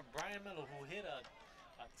 Now we have Brian Miller, who hit a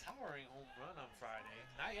towering home run on Friday.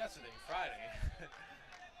 Not yesterday, Friday.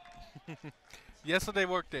 Yesterday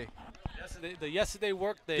workday. Yesterday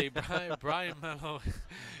workday, Brian Melo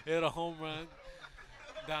hit a home run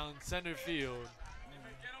down center field.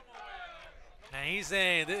 And he's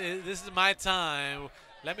saying, this is my time.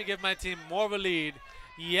 Let me give my team more of a lead.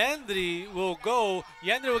 Yendry will go.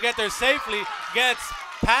 Yendry will get there safely. Gets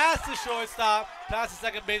past the shortstop, past the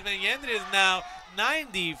second baseman. Yendry is now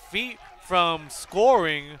 90 feet from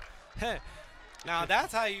scoring. Now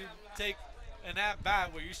that's how you take an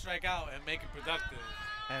at-bat where you strike out and make it productive.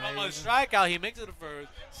 And From a strikeout, he makes it to first,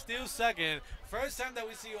 steals second. First time that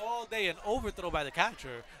we see all day an overthrow by the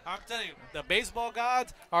catcher. I'm telling you, the baseball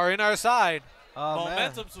gods are in our side. Oh,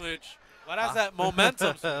 Momentum switch. What is that?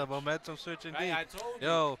 Momentum switch. Momentum switch indeed. Right, I told you.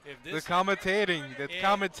 Yo, if the this- commentating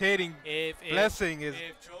if blessing is.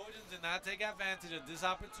 If Trojans did not take advantage of this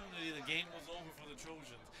opportunity, the game was over for the Trojans.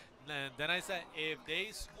 And then I said, if they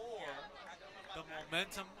score, the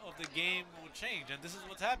momentum of the game will change. And this is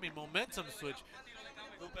what's happening. Momentum switch.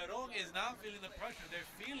 Luperon is now feeling the pressure.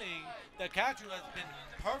 They're feeling the catcher who has been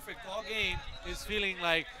perfect all game is feeling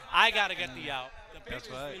like, I got to get the out. The That's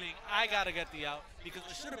pitcher's right. feeling, I got to get the out because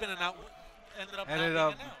it should have been an out. Ended up not Ended being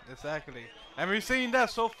up an out. exactly, and we've seen that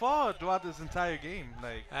so far throughout this entire game.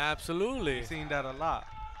 Like Absolutely. we've seen that a lot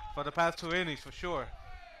for the past 2 innings for sure.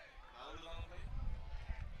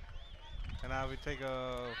 And now we take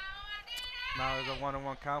a now it's a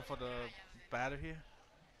 1-1 count for the batter here.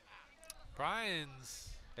 Brian's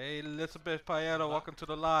Hey, Elizabeth Paella, welcome to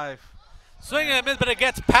the live. swinging and a miss, but it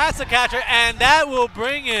gets past the catcher, and that will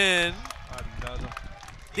bring in Another.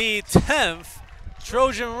 the 10th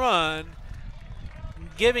Trojan run,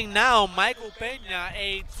 giving now Michael Peña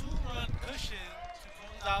a 2-run cushion to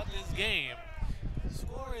close out this game.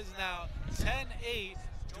 Score is now 10-8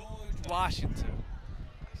 George Washington.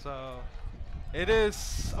 So it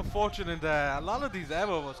is unfortunate that a lot of these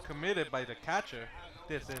errors was committed by the catcher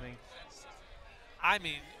this inning. I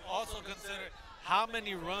mean, also consider how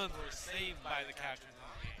many runs were saved by the catcher in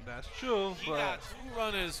this game. That's true, He but got 2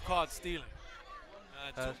 runners caught stealing.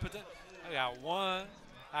 I got 1,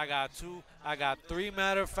 I got 2, I got 3,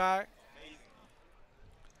 matter of fact.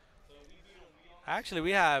 Actually,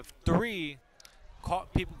 we have 3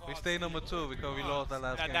 caught people. we stay number 2 because we lost that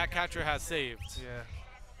last game. That catcher has saved. Yeah.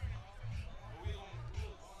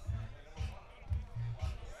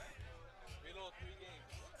 We lost 3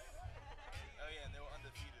 games. Oh yeah, and they were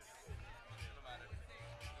undefeated. No matter.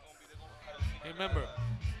 They're gonna be Remember,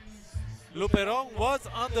 Luperon was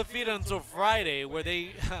undefeated until Friday, where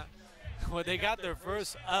they where they got their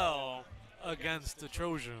first L against the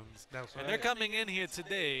Trojans. That's And they're right. coming in here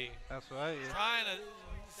today That's right. Yeah. trying to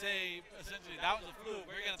say, essentially, that was a fluke.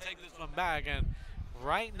 We're going to take this one back. And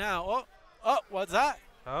right now, what's that?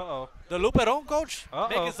 Uh-oh. The Luperon coach Uh-oh.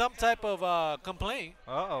 making some type of complaint.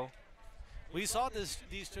 Uh-oh. We saw these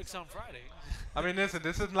tricks on Friday. I mean, listen,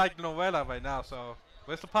 this is like novella right now, so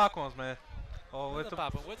where's the popcorns, man? Oh, Where's where's the the...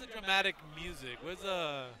 papa? Where's the dramatic music? Where's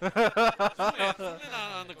the... zoom in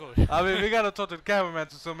on the coach. I mean, we got to talk to the cameraman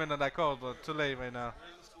to zoom in on that call, but too late right now.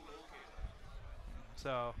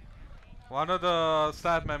 So, one of the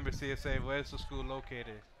staff members here say, where's the school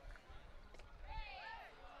located?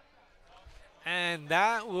 And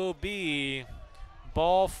that will be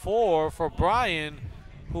ball 4 for Brian,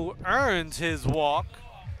 who earns his walk.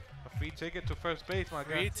 A free ticket to first base, my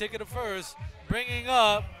Free guy. ticket to first, bringing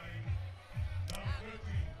up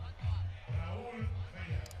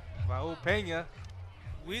Raul Peña.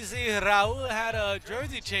 we see Raul had a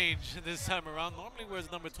jersey change this time around. Normally wears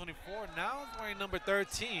number 24. Now he's wearing number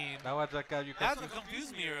 13. That was that guy you That's can what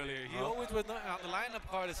confused me earlier. He Oh. always was on the lineup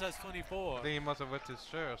card. It says 24. I think he must have ripped his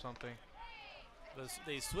shirt or something.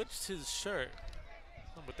 They switched his shirt.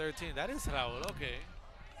 Number 13. That is Raul. Okay.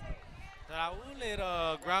 Raul hit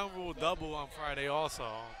a ground rule double on Friday also.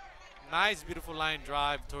 Nice, beautiful line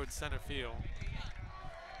drive towards center field.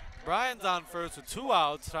 Brian's on first with 2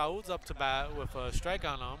 outs. Raul's up to bat with a strike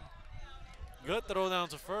on him. Good throw down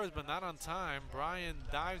to first, but not on time. Brian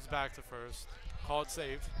dives back to first. Called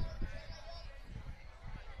safe.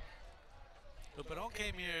 Luperon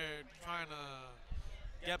came here trying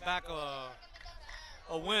to get back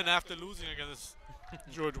a win after losing against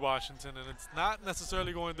George Washington, and it's not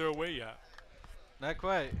necessarily going their way yet. Not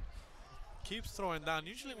quite. Keeps throwing down.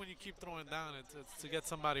 Usually when you keep throwing down, it's to get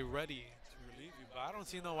somebody ready to relieve you. But I don't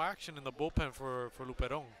see no action in the bullpen for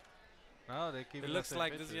Luperon. No, they keep It looks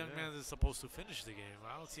like this young man is supposed to finish the game.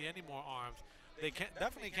 I don't see any more arms. They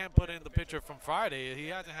definitely can't put in the pitcher from Friday. He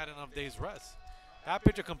hasn't had enough days rest. That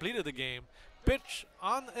pitcher completed the game. Pitch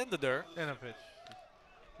in the dirt. In a pitch.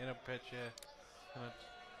 In a pitch, yeah. In a-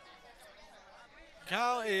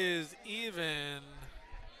 Count is even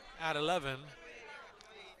at 11.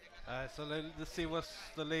 Alright, so let's see what's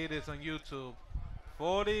the latest on YouTube.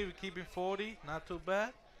 40, we're keeping 40, not too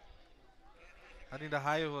bad. I think the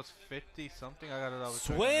higher was 50 something. I got it over.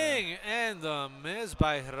 Swing and a miss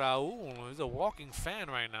by Raul. He's a walking fan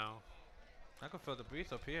right now. I can feel the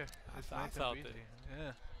breeze up here. It's I nice and felt breezy. it.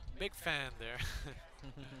 Yeah. Big fan there.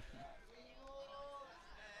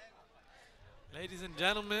 Ladies and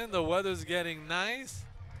gentlemen, the weather's getting nice.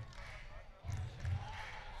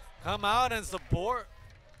 Come out and support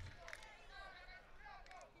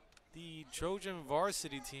the Trojan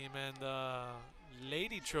varsity team and the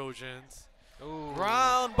Lady Trojans. Ooh.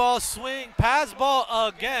 Ground ball swing, pass ball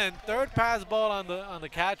again. Third pass ball on the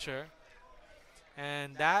catcher.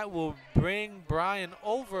 And that will bring Brian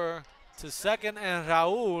over to second, and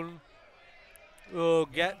Raul will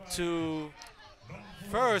get to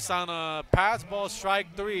first on a pass ball,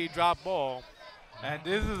 strike 3, drop ball. And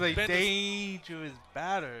this is a Bendis- dangerous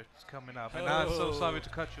batter coming up. And I'm so Oh. sorry to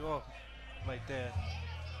cut you off like that.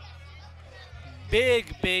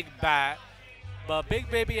 Big bat. But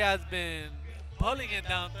Big Baby has been pulling it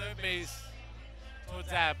down third base towards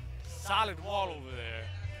that solid wall over there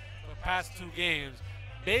for the past 2 games.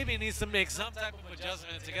 Baby needs to make some type of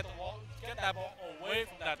adjustment to get that ball away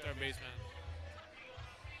from that third baseman.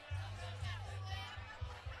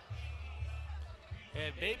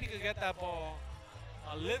 If Baby could get that ball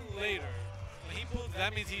a little later, when he pulls,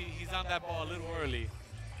 that means he's on that ball a little early.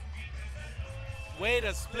 Wait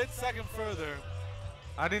a split second further.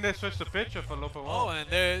 I think they switched the pitcher for Luperon. Oh, and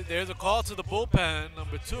there's a call to the bullpen,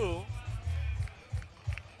 number 2.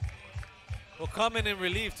 Will come in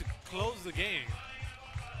relief to close the game.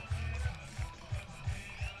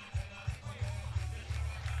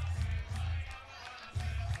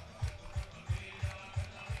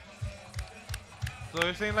 So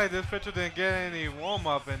it seems like this pitcher didn't get any warm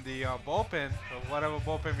up in the bullpen, or whatever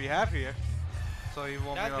bullpen we have here. So he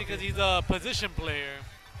warming That's up. because he's a position player.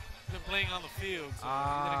 He's been playing on the field, so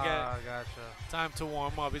he didn't get Gotcha. time to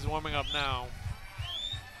warm up. He's warming up now.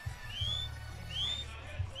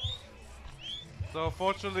 So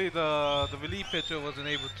fortunately, the relief pitcher wasn't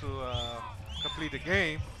able to complete the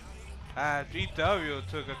game. GW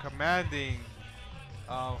took a commanding,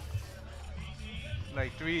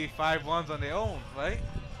 like 3-5 runs on their own, right?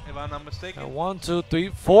 If I'm not mistaken. And 1, 2, 3,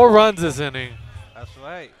 4 runs this inning. That's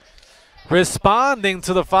right. Responding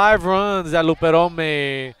to the 5 runs that Luperon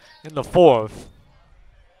made in the 4th.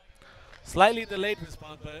 Slightly delayed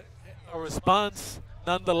response, but a response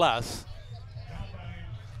nonetheless.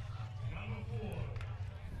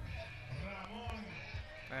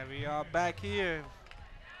 And we are back here.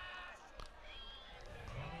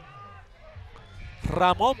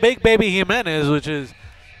 Ramon Big Baby Jimenez, which is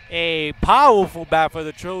a powerful bat for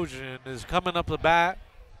the Trojan, is coming up the bat.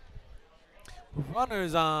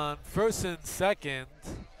 Runners on first and second.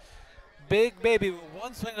 Big Baby with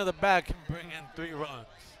one swing of the bat can bring in 3 runs.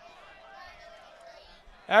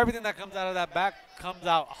 Everything that comes out of that bat comes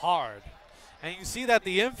out hard. And you see that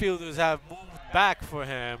the infielders have moved back for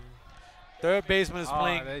him. Third baseman is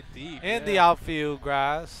playing They're deep, in yeah. the outfield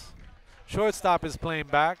grass. Shortstop is playing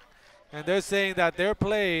back. And they're saying that their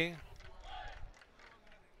play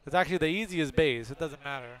is actually the easiest base. It doesn't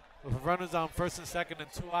matter. With runners on first and second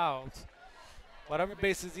and 2 outs, whatever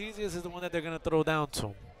base is easiest is the one that they're going to throw down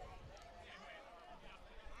to.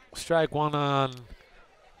 Strike 1 on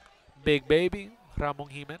Big Baby, Ramon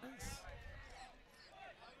Jimenez.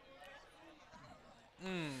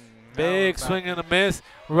 Big swing and a miss.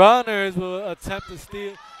 Runners will attempt to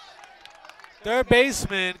steal. Third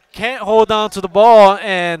baseman can't hold on to the ball,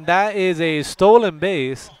 and that is a stolen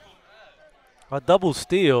base. A double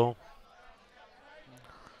steal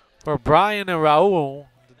for Brian and Raul.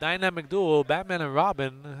 The dynamic duo, Batman and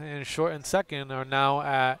Robin, in short and second, are now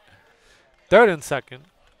at third and second.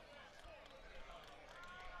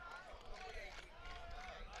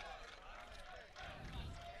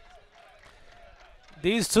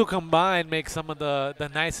 These two combined make some of the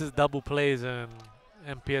nicest double plays in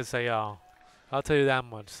PSAL. I'll tell you that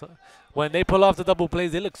much. So when they pull off the double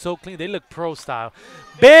plays, they look so clean. They look pro style.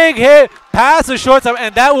 Big hit, pass the shortstop,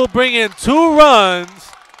 and that will bring in 2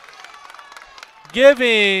 runs,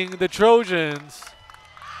 giving the Trojans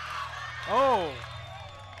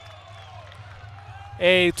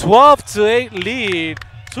a 12-8 lead.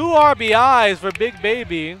 2 RBIs for Big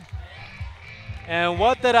Baby. And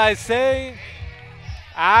what did I say?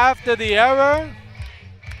 After the error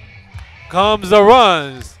comes the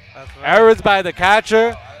runs. That's right. Errors by the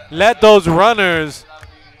catcher, let those runners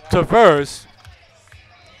traverse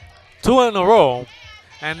 2 in a row.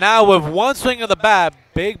 And now with one swing of the bat,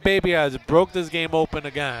 Big Baby has broke this game open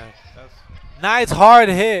again. Nice hard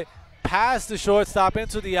hit past the shortstop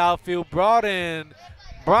into the outfield, brought in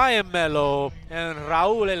Brian Melo and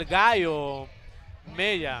Raul El Gallo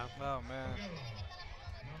Mella. Oh, man.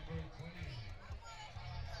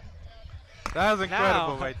 That was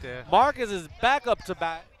incredible Now, right there. Marcus is back up to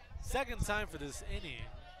bat, second time for this inning.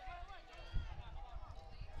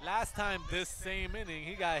 Last time this same inning,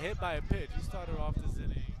 he got hit by a pitch. He started off this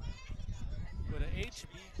inning with an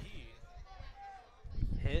HBP.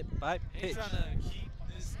 Hit by He's pitch. trying to keep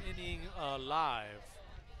this inning alive.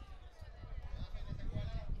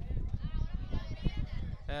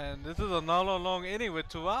 And this is another long inning with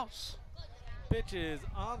 2 outs. Pitch is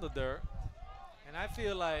on the dirt, and I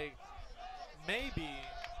feel like maybe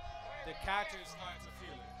the catcher is starting to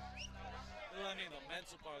feel it. You know what I mean? The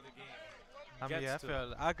mental part of the game. I mean, Gets I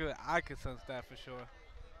to feel I could sense that for sure.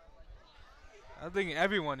 I think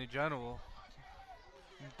everyone in general,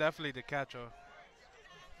 definitely the catcher.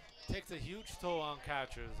 Takes a huge toll on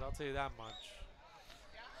catchers, I'll tell you that much.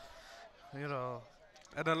 You know,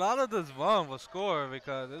 and a lot of this run was scored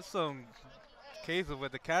because there's some cases where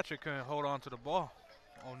the catcher couldn't hold on to the ball,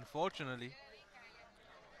 unfortunately.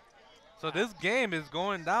 So this game is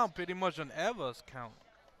going down pretty much on errors count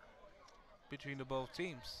between the both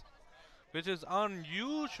teams, which is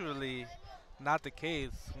unusually not the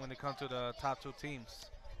case when it comes to the top 2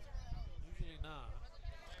 teams. Usually not.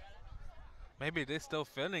 Maybe they're still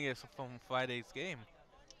feeling it from Friday's game.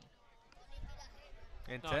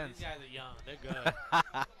 No, Intense. these guys are young. They're good.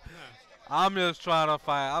 I'm just trying to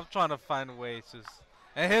find. I'm trying to find ways to.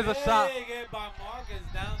 And here's a shot. Big hit by Marcus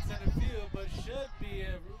down center field, but should be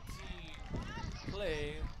a routine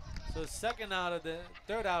play. So third out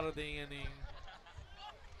of the inning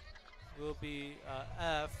will be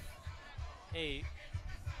F8.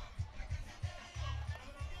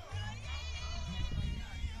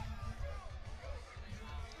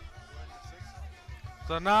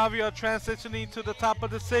 So now we are transitioning to the top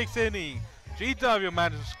of the 6th inning. GW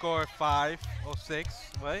managed to score 5 or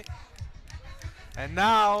 6, right? And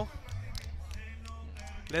now,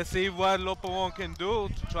 let's see what Luperon can do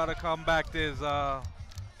to try to come back this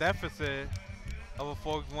deficit of a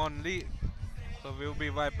 4-1 lead. So we'll be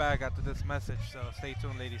right back after this message. So stay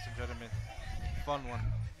tuned, ladies and gentlemen. Fun one.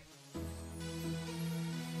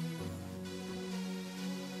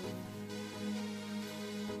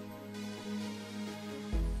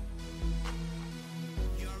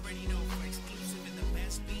 You already know for exclusive and the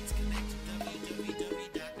best beats, connect to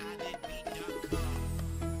www.iditbeat.com.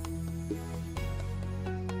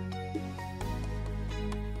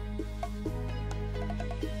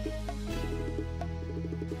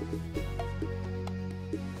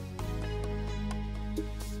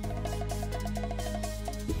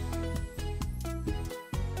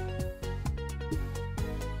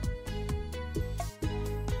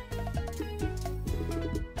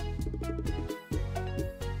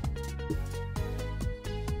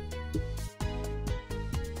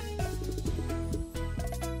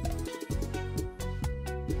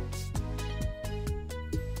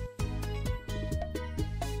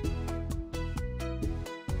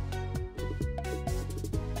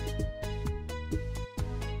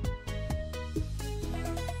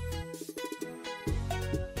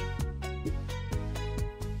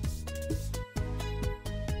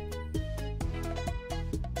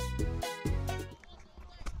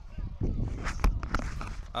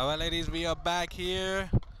 All right, ladies, we are back here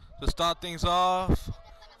to start things off.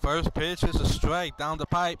 First pitch is a strike down the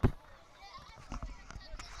pipe.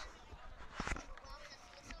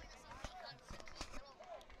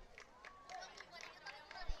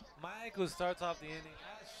 Michael starts off the inning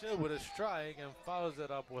as should with a strike and follows it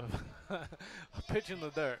up with a pitch in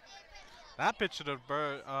the dirt. That pitch to the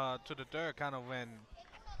dirt kind of went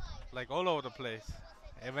like all over the place.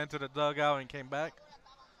 It went to the dugout and came back.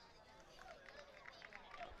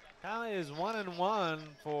 Count is 1-1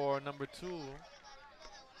 for number 2. And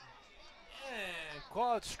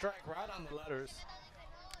called strike right on the letters.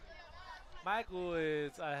 Michael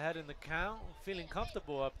is ahead in the count, feeling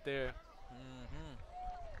comfortable up there.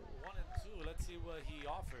 1-2. Let's see what he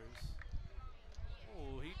offers.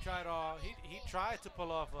 Oh, he tried to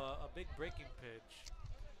pull off a big breaking pitch.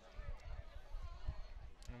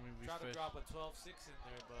 Tried to drop a 12-6 in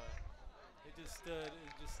there, but it just stood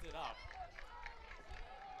up.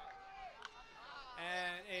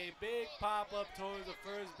 And a big pop up towards the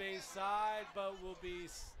first base side, but will be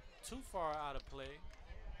too far out of play.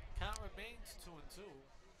 Count remains 2-2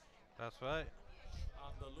 That's right.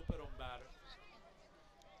 on the Luperon batter.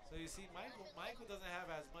 So you see, Michael doesn't have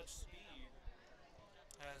as much speed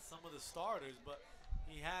as some of the starters, but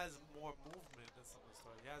he has more movement than some of the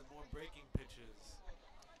starters. He has more breaking pitches.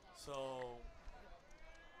 So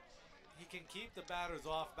he can keep the batters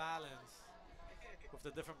off balance with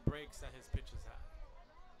the different breaks that his pitches have.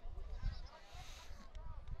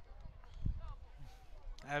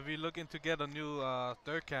 Have you looking to get a new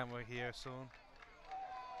third camera here soon?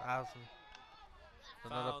 Awesome.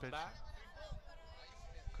 Another Fouled pitch. back.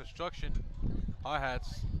 Construction. Hard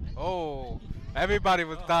hats. Oh, everybody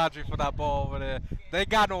was dodging for that ball over there. They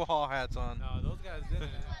got no hard hats on. No, those guys didn't.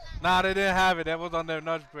 Nah, they didn't have it. That was on their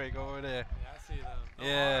lunch break over there. Yeah, I see them. No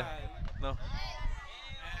Yeah. hard. No. And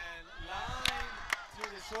line to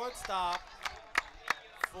the shortstop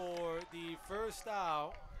for the first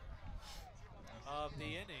out of the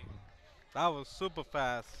inning. That was super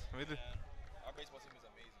fast. Our baseball team is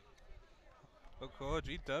amazing. Of course,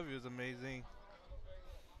 GW is amazing.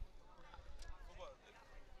 Football,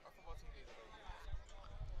 our football team is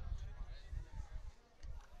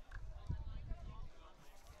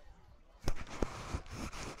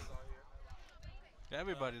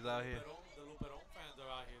Everybody's out here. The Luperon fans are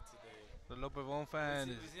out here today. The Luperon fan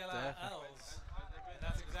We is see a lot of definitely. L's. And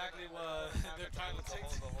that's exactly what they're trying to take.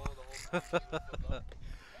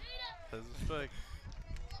 That's a strike.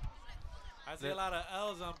 I see a lot of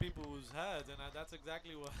L's on people's heads, and that's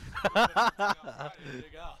exactly what we're trying to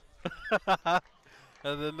dig out.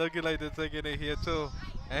 And they're looking like they're taking it here too.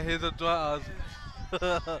 And here's a draw. Keep this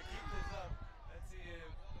up. Let's see if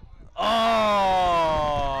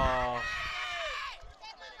Oh!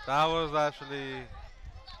 That was actually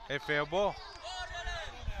a fair ball.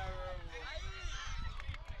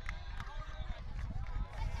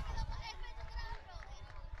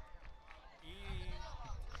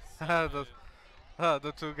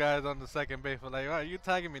 The two guys on the second base were like, "All right, you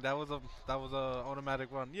tagging me? That was a automatic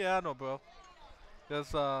run." Yeah, I know, bro.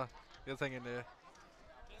 Just hang in there.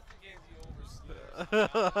 just in case you oversleep.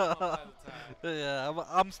 Yeah,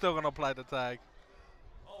 I'm still gonna apply the tag.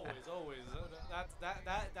 Always. That's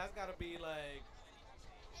gotta be like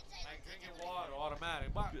drinking water,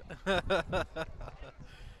 automatic. But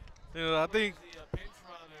I think the pinch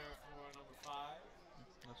runner for number 5.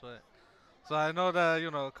 that's right. So I know that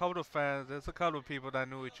a couple of fans. There's a couple of people that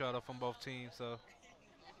knew each other from both teams. So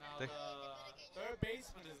Now They- the third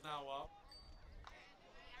baseman is now up.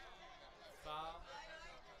 Foul.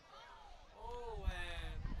 Oh,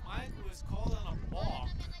 and Michael is calling a balk.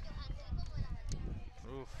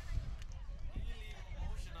 oof. Illegal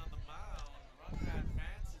motion on the mound. Runner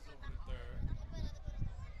advances over to third.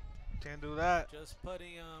 Can't do that. Just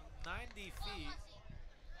putting 90 feet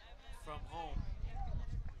from home.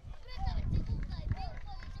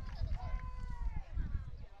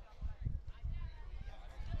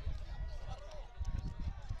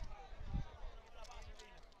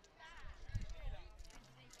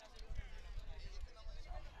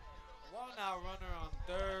 One out runner on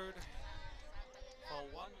third for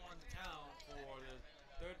 1-1 count for the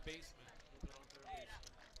third baseman. Luperon third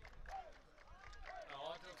baseman. Now,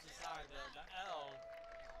 all jokes aside, the L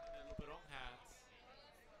in the Luperon hats.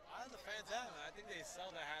 Why are the fans at, man? I think they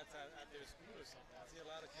sell the hats at their school or something. I see a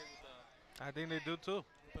lot of kids with the I think they do too.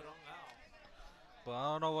 Luperon now. But I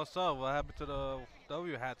don't know what's up. What happened to the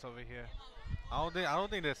W hats over here? I don't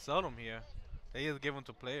think they sell them here. They just give them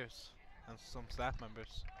to players and some staff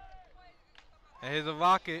members. And here's a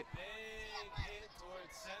rocket. Big hit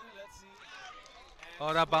towards center. Let's see. And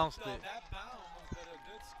Oh, that bounced scooped up. it. That bounce, but a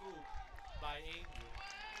good scoop by Angel.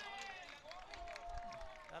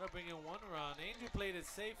 That'll bring in 1 run. Angel played it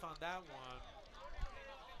safe on that one.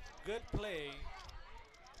 Good play.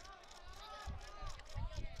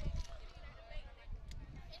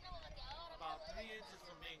 About 3 inches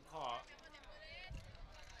from being caught.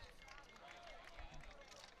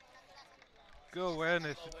 Good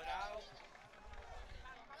awareness. So without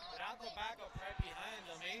the backup right behind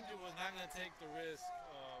him, Angel was not going to take the risk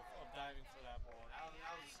of diving for that ball. That was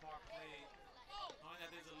a smart play. Knowing that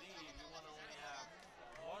there's a lead, you want to only have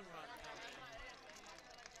 1 run come in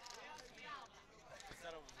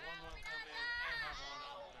instead of 1 run come in and have 1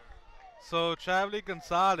 out there. So Charlie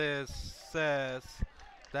Gonzalez says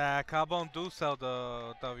that Carbon do sell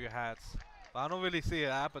the W hats, but I don't really see it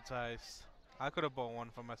advertised. I could have bought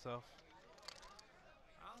one for myself.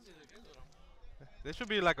 I don't see the kids with them. There should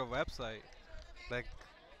be like a website, like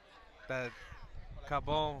that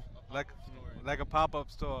Carbon, like a pop-up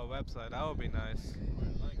store website. That would be nice.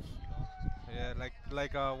 Yeah,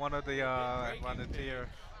 like one of the volunteer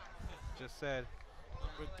just said.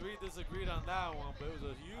 Number 3 disagreed on that one, but it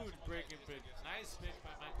was a huge breaking pitch. Nice pitch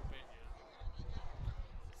by Michael Pena.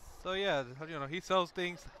 So yeah, he sells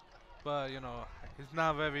things, but he's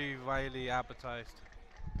not very widely advertised.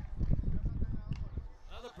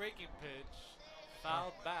 Another breaking pitch,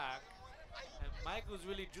 fouled back, and Michael's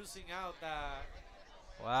really juicing out that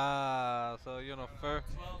Wow. So 12-6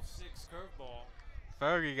 curveball.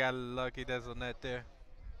 Fergie got lucky. There's a net there.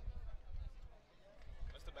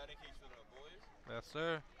 That's the batting cage for the boys. Yes,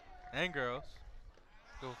 sir. And girls.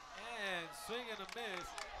 Go. And swing and a miss.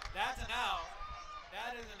 That's an out.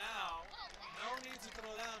 That is an out. No need to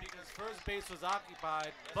throw down because first base was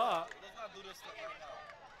occupied, but Let's not do this stuff right now.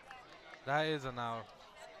 That is an out.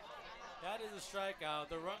 that is a strikeout.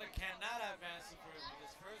 The runner cannot advance to first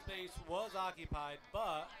because first base was occupied,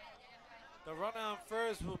 but the runner on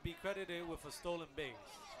first will be credited with a stolen base.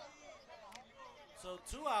 So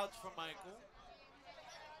 2 outs for Michael.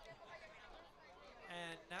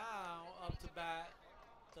 And now up to bat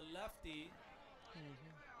the lefty.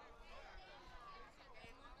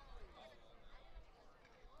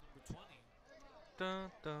 Number 20.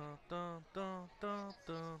 Dun, dun, dun, dun, dun,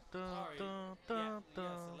 dun, Sorry. dun, Yes, dun, the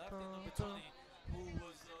dun, lefty number dun, 20, who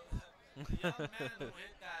was the young man who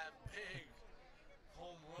hit that big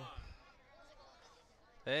home run.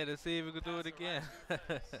 Hey, let's see if we can do it Pass again. right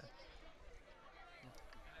through fence. And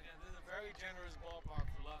again, this is a very generous ballpark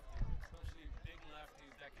for lefties, especially big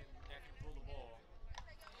lefties that can pull the ball.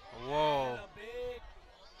 And Whoa. a big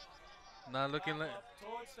Not looking pop like. up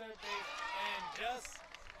towards third base and just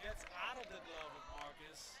gets out of the glove of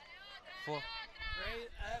Marcus. For,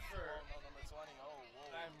 Great effort No, number 20. Oh,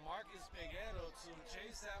 whoa. by Marcus Peguero to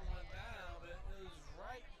chase that one down, but it was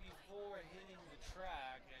right before hitting the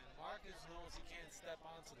track, and Marcus knows he can't step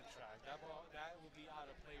onto the track. That ball, that will be out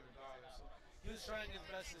of play regardless. So he was trying his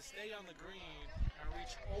best to stay on the green and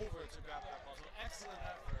reach over to grab that ball. So excellent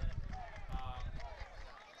effort.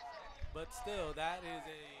 But still, that is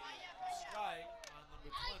a strike on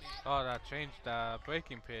number 20. oh, that changed the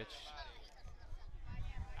breaking pitch.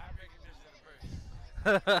 That breaking pitch didn't break.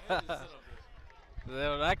 It was a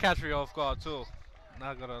little bit. That catch me off guard too.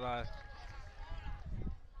 Not gonna lie.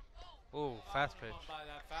 Ooh, fast pitch. By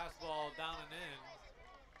that fastball down and in.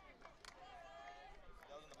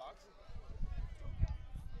 That was in the box?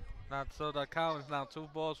 Not so the count is now 2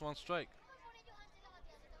 balls, 1 strike.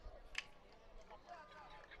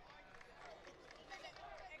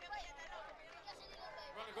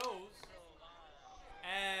 Runner goes.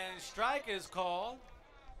 And strike is called.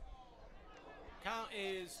 Count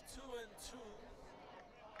is 2-2.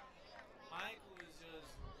 Michael is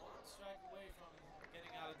just 1 strike away from getting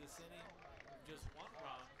out of this inning with just 1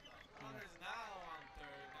 run. Runner is now on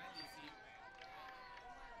third, 90 feet.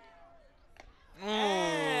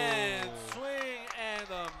 And swing and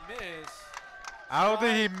a miss. I don't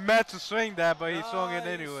think he meant to swing that, but he swung it He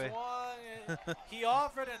anyway. swung it. He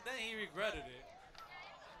offered and then he regretted it.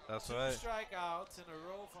 That's 2 right. strikeouts in a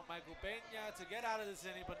row for Michael Peña to get out of this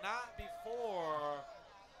inning, but not before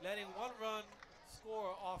letting 1 run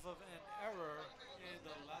score off of an error in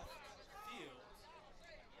the left field.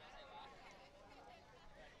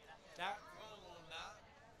 That run will not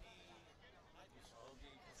be Michael's fault, will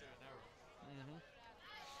be considered an error.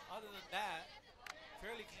 Other than that,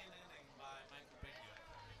 fairly clean inning by Michael Peña.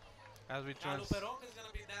 As we Now trans. Luperon is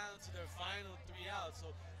going to be down to their final 3 outs,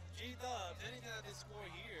 so G-Dubs, anything that they score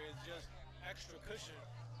here is just extra cushion.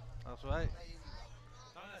 That's right.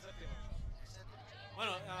 No la séptima.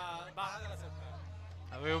 Bueno, baja de la séptima.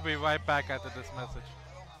 And we'll be right back after this message.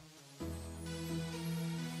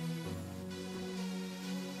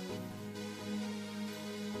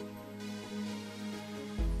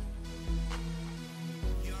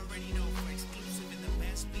 You already know for exclusive and the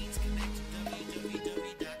best beats, connect to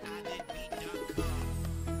www.iditbeat.com.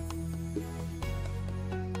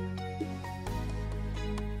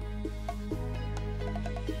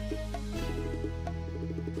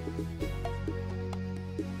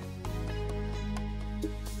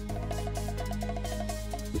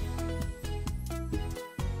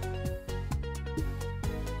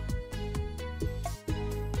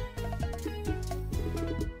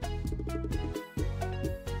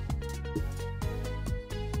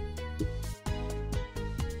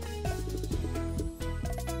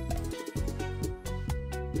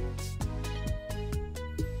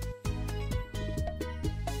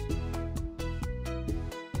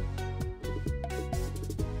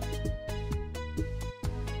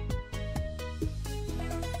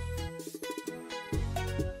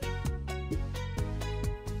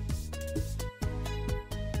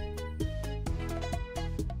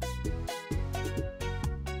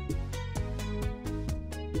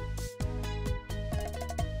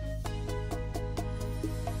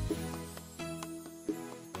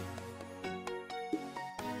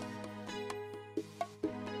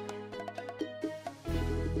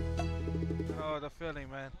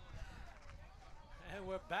 feeling, man? And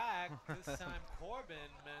we're back. This time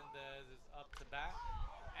Corbin Mendez is up to bat.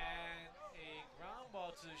 And a ground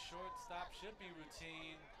ball to the shortstop should be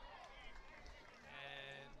routine.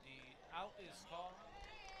 And the out is called.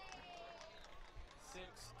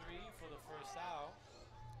 6-3 for the first out.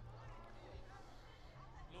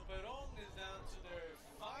 Luperon is down to their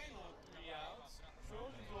final 3 outs.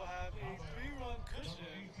 Trojans will have a 3-run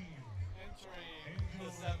cushion entering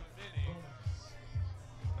the 7th inning.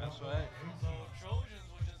 That's right. So Trojans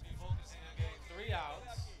will just be focusing on getting 3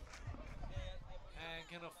 outs and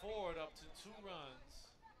can afford up to 2 runs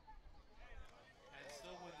and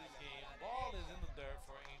still win this game. Ball is in the dirt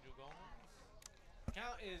for Angel Gomez.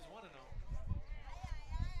 Count is 1-0.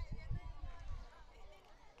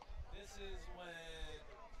 This is when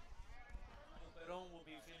Luperon will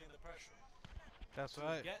be feeling the pressure That's to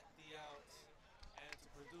right. get the outs and to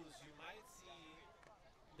produce. You might see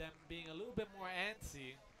them being a little bit more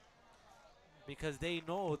antsy because they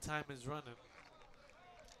know time is running.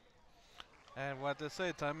 And what they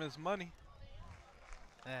say, time is money.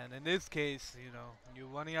 And in this case, you know, you're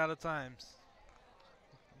running out of times.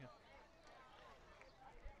 Yeah.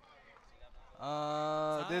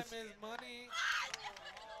 Time This is money.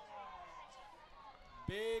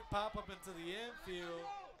 Big pop up into the infield.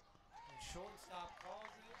 And shortstop calls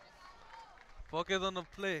it focus on the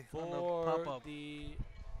play, on the pop for up. the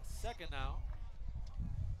second out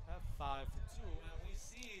at 5-2. And we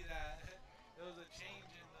see that there was a change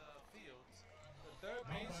in the fields. The third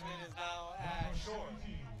baseman is now at short.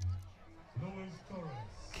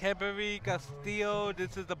 Kebery Castillo.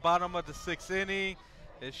 This is the bottom of the 6th inning.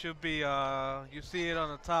 It should be. You see it on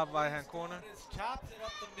the top right-hand corner. It's chopped it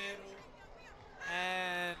up the middle.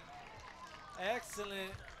 And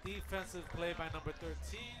excellent defensive play by number 13.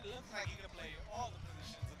 Looks like he can play all the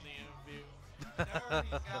positions in the infield. Third,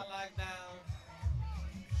 he's got locked down.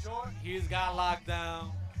 Short, he's got locked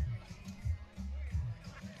down.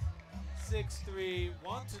 6-3,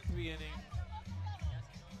 1-3 inning.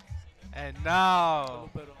 And now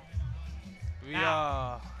Luperon. we Now.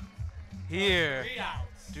 are here. 3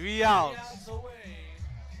 outs. 3 3 outs. outs away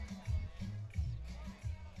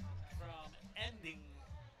from ending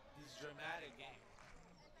this dramatic game.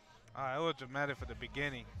 It was dramatic for the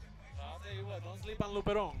beginning. So I'll tell you what, don't sleep on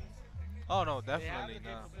Luperon. Oh no, They have definitely the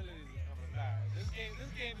not. capabilities of coming back. This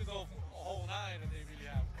game could go a whole 9 if they really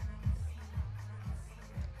have to.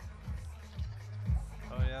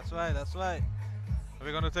 Oh yeah, that's right, that's right.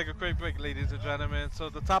 We're gonna take a quick break, ladies and gentlemen. So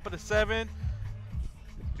the top of the 7,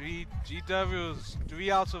 GW's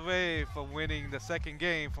 3 outs away from winning the second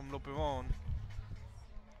game from Luperon.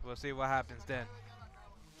 We'll see what happens then.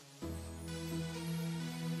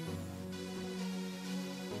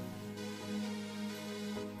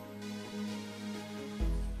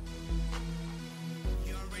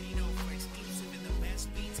 You already know, for exclusive and the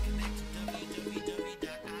best beats, connect to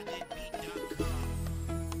www.iditbeat.com.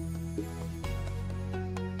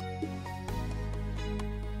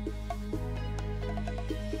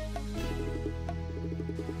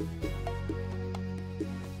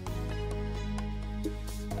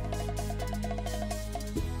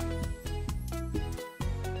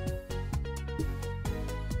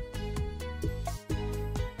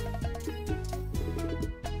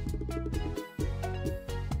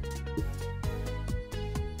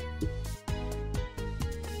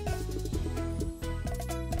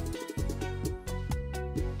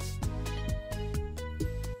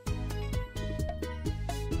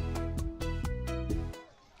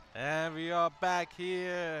 And we are back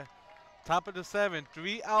here. Top of the 7,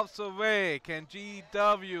 3 outs away. Can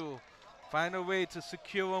GW find a way to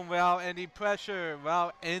secure them without any pressure,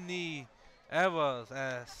 without any errors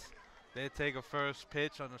as they take a first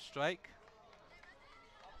pitch on a strike?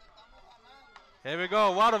 Here we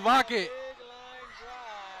go. What a rocket. Big line drive.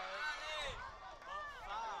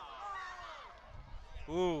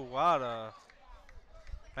 Foul. Ooh, what a.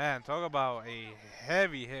 Man, talk about a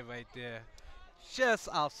heavy hit right there. Just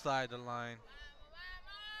outside the line.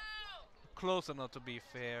 Close enough to be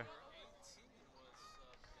fair.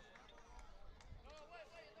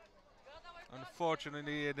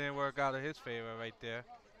 Unfortunately, it didn't work out in his favor right there.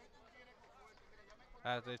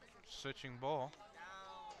 As a switching ball.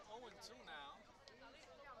 Down 0-2 now.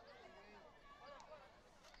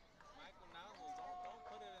 Michael Namos, don't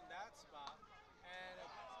put it in that spot. And a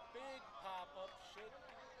big pop-up should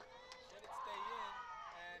it stay in.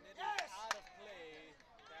 And it is out of play.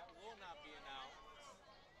 That will not be an out.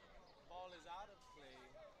 Ball is out of play.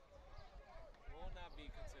 Will not be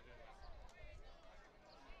considered out.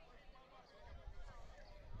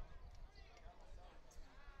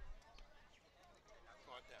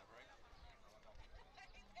 Caught that, right?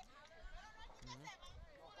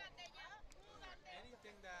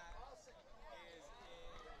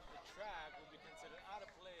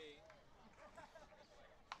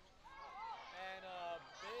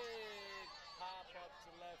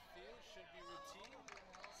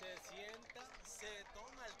 Se sienta, se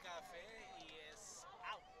toma el café y es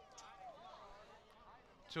out.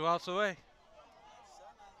 2 outs away.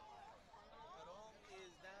 Luperon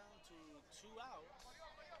is down to 2 outs.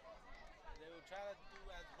 They will try to do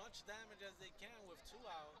as much damage as they can with 2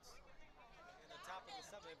 outs in the top of the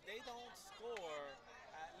seventh. If they don't score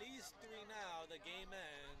at least 3 now, the game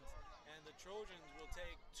ends, and the Trojans will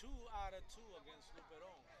take 2 out of 2 against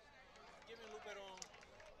Luperon, giving Luperon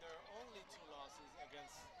their only 2 losses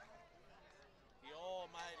against the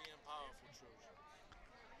almighty and powerful Trojans.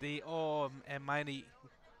 The almighty,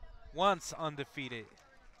 once undefeated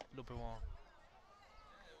Luperon.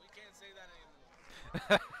 We can't say that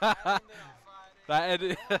anymore. That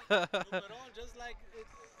ended on Friday. That ended- Luperon, just like it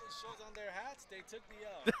shows on their hats, they took the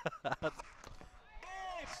L. Big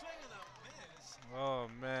swing and a miss. Oh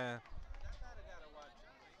man, That guy gotta watch him.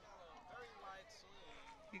 He got a very wide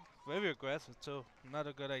swing. very aggressive too. Not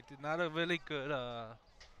a good idea. Not a really good. I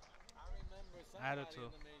remember somebody Attitude.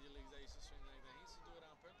 in the major leagues that used to swing like that. He used to do it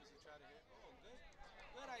on purpose. He tried to hit. Oh,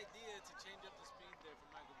 good idea to change up the speed there for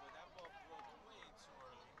Michael, but that ball broke way too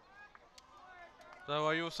early. Is that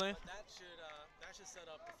what you were saying? But that should set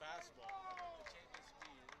up the fastball to change the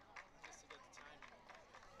speed just to get the timing.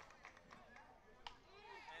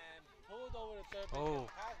 And pulled over the third base, Oh.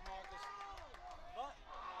 past Marcus. But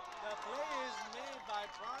the play is made by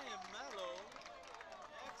Brian Mello.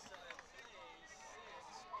 Excellent play,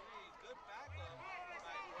 6-3. Good backup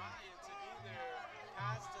by Brian to do their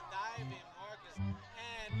pass to diving Marcus.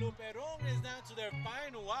 And Luperon is down to their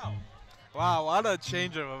final out. Wow, what a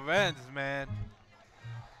change of events, man.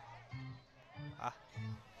 The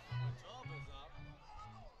 12 is up.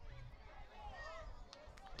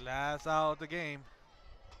 Last out of the game.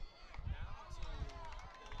 Down to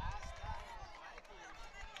the last time. Michael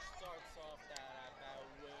starts off that at bat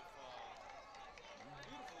with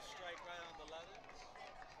beautiful strike right on the leather.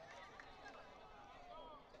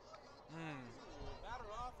 Ooh, batter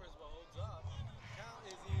offers but holds up. Count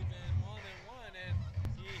is even 1-1, and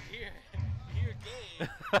you hear Gabe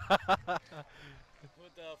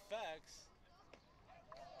with the effects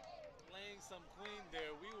playing some queen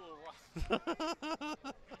there. We will rock. That's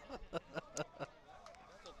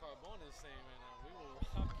what Carbone is saying right now. We will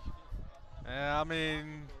rock you. Yeah, I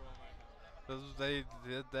mean, Luperon right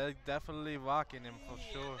now. they definitely rocking him for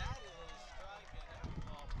Yeah, sure. that is a strike in that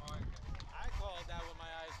ballpark. I called that with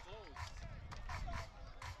my eyes closed.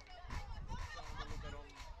 Someone to look at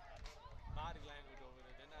body language over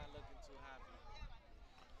there. They're not looking too happy.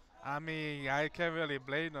 I mean, I can't really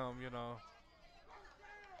blame them, you know.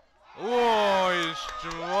 Oh, he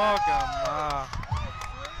struck him. Ah.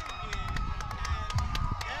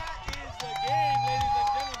 That is the game, ladies and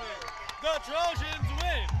gentlemen. The Trojans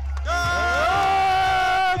win.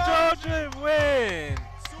 Oh, Trojan win.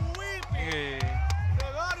 Sweeping. Yeah.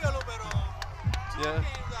 Gregorio Luperon. Two Yeah.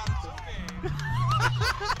 games out of 2 games.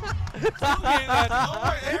 2 games out of 2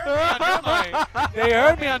 games. They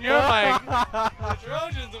heard me on your mic. The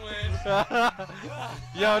Trojans win.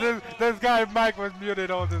 Yo, this guy Mike was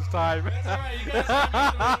muted all this time. That's all right. You guys have me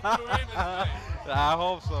through Raymond's way. I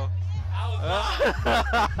hope so. I was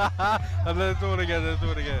live. And let's do it again. Let's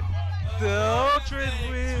do it again. Trojans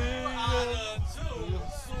win. 2 out of 2.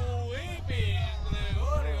 Sweeping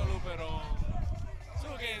Gregorio Luperon. 2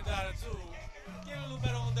 games out of 2. Giving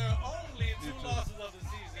Luperon their only 2 losses of the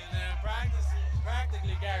season and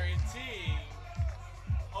practically guaranteeing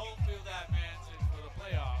home field advantage for the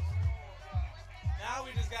playoffs. Now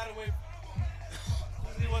we just gotta wait to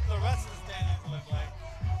see what the rest of the standings look like.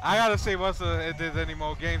 I gotta see if there's any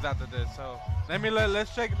more games after this. So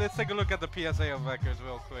let's take a look at the PSA of records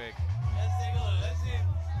real quick. Let's take a look. Let's see.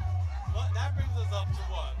 What that brings us up to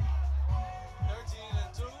what?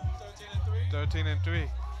 13-2, 13-3. 13-3.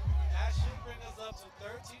 That should bring us up to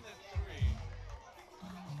 13-3.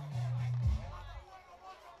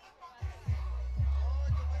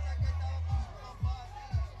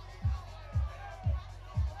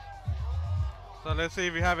 So let's see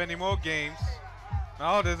if we have any more games.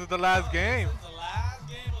 No, this is the last game. This is the last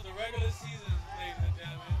game of the regular season, ladies and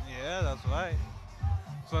gentlemen. Yeah, that's right.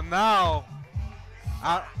 So now,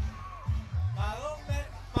 ¿Pa dónde?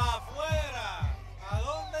 Pa afuera. ¿Pa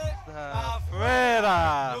dónde? Pa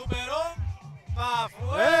afuera. Luperon, pa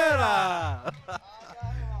afuera.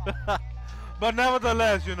 But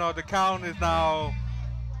nevertheless, you know, the count is now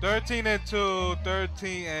 13-2,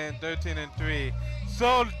 13-3.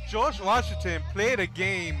 So George Washington played a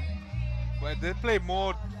game, but they played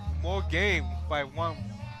more games by one.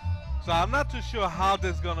 So I'm not too sure how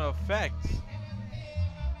this is gonna affect.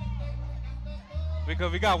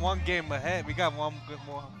 Because we got one game ahead. We got one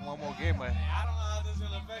more game ahead. I don't know how this is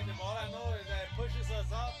going to affect him. All I know is that it pushes us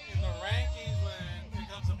up in the rankings when it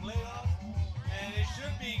comes to playoffs. And it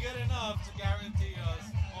should be good enough to guarantee us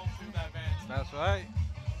home field advantage. That's right.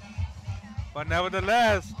 But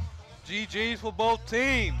nevertheless, GG's for both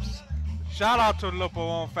teams. Shout out to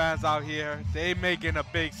Luperon fans out here. They making a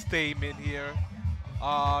big statement here.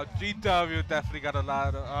 GW definitely got a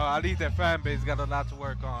lot of, at least their fan base got a lot to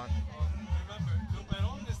work on. Remember,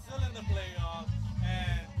 Luperon is still in the playoffs.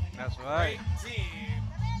 And That's right. great team,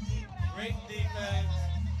 great defense,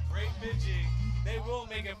 great pitching. They will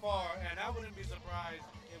make it far, and I wouldn't be surprised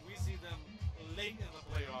if we see them late in the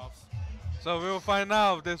playoffs. So we will find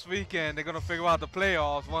out this weekend. They're gonna figure out the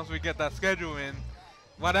playoffs once we get that schedule in.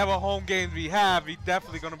 Whatever home games we have, we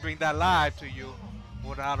definitely gonna bring that live to you,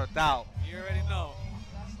 without a doubt. You already know.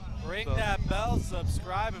 Ring So- that bell,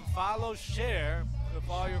 subscribe, and follow, share with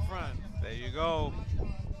all your friends. There you go. Now,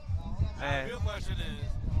 the And real question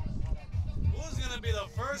is, who's going to be the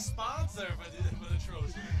first sponsor for the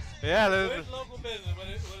Trojans? yeah, Which local business?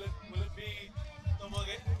 Will it be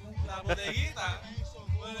La Bodeguita?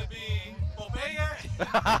 Will it be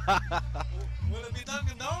Popeye? Will it be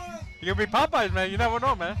Dunkin' Donuts? you can be Popeyes, man. You never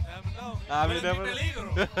know, man. Never know. I Will mean, it never be know.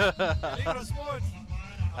 Peligro? Peligro Sports.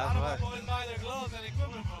 A That's lot of right. people always buy their gloves and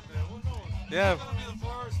equipment from there. Who knows? Yeah. Who's going to be the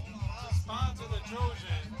first to sponsor the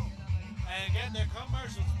Trojans and get their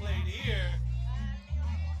commercials played here?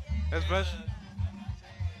 Especially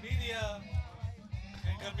Media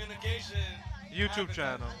and communication YouTube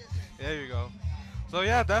channel. advertising. There you go. So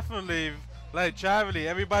yeah, definitely, like Charlie,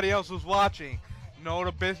 everybody else who's watching, know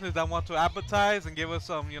the business that want to advertise and give us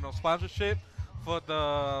some, sponsorship for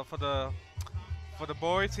the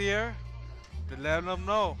boys here. To let them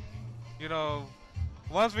know,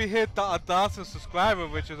 once we hit the 1,000 subscribers,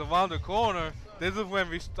 which is around the corner, this is when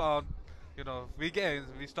we start,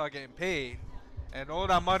 we start getting paid, and all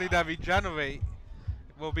that money that we generate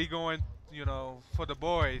will be going, for the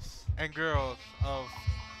boys and girls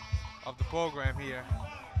of the program here.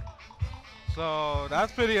 So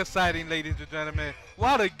that's pretty exciting, ladies and gentlemen.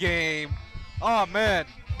 What a game! Oh man,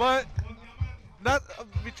 but not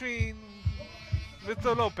between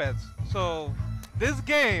Mr. Lopez. So this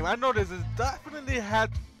game, I noticed, it definitely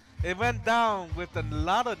it went down with a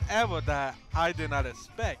lot of error that I did not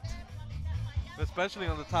expect, especially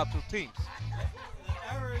on the top two teams. The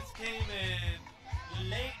errors came in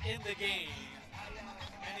late in the game,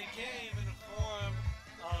 and it came in the form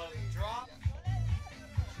of drop,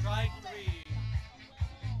 strike three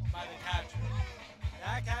by the catcher.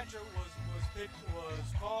 That catcher was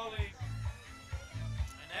calling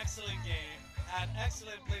an excellent game, had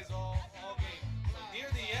excellent plays all game. But near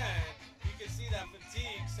the end, you could see that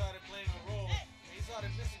fatigue started playing a role, and he started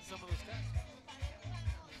missing some of those catches.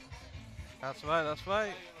 That's right. That's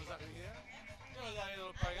right. Yo no sabía. Yo no sabía de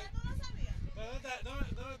los espaguetis. Pero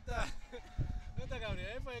no está Gabriel,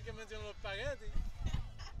 él fue el que mencionó los espaguetis.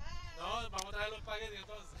 No, vamos a traer los espaguetis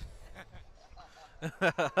entonces.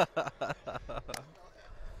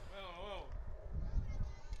 Well.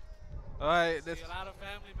 All right. See This, a lot of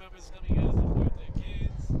family members coming in to support their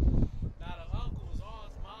kids. A lot of uncles,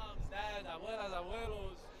 aunts, moms, dads, abuelas,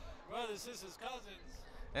 abuelos, brothers, sisters, cousins.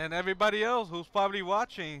 and everybody else who's probably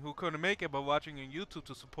watching, who couldn't make it, but watching on YouTube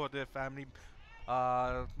to support their family,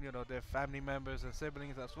 their family members and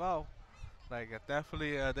siblings as well. Like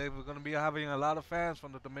definitely, they were gonna be having a lot of fans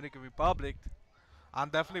from the Dominican Republic. I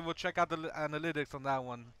definitely will check out the analytics on that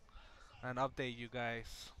one and update you guys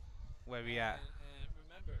where we at. And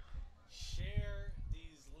remember, share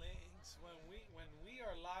these links when we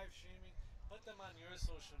are live streaming. Put them on your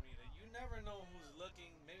social media. You never know who's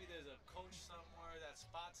looking. Maybe there's a coach somewhere that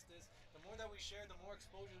spots this. The more that we share, the more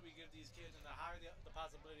exposure we give these kids, and the higher the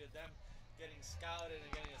possibility of them getting scouted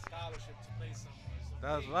and getting a scholarship to play somewhere. So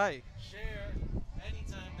That's please right. share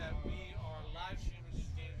anytime that we are live streaming these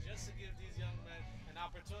games, just to give these young men an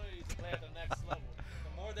opportunity to play at the next level.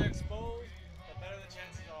 The more they're exposed, the better the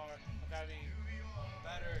chances are of having a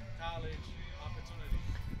better college opportunity.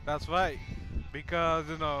 That's right, because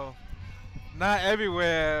not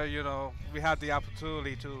everywhere we have the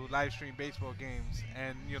opportunity to live stream baseball games,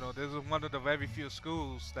 and this is one of the very few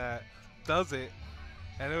schools that does it,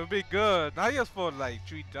 and it would be good not just for like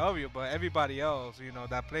 3W, but everybody else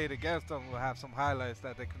that played against them will have some highlights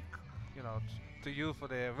that they can to use for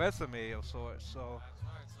their resume of sorts. So That's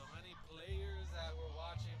right. So many players that were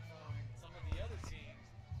watching from some of the other teams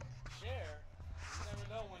share. You never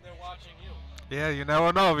know when they're watching you. yeah, you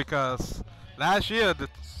never know, because last year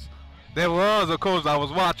there was a coach that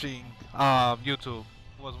was watching YouTube,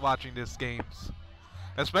 was watching these games,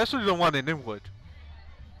 especially the one in Inwood.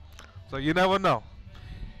 So you never know.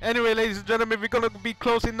 Anyway, ladies and gentlemen, we're gonna be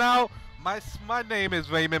closing now. My name is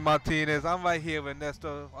Raymond Martinez. I'm right here with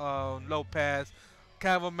Nestor Lopez.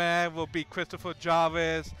 Cameraman will be Christopher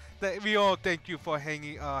Jarvis. We all thank you for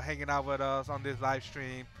hanging out with us on this live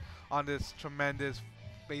stream, on this tremendous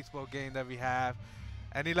baseball game that we have.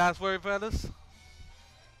 Any last word, fellas?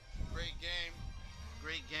 Great game,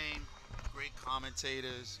 great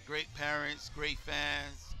commentators, great parents, great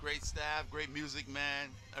fans, great staff, great music man.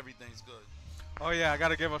 Everything's good. Oh yeah, I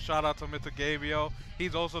gotta give a shout out to Mr. Gregorio.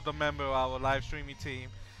 He's also the member of our live streaming team.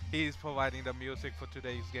 He's providing the music for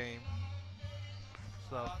today's game.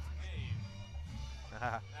 So.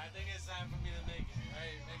 I think it's time for me to make it,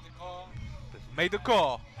 right? Make the call. Make the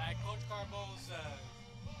call. Like Coach Carbone said,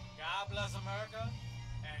 God bless America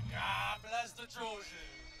and God bless the Trojans.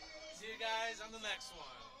 See you guys on the next one.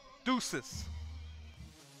 Deuces.